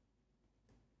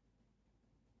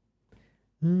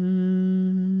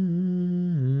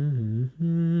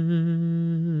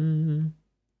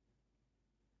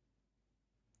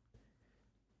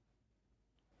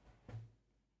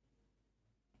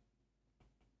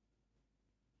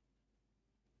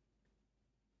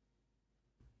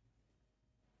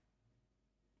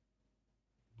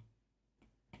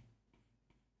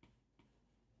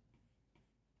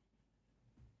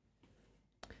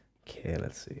 Okay,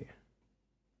 let's see.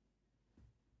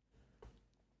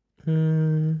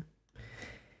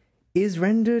 Is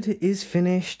rendered, is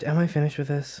finished. Am I finished with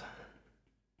this?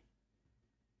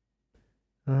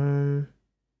 I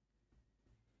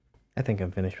think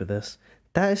I'm finished with this.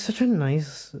 That is such a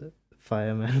nice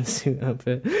fireman suit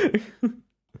outfit.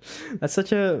 That's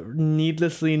such a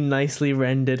needlessly nicely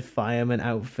rendered fireman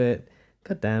outfit.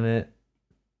 God damn it.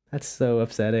 That's so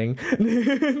upsetting.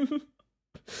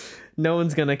 No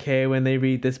one's gonna care when they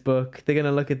read this book. They're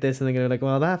gonna look at this and they're gonna be like,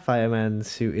 well, that fireman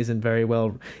suit is very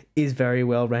well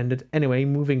rendered. Anyway,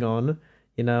 moving on,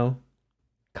 you know.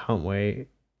 Can't wait.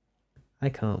 I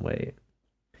can't wait.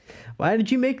 Why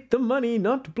did you make the money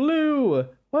not blue?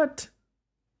 What?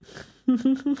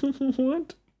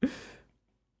 What?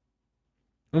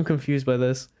 I'm confused by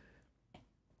this.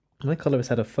 My colorist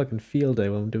had a fucking field day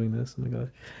while I'm doing this. Oh my gosh.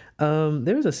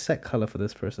 There is a set color for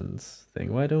this person's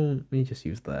thing. Why don't we just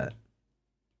use that?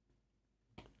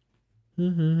 Oh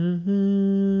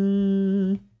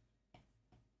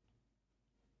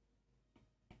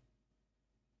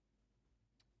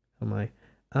my.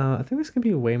 I think this can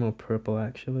be way more purple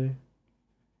actually.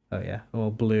 Oh yeah. Well,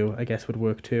 blue I guess would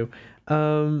work too.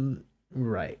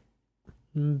 Right.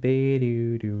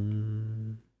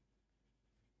 Ba-doo-doo.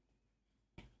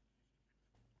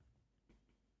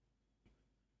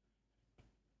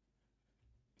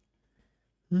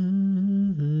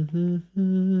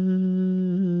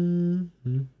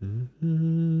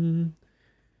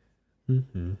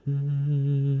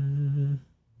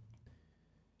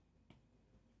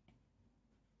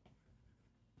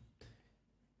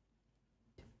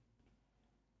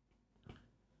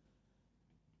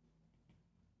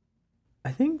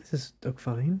 I think this looks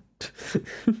fine. I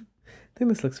think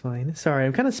this looks fine. Sorry,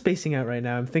 I'm kind of spacing out right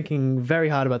now. I'm thinking very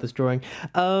hard about this drawing.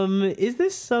 Is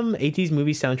this some 80s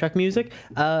movie soundtrack music?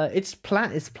 It's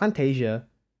Plantasia.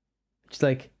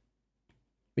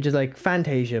 Which is like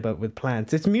Fantasia, but with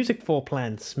plants. It's music for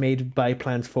plants, made by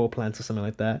plants for plants or something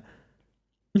like that.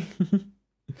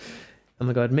 Oh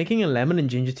my god, making a lemon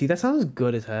and ginger tea. That sounds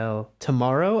good as hell.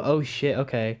 Tomorrow? Oh shit.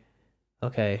 Okay.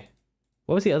 Okay.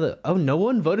 What was the other? Oh, no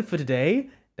one voted for today?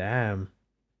 Damn.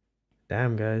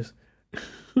 Damn, guys.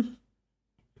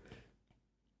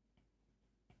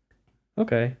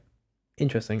 Okay.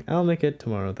 Interesting. I'll make it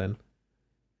tomorrow then.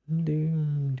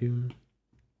 Doom, doom.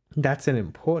 That's an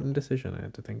important decision I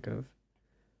had to think of.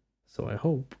 So I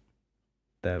hope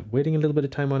that waiting a little bit of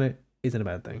time on it isn't a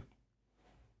bad thing.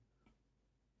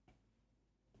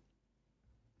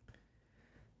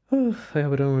 Oh, I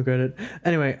hope I don't regret it.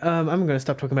 Anyway, I'm gonna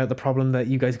stop talking about the problem that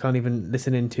you guys can't even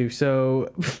listen into.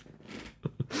 So,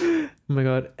 oh my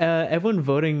god, everyone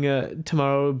voting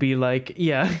tomorrow would be like,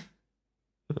 yeah,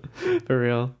 for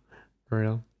real, for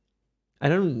real. I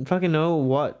don't fucking know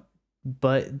what,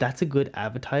 but that's a good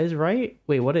advertise, right?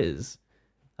 Wait, what is?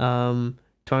 Do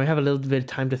I have a little bit of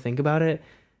time to think about it?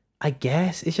 I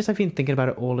guess it's just I've been thinking about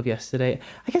it all of yesterday.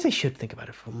 I guess I should think about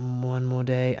it for one more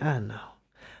day. I don't know.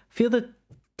 Feel the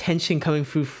tension coming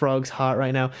through Frog's heart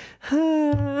right now.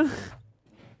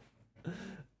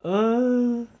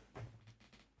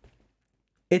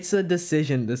 It's a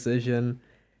decision. It's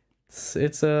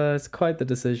quite the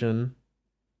decision.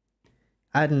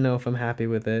 I don't know if I'm happy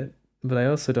with it, but I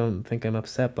also don't think I'm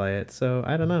upset by it. So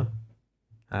I don't know.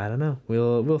 I don't know.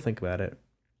 We'll think about it.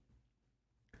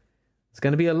 It's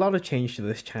gonna be a lot of change to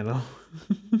this channel.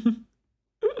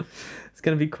 It's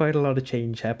gonna be quite a lot of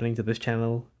change happening to this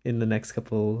channel in the next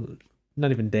couple, not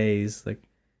even days, like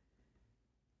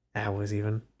hours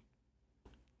even.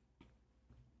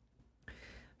 I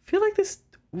feel like this.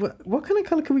 What kind of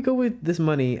color can we go with this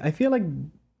money? I feel like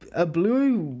a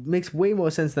blue makes way more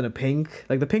sense than a pink.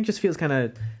 Like the pink just feels kind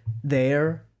of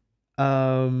there.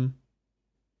 You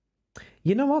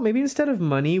know what? Maybe instead of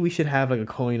money, we should have like a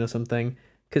coin or something.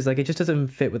 Because like it just doesn't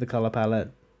fit with the color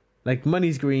palette. Like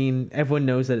money's green. Everyone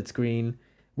knows that it's green.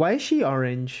 Why is she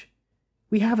orange?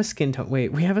 We have a skin tone.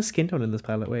 Wait, we have a skin tone in this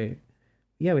palette. Wait.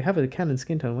 Yeah, we have a Canon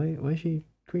skin tone. Why is she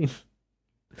green?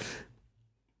 I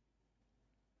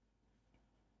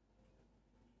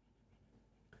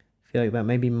feel like that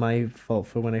may be my fault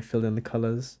for when I filled in the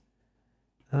colors.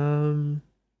 Oh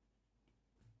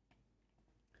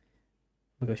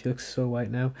my gosh, she looks so white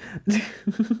now.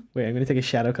 Wait, I'm gonna take a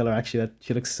shadow color. Actually, that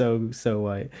she looks so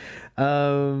white.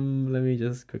 Let me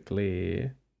just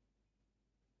quickly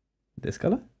this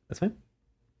color. That's fine.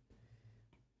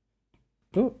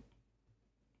 Oh,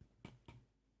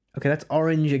 okay, that's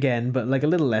orange again, but like a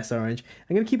little less orange.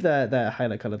 I'm gonna keep that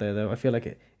highlight color there though. I feel like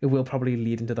it will probably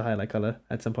lead into the highlight color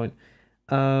at some point.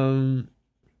 Okay,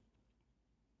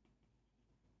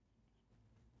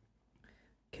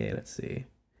 let's see.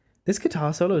 This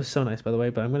guitar solo is so nice, by the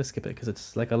way, but I'm gonna skip it because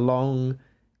it's like a long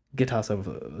guitar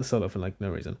solo for like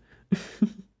no reason.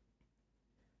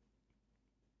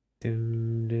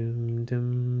 Dum, dum,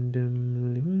 dum,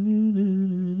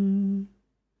 dum.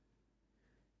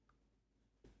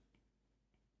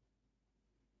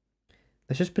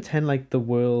 Let's just pretend like the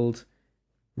world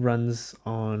runs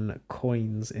on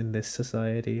coins in this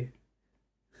society.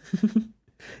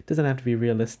 Doesn't have to be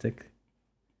realistic.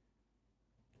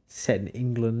 Set in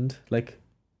England, like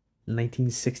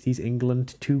 1960s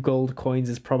England, 2 gold coins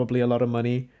is probably a lot of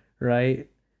money, right?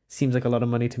 Seems like a lot of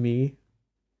money to me.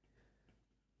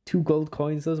 2 gold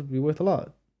coins, those would be worth a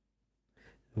lot.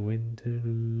 Winter,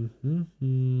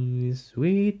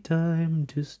 sweet time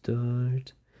to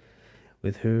start.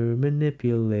 With her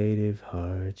manipulative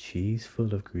heart, she's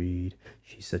full of greed.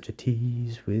 She's such a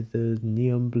tease with the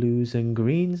neon blues and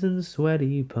greens and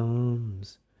sweaty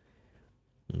palms.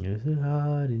 It's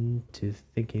hard into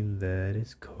thinking that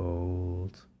it's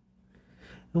cold.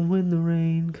 And when the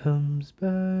rain comes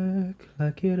back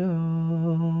like it always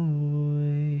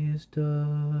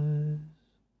does.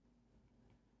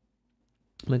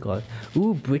 Oh my god.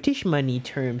 Ooh, British money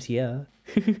terms, yeah.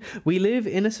 We live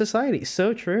in a society.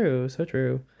 So true, so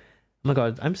true. Oh my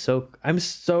god, I'm so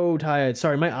tired.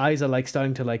 Sorry, my eyes are like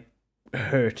starting to like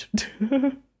hurt.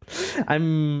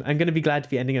 I'm gonna be glad to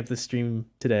be ending up this stream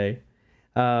today.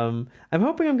 I'm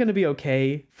hoping I'm gonna be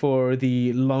okay for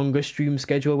the longer stream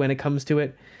schedule when it comes to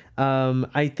it.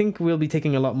 I think we'll be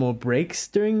taking a lot more breaks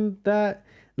during that.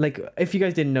 Like, if you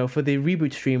guys didn't know, for the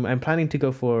reboot stream, I'm planning to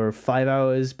go for 5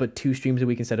 hours, but 2 streams a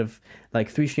week instead of like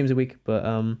 3 streams a week. But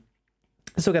I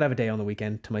still gotta have a day on the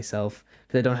weekend to myself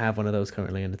because I don't have one of those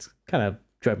currently, and it's kind of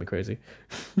driving me crazy.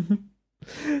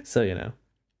 So you know.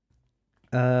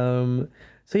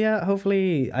 So yeah,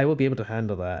 hopefully I will be able to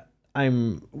handle that. I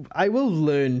will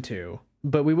learn to,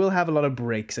 but we will have a lot of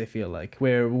breaks, I feel like,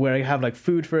 where I have like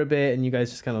food for a bit and you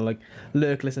guys just kind of like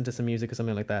listen to some music or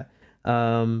something like that.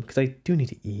 Because I do need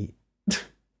to eat.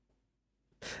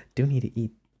 Do need to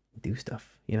eat. do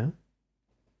stuff, you know?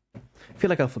 I feel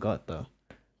like I forgot though.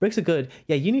 Breaks are good.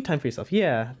 Yeah, you need time for yourself.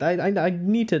 Yeah, I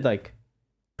need to like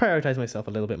prioritize myself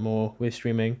a little bit more with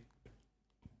streaming.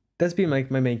 That's been my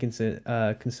main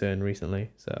concern recently.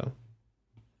 So,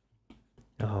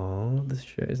 oh, this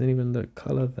shirt isn't even the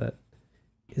color that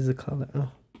is the color.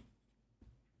 Oh,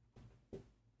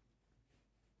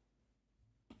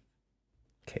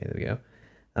 okay, there we go.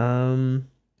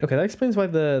 Okay, that explains why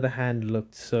the hand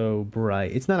looked so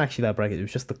bright. It's not actually that bright. It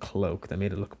was just the cloak that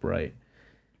made it look bright,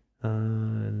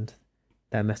 and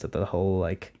that messed up the whole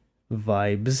like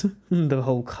vibes, the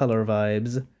whole color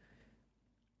vibes.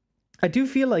 I do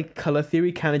feel like color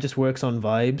theory kind of just works on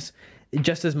vibes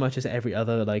just as much as every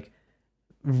other like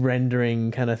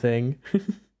rendering kind of thing.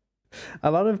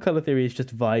 A lot of color theory is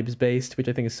just vibes based, which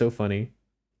I think is so funny.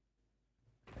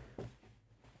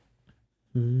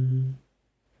 Know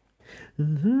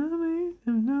me,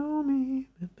 know me,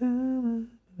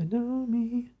 know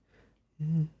me,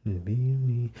 be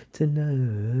me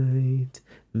tonight.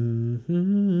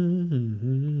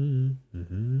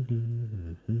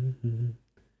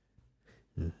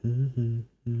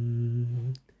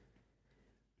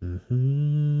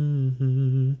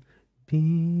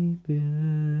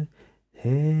 People,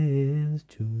 hands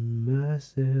to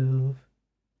myself.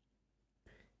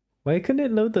 Why couldn't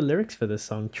it load the lyrics for this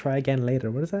song? Try again later.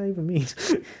 What does that even mean?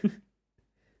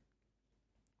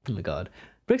 Oh my god.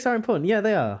 Breaks are important. Yeah,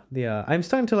 they are. They are. I'm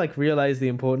starting to like realize the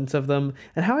importance of them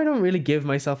and how I don't really give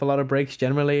myself a lot of breaks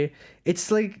generally.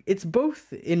 It's like it's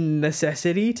both in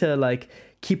necessity to like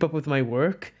keep up with my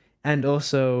work and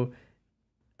also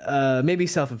maybe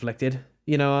self-inflicted.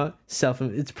 You know,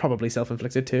 it's probably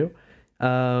self-inflicted too.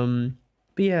 But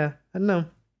yeah, I don't know.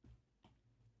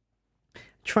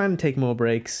 Trying to take more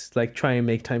breaks, like try and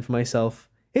make time for myself.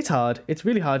 It's hard. It's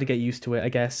really hard to get used to it, I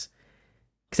guess.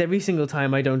 Because every single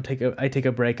time I take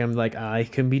a break, I'm like, I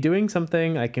can be doing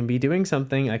something, I can be doing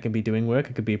something, I can be doing work,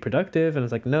 I could be productive, and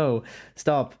it's like, no,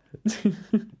 stop.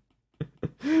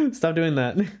 Stop doing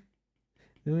that.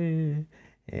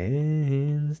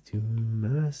 Hands to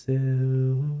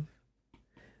myself.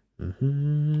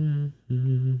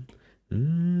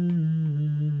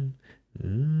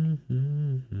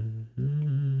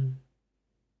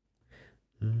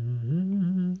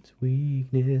 It's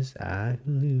weakness, I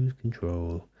can lose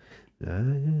control. I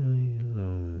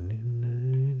alone.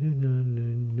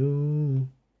 No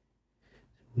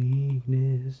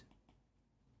weakness.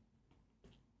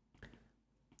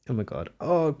 Oh my god.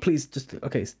 Oh, please just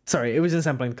okay. Sorry, it was in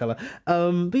sampling color.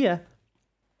 But yeah.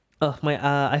 Oh my.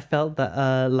 I felt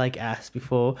that like ass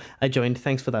before I joined.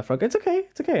 Thanks for that, Frog. It's okay.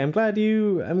 It's okay. I'm glad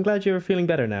you're feeling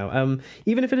better now.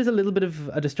 Even if it is a little bit of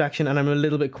a distraction and I'm a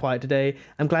little bit quiet today,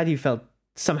 I'm glad you felt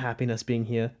some happiness being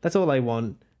here. That's all I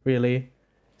want, really.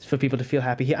 Is for people to feel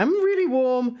happy here. I'm really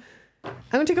warm. I'm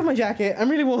gonna take off my jacket. I'm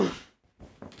really warm.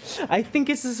 I think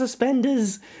it's the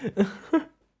suspenders.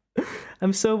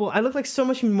 I'm so warm. I look like so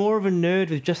much more of a nerd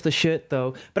with just the shirt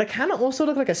though. But I kind of also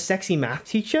look like a sexy math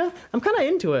teacher. I'm kind of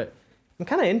into it.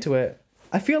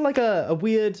 I feel like a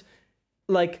weird,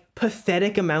 like,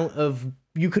 pathetic amount of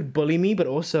you could bully me, but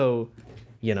also,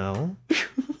 you know.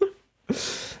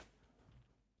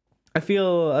 I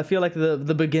feel like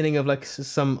the beginning of like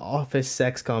some office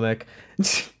sex comic.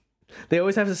 They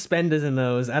always have suspenders in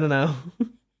those. I don't know. You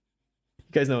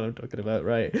guys know what I'm talking about,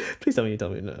 right? Please tell me you know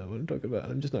what I'm talking about.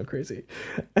 I'm just not crazy.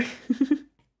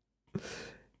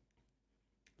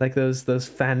 Like those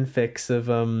fanfics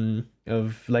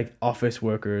of like office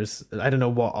workers. I don't know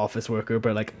what office worker,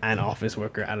 but like an office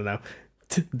worker. I don't know.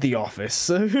 The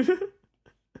Office.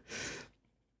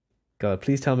 God,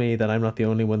 please tell me that I'm not the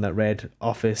only one that read The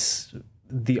Office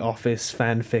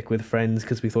fanfic with friends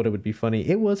because we thought it would be funny.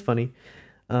 It was funny.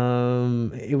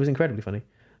 It was incredibly funny.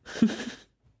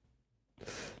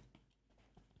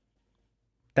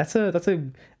 That's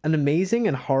an amazing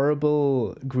and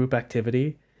horrible group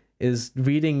activity is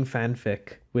reading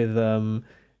fanfic with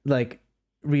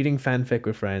reading fanfic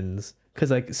with friends, because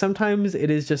like sometimes it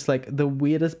is just like the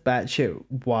weirdest batshit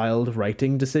wild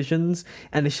writing decisions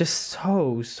and it's just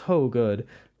so good.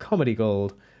 Comedy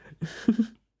gold.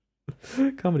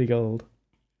 Comedy gold.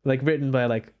 Like written by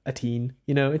like a teen,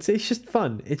 you know. It's just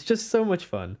fun. It's just so much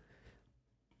fun.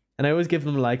 And I always give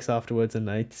them likes afterwards and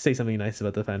I say something nice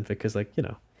about the fanfic because, like, you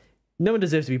know, no one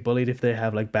deserves to be bullied if they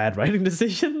have, like, bad writing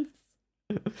decisions.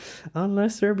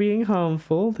 Unless they're being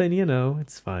harmful, then, you know,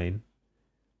 it's fine.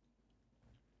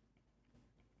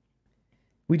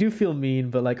 We do feel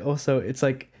mean, but, like, also, it's,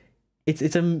 like, it's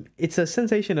a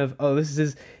sensation of, oh,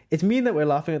 it's mean that we're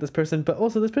laughing at this person, but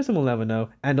also this person will never know.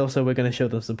 And also we're going to show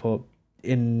them support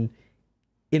in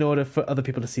order for other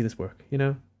people to see this work, you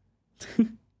know?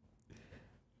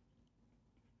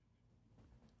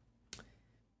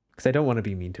 because I don't want to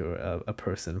be mean to a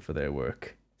person for their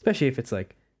work, especially if it's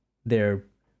like their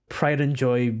Pride and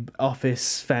Joy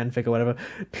office fanfic or whatever.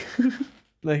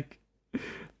 Like,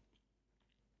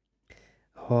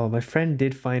 oh, my friend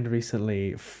did find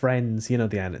recently Friends, you know,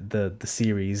 the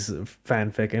series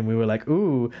fanfic, and we were like,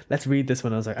 ooh, let's read this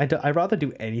one. I was like, I'd rather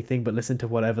do anything but listen to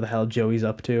whatever the hell Joey's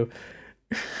up to.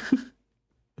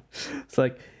 It's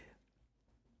like,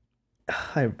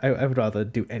 I would rather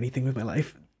do anything with my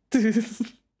life.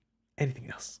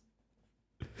 Anything else.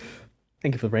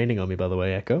 Thank you for raining on me, by the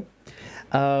way, Echo.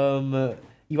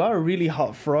 You are a really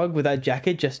hot frog with that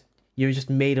jacket. You're just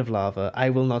made of lava. I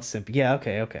will not simp. Yeah,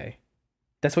 okay.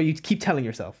 That's what you keep telling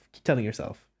yourself. Keep telling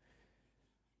yourself.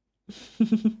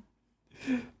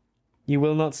 You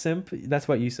will not simp. That's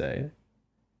what you say.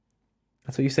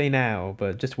 That's what you say now.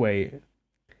 But just wait.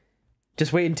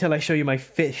 Just wait until I show you my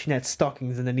fishnet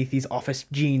stockings underneath these office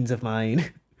jeans of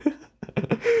mine.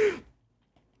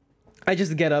 I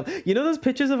just get up. You know those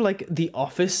pictures of like the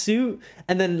office suit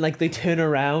and then like they turn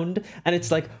around and it's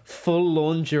like full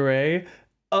lingerie?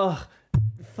 Ugh.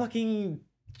 Fucking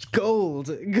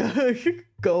gold.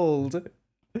 Gold.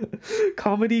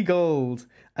 Comedy gold.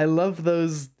 I love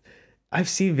those. I've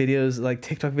seen videos, like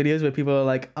TikTok videos, where people are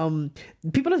like,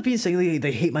 people have been saying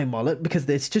they hate my mullet because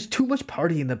there's just too much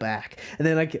party in the back. And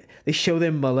then like they show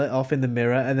their mullet off in the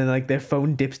mirror and then like their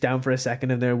phone dips down for a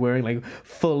second and they're wearing like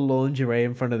full lingerie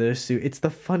in front of their suit. It's the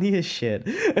funniest shit.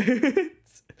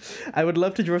 I would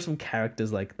love to draw some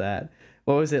characters like that.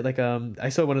 What was it? Like, I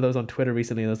saw one of those on Twitter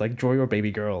recently and it was like, draw your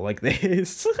baby girl like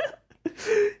this.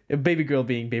 Baby girl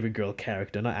being baby girl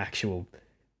character, not actual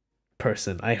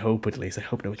person. I hope, at least. I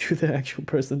hope no truth an actual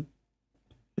person.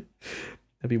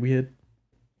 That'd be weird.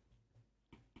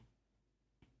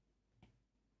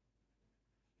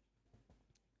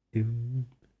 Doom.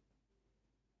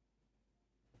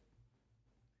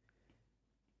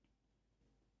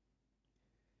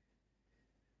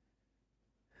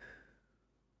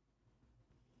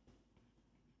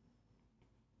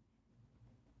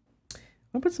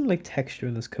 I'll put some like texture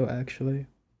in this coat actually.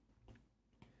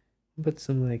 I'll put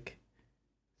some like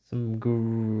some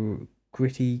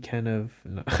gritty kind of,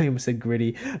 no, I almost said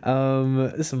gritty,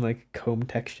 some like comb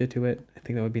texture to it. I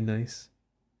think that would be nice.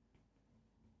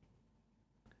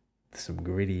 Some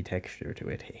gritty texture to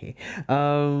it.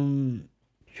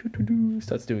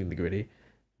 Starts doing the gritty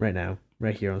right now,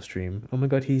 right here on stream. Oh my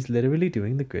god, he's literally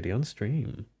doing the gritty on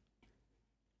stream.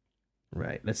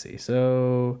 Right, let's see.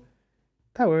 So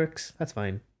that works. That's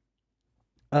fine.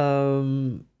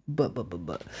 But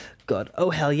God, oh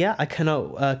hell yeah, I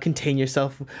cannot contain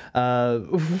yourself. Hell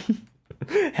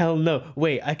no.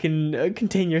 Wait, I can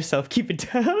contain yourself. Keep it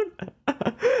down.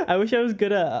 I wish I was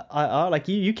good at art. Like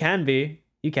you can be.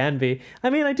 You can be. I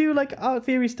mean, I do like art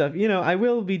theory stuff. You know, I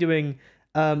will be doing.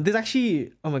 There's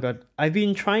actually, oh my god, I've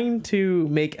been trying to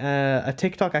make a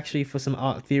TikTok actually for some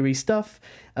art theory stuff.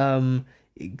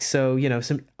 So you know,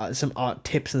 some art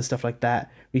tips and stuff like that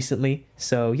recently.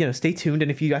 So you know, stay tuned. And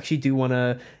if you actually do want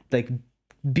to like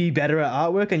be better at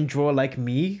artwork and draw like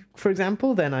me, for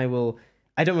example, then I will.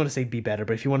 I don't want to say be better,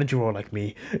 but if you want to draw like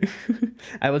me,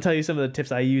 I will tell you some of the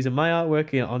tips I use in my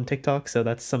artwork, you know, on TikTok. So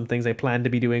that's some things I plan to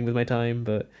be doing with my time.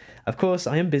 But of course,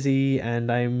 I am busy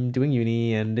and I'm doing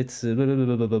uni, and it's blah, blah,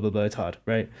 blah, blah, blah, blah, blah. It's hard,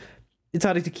 right? It's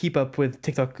hard to keep up with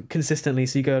TikTok consistently.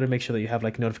 So you got to make sure that you have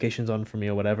like notifications on for me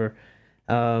or whatever.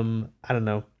 I don't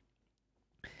know.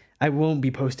 I won't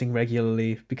be posting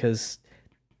regularly because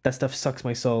that stuff sucks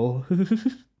my soul.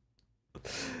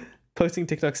 Posting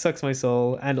TikTok sucks my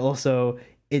soul, and also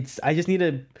I just need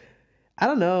to, I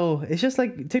don't know, it's just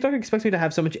like TikTok expects me to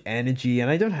have so much energy and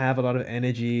I don't have a lot of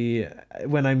energy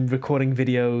when I'm recording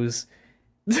videos.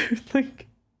 Like,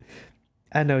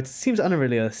 I don't know, it seems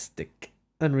unrealistic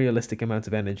amounts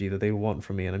of energy that they want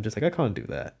from me, and I'm just like, I can't do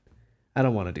that. I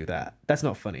don't want to do that. That's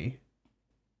not funny.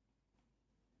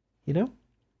 You know?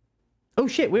 Oh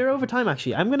shit, we're over time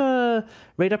actually. I'm gonna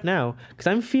rate up now because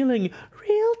I'm feeling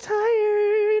real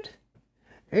tired.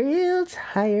 Real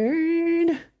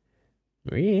tired.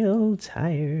 Real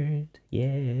tired.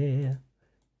 Yeah.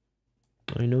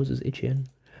 My nose is itching.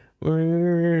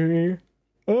 Oh,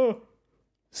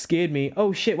 scared me.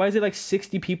 Oh shit, why is it like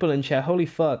 60 people in chat? Holy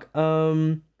fuck.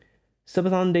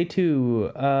 Subathon day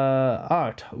 2.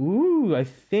 Art. Ooh, I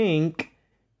think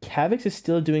Kavix is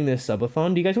still doing this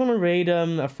subathon. Do you guys want to raid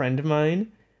a friend of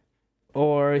mine?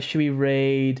 Or should we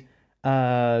raid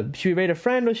a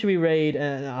friend, or should we raid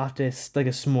an artist, like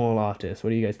a small artist?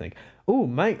 What do you guys think? Oh,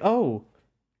 Mike. Oh,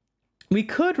 we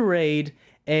could raid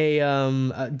a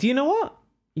do you know what?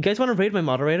 You guys want to raid my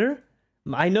moderator?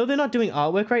 I know they're not doing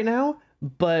artwork right now,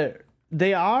 but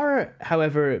they are,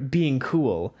 however, being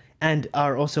cool. and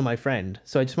are also my friend.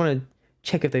 So I just want to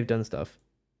check if they've done stuff.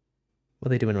 What are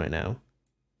they doing right now?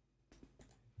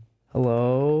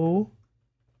 Hello?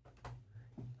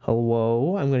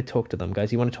 Hello? I'm going to talk to them,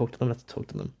 guys. You want to talk to them? Let's talk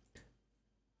to them.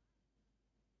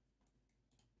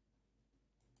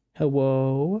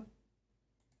 Hello?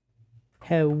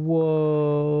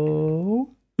 Hello?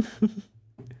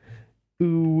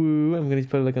 Ooh, I'm going to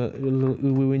put like a little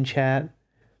ooh in chat.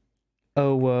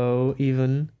 Oh, whoa,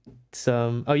 even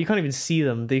some. Oh, you can't even see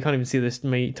them. You can't even see this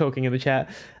me talking in the chat.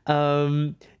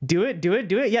 Do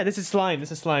it. Yeah, this is slime.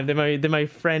 This is slime. They're my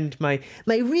friend, my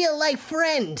real life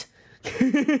friend.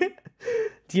 Do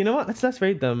you know what? Let's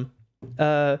rate them.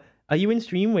 Are you in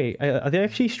stream? Wait, are they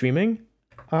actually streaming?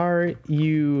 Are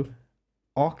you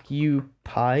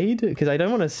occupied? Because I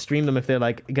don't want to stream them if they're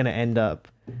like gonna end up.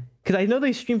 Because I know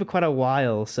they stream for quite a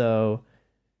while, so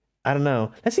I don't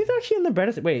know. Let's see if they're actually in the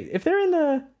Reddit. Wait, if they're in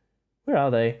the... Where are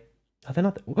they? Are they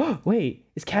not... Oh, wait,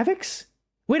 is Kavix?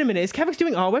 Wait a minute, is Kavix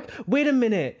doing artwork? Wait a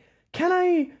minute. Can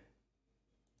I...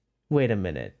 Wait a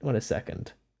minute. Wait a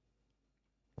second.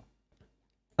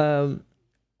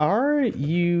 Are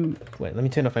you... Wait, let me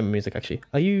turn off my music, actually.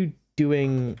 Are you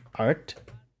doing art?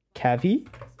 Kavi?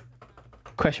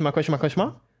 Question mark, question mark, question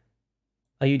mark?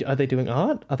 Are they doing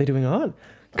art? Are they doing art?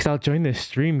 Because I'll join this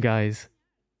stream, guys.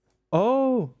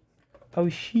 Oh,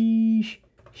 sheesh.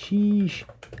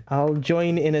 I'll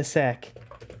join in a sec.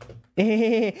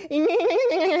 You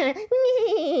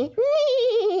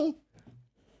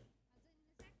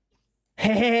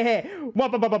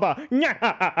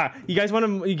guys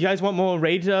want more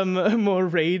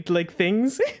raid like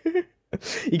things?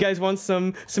 You guys want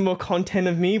some more content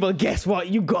of me? Well, guess what?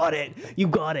 You got it.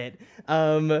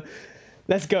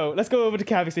 Let's go over to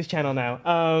Kavix's channel now.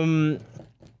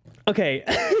 Okay.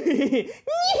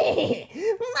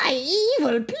 My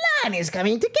evil plan is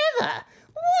coming together.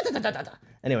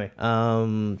 Anyway,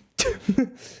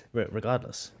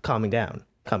 regardless, calming down.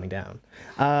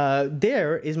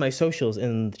 There is my socials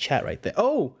in the chat right there.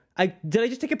 Oh, did I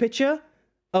just take a picture?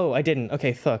 Oh, I didn't.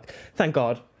 Okay, thank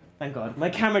God. My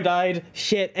camera died.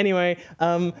 Shit. Anyway,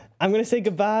 I'm gonna say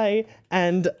goodbye,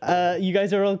 and you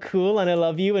guys are all cool, and I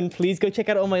love you, and please go check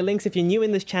out all my links. If you're new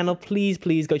in this channel, please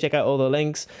go check out all the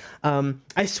links.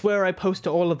 I swear I post to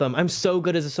all of them. I'm so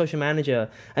good as a social manager.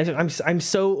 I'm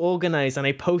so organized, and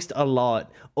I post a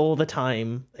lot all the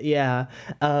time. Yeah.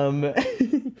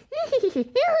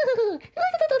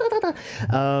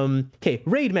 Okay,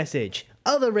 raid message.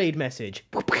 Other raid message.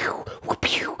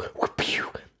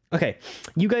 Okay,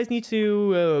 you guys need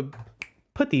to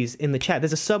put these in the chat.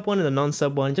 There's a sub one and a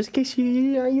non-sub one, just in case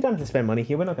you don't have to spend money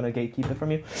here. We're not going to gatekeep it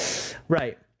from you.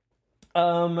 Right.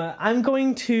 I'm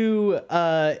going to...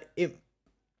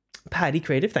 Paddy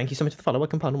Creative, thank you so much for the follow.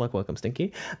 Welcome,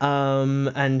 Stinky.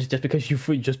 And just because you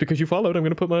followed, I'm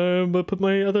gonna put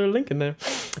my other link in there.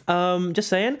 Just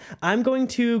saying, I'm going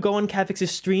to go on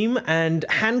Kavix's stream and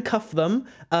handcuff them.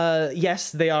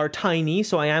 Yes, they are tiny,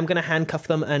 so I am gonna handcuff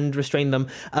them and restrain them.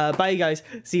 Bye, guys.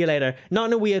 See you later. Not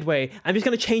in a weird way. I'm just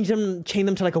gonna chain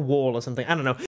them to like a wall or something. I don't know.